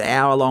with an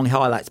hour-long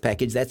highlights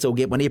package. That's all.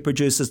 Get one of your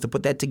producers to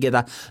put that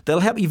together. That'll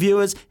help your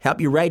viewers,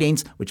 help your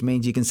ratings, which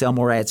means you can sell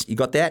more ads. You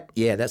got that?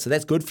 Yeah,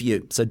 that's good for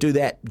you. So do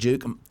that,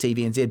 Duke,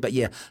 TVNZ. But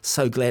yeah,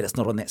 so glad it's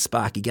not on that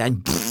Spark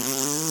again.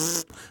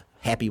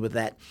 Happy with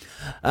that.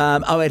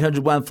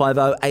 0800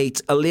 150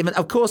 811.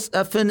 Of course,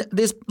 Finn,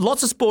 there's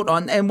lots of sport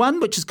on, and one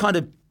which is kind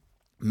of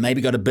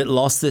maybe got a bit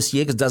lost this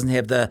year because it doesn't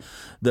have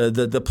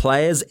the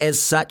players as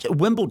such.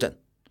 Wimbledon.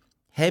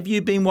 Have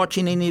you been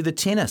watching any of the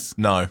tennis?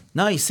 No.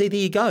 No, you see, there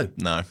you go.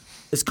 No.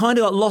 It's kind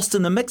of got lost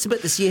in the mix a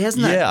bit this year,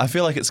 hasn't it? Yeah, I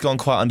feel like it's gone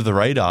quite under the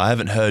radar. I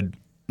haven't heard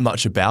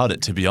much about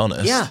it, to be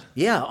honest.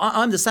 Yeah.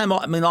 I'm the same.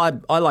 I mean, I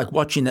like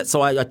watching it,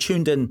 so I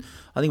tuned in,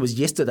 I think it was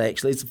yesterday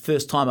actually. It's the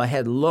first time I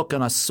had a look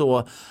and I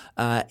saw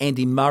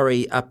Andy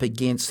Murray up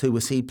against, who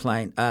was he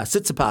playing?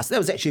 Tsitsipas. That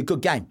was actually a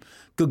good game.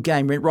 Good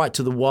game, went right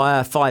to the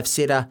wire,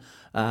 5-setter.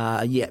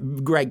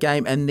 Great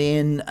game. And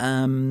then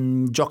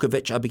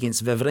Djokovic up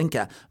against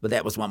Wawrinka, but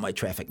that was one-way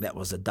traffic. That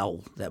was a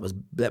dull. That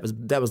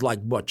was like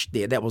watch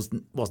there. That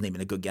wasn't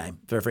even a good game.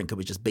 Wawrinka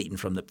was just beaten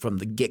from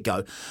the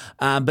get-go.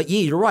 But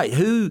yeah, you're right.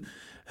 Who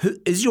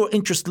is your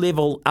interest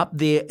level up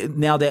there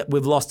now that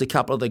we've lost a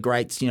couple of the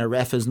greats?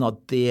 Rafa's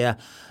not there,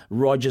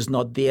 Roger's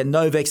not there,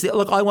 Novak's there.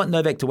 Look, I want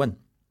Novak to win.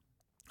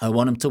 I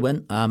want him to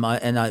win.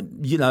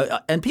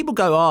 And people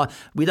go,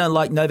 we don't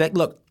like Novak.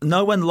 Look,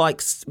 no one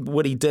likes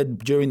what he did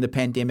during the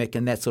pandemic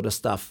and that sort of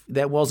stuff.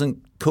 That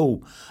wasn't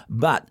cool.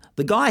 But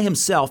the guy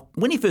himself,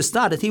 when he first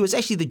started, he was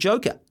actually the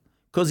joker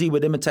because he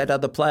would imitate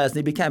other players and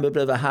he became a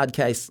bit of a hard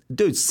case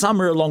dude.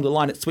 Somewhere along the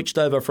line, it switched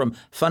over from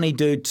funny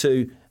dude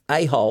to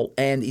a-hole,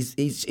 and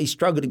he's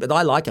struggling, but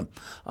I like him.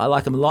 I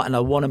like him a lot, and I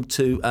want him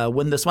to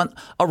win this one.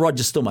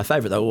 Roger's still my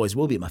favourite, though. Always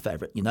will be my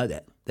favourite. You know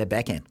that. That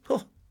backhand.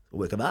 a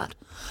work of art.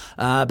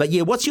 But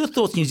yeah, what's your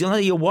thoughts, New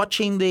Zealand? You're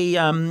watching the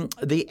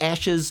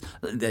Ashes,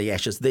 the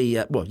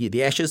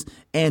Ashes,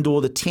 and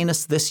or the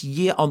tennis this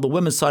year on the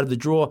women's side of the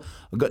draw.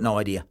 I've got no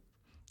idea.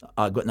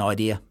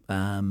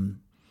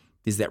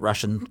 There's that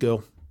Russian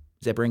girl,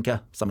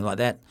 Zabrinka, something like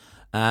that,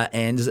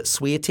 and is it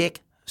Swiatek?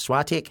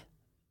 Something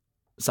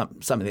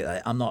like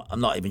that. I'm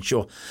not even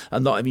sure.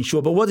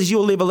 But what is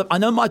your level of? I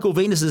know Michael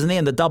Venus is in there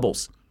in the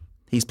doubles.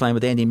 He's playing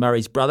with Andy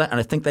Murray's brother, and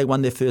I think they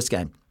won their first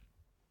game.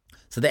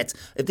 So that's,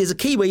 if there's a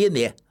Kiwi in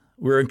there,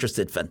 we're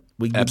interested, Finn.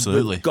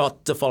 Absolutely. We've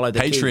got to follow the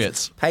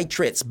Patriots.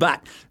 Patriots.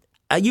 But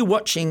are you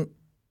watching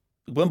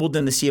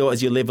Wimbledon this year, or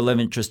has your level of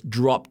interest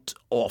dropped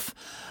off?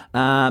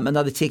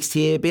 Another text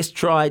here.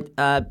 Besto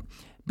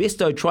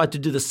tried to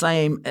do the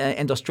same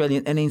and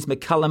Australian innings.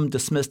 McCullum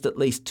dismissed at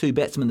least 2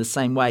 batsmen the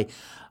same way.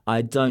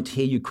 I don't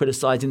hear you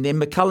criticising them.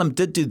 McCullum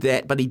did do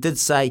that, but he did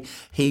say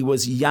he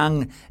was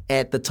young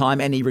at the time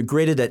and he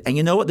regretted it. And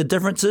you know what the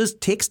difference is,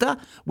 Texter?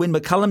 When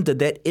McCullum did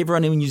that,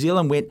 everyone in New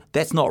Zealand went,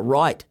 that's not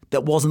right.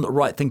 That wasn't the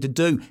right thing to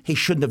do. He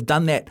shouldn't have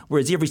done that.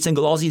 Whereas every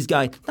single Aussie is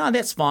going, no,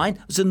 that's fine.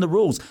 It's in the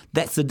rules.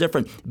 That's the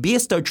difference.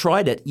 Bairstow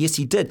tried it. Yes,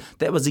 he did.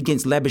 That was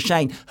against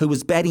Labuschagne, who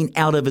was batting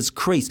out of his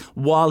crease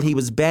while he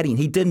was batting.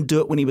 He didn't do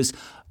it when he was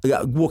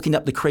walking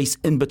up the crease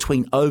in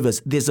between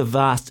overs. There's a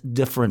vast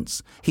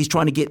difference. He's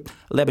trying to get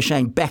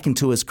Labuschagne back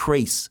into his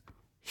crease.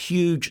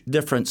 Huge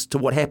difference to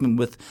what happened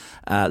with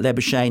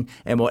Labuschagne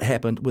and what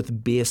happened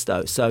with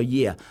Bairstow. So,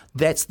 yeah,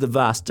 that's the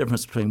vast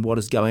difference between what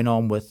is going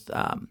on with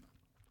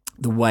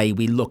the way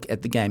we look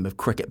at the game of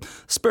cricket.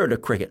 Spirit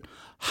of cricket,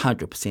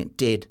 100%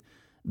 dead,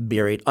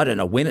 buried. I don't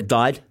know when it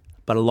died,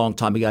 but a long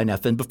time ago now,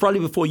 Finn. But probably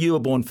before you were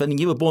born, Finn.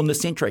 You were born this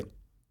century.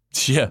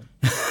 Yeah,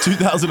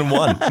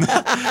 2001.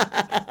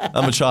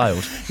 I'm a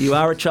child. You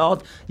are a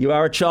child,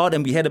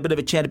 and we had a bit of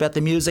a chat about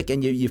the music,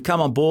 and you've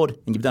come on board,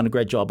 and you've done a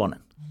great job on it.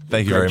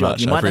 Thank you very much.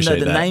 You I might not appreciate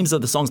know the that. names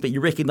of the songs, but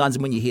you recognise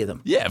them when you hear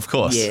them. Yeah, of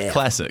course. Yeah,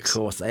 Classics. Of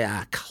course, they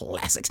are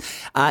classics.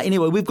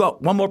 Anyway, we've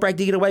got one more break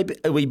to get away.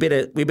 We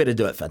better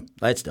do it, Finn.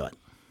 Let's do it.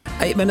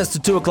 8 minutes to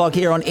 2 o'clock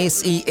here on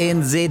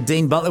SENZ.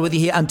 Dean Butler with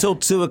you here until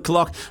 2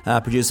 o'clock.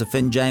 Producer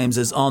Finn James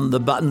is on the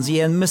buttons.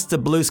 Yeah, and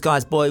Mr. Blue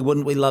Skies, boy,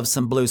 wouldn't we love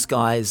some blue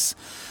skies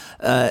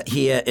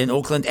here in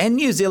Auckland and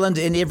New Zealand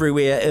and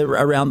everywhere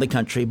around the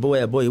country.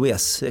 Boy, oh boy, we are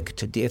sick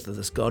to death of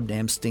this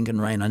goddamn stinking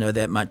rain. I know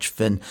that much,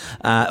 Finn.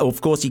 Of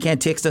course, you can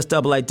text us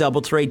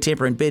 8833.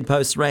 Temper and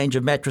bedpost range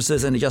of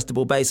mattresses and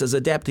adjustable bases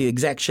adapt to the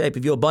exact shape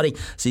of your body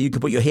so you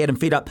can put your head and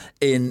feet up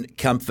in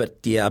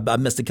comfort. Yeah, I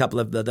missed a couple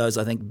of those,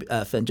 I think,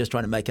 Finn, just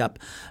trying to make up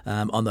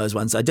on those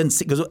ones. I didn't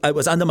see, because it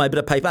was under my bit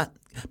of paper.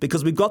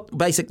 Because we've got,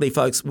 basically,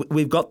 folks,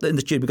 we've got in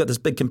the studio, we've got this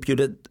big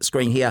computer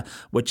screen here,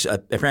 which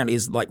apparently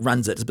is like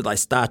runs it. It's a bit like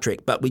Star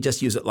Trek, but we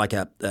just use it like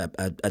a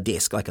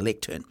desk, like a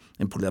lectern,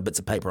 and put bits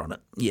of paper on it.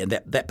 Yeah,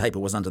 that paper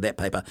was under that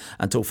paper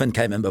until Finn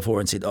came in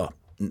before and said, oh,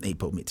 he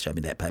pulled me to show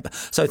me that paper.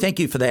 So thank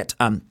you for that,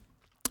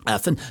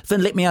 Finn.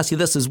 Finn, let me ask you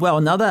this as well.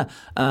 Another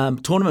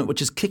tournament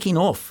which is kicking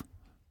off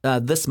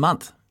this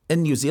month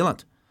in New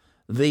Zealand,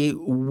 the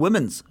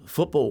Women's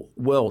Football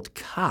World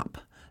Cup.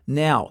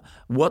 Now,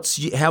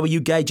 how are you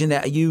gauging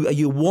that? Are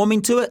you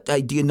warming to it?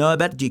 Do you know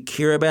about it? Do you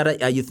care about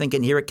it? Are you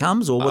thinking here it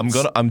comes? Or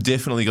I'm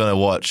definitely going to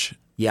watch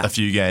a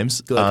few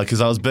games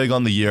because I was big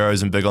on the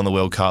Euros and big on the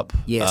World Cup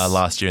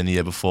last year and the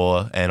year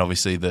before, and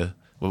obviously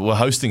we're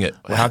hosting it.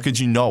 How could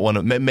you not want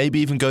to?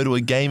 Maybe even go to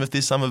a game if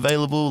there's some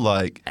available.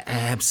 Like,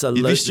 absolutely,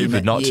 you'd be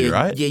stupid not to,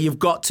 right? Yeah, you've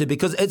got to,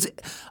 because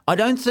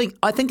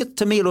I think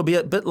to me it'll be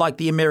a bit like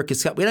the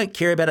America's Cup. We don't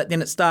care about it,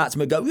 then it starts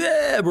and we go,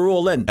 yeah, we're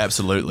all in.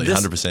 Absolutely,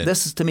 100%.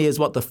 This to me is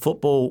what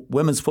the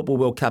Women's Football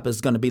World Cup is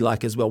going to be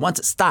like as well. Once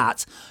it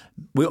starts,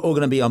 we're all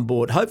going to be on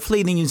board.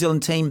 Hopefully, the New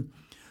Zealand team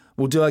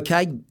will do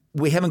okay.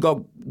 We haven't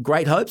got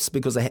great hopes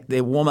because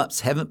their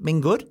warm-ups haven't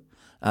been good.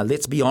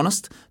 Let's be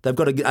honest. They've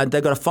got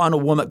a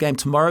final warm-up game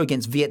tomorrow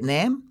against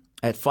Vietnam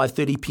at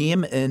 5:30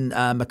 p.m. in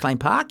McLean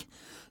Park.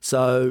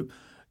 So,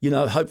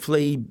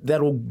 hopefully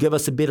that'll give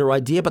us a better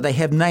idea. But they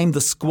have named the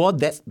squad.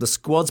 The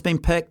squad's been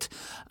picked.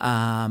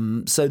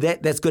 So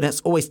that's good. It's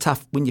always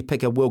tough when you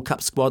pick a World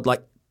Cup squad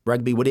like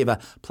rugby, whatever.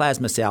 Players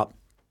miss out.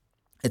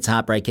 It's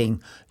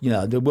heartbreaking.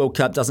 The World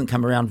Cup doesn't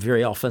come around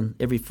very often,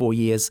 every 4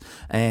 years.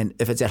 And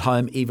if it's at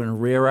home, even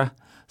rarer.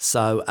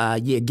 So,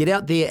 get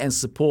out there and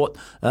support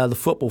the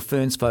Football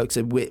Ferns folks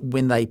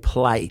when they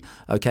play,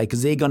 okay?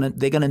 Because they're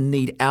gonna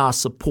need our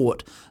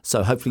support.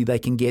 So hopefully they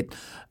can get,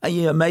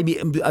 maybe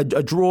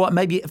a draw.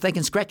 Maybe if they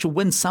can scratch a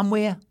win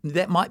somewhere,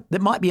 that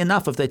might be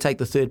enough if they take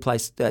the third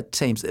place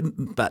teams.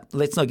 But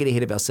let's not get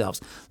ahead of ourselves.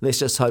 Let's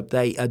just hope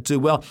they do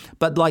well.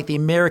 But like the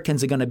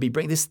Americans are going to be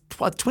bringing this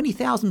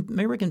 20,000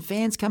 American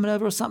fans coming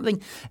over or something.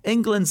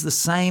 England's the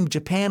same.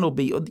 Japan will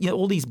be.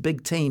 All these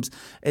big teams.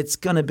 It's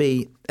going to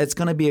be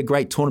a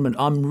great tournament.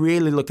 I'm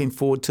really looking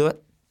forward to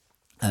it.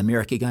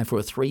 America going for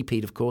a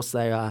three-peat, of course.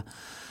 They're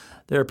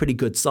they're a pretty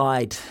good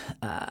side,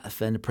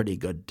 Finn, a pretty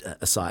good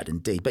side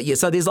indeed. But yeah,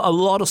 so there's a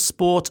lot of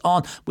sport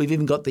on. We've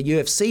even got the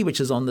UFC, which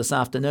is on this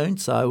afternoon.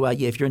 So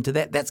yeah, if you're into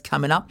that, that's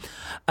coming up.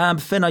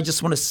 Finn, I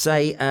just want to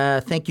say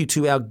thank you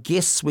to our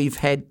guests we've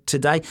had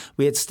today.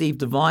 We had Steve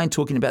Devine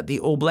talking about the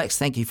All Blacks.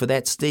 Thank you for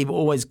that, Steve.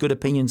 Always good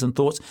opinions and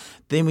thoughts.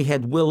 Then we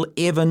had Will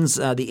Evans,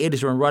 the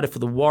editor and writer for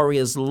the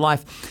Warriors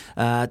Life.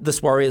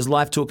 This Warriors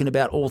Life, talking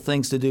about all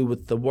things to do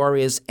with the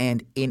Warriors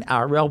and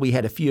NRL. We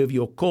had a few of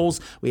your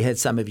calls. We had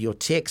some of your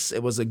texts.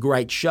 It was a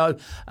great show.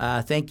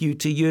 Thank you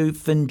to you,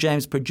 Finn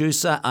James,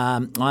 producer.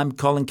 I'm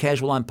Colin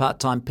Casual. I'm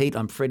part-time Pete.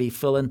 I'm Freddie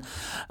Fillin.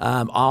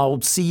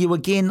 I'll see you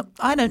again.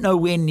 I don't know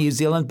when, New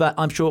Zealand, but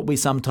I'm sure it'll be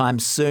sometime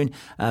soon.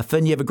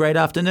 Finn, you have a great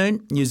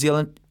afternoon. New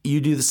Zealand, you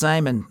do the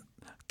same, and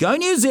go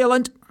New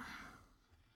Zealand.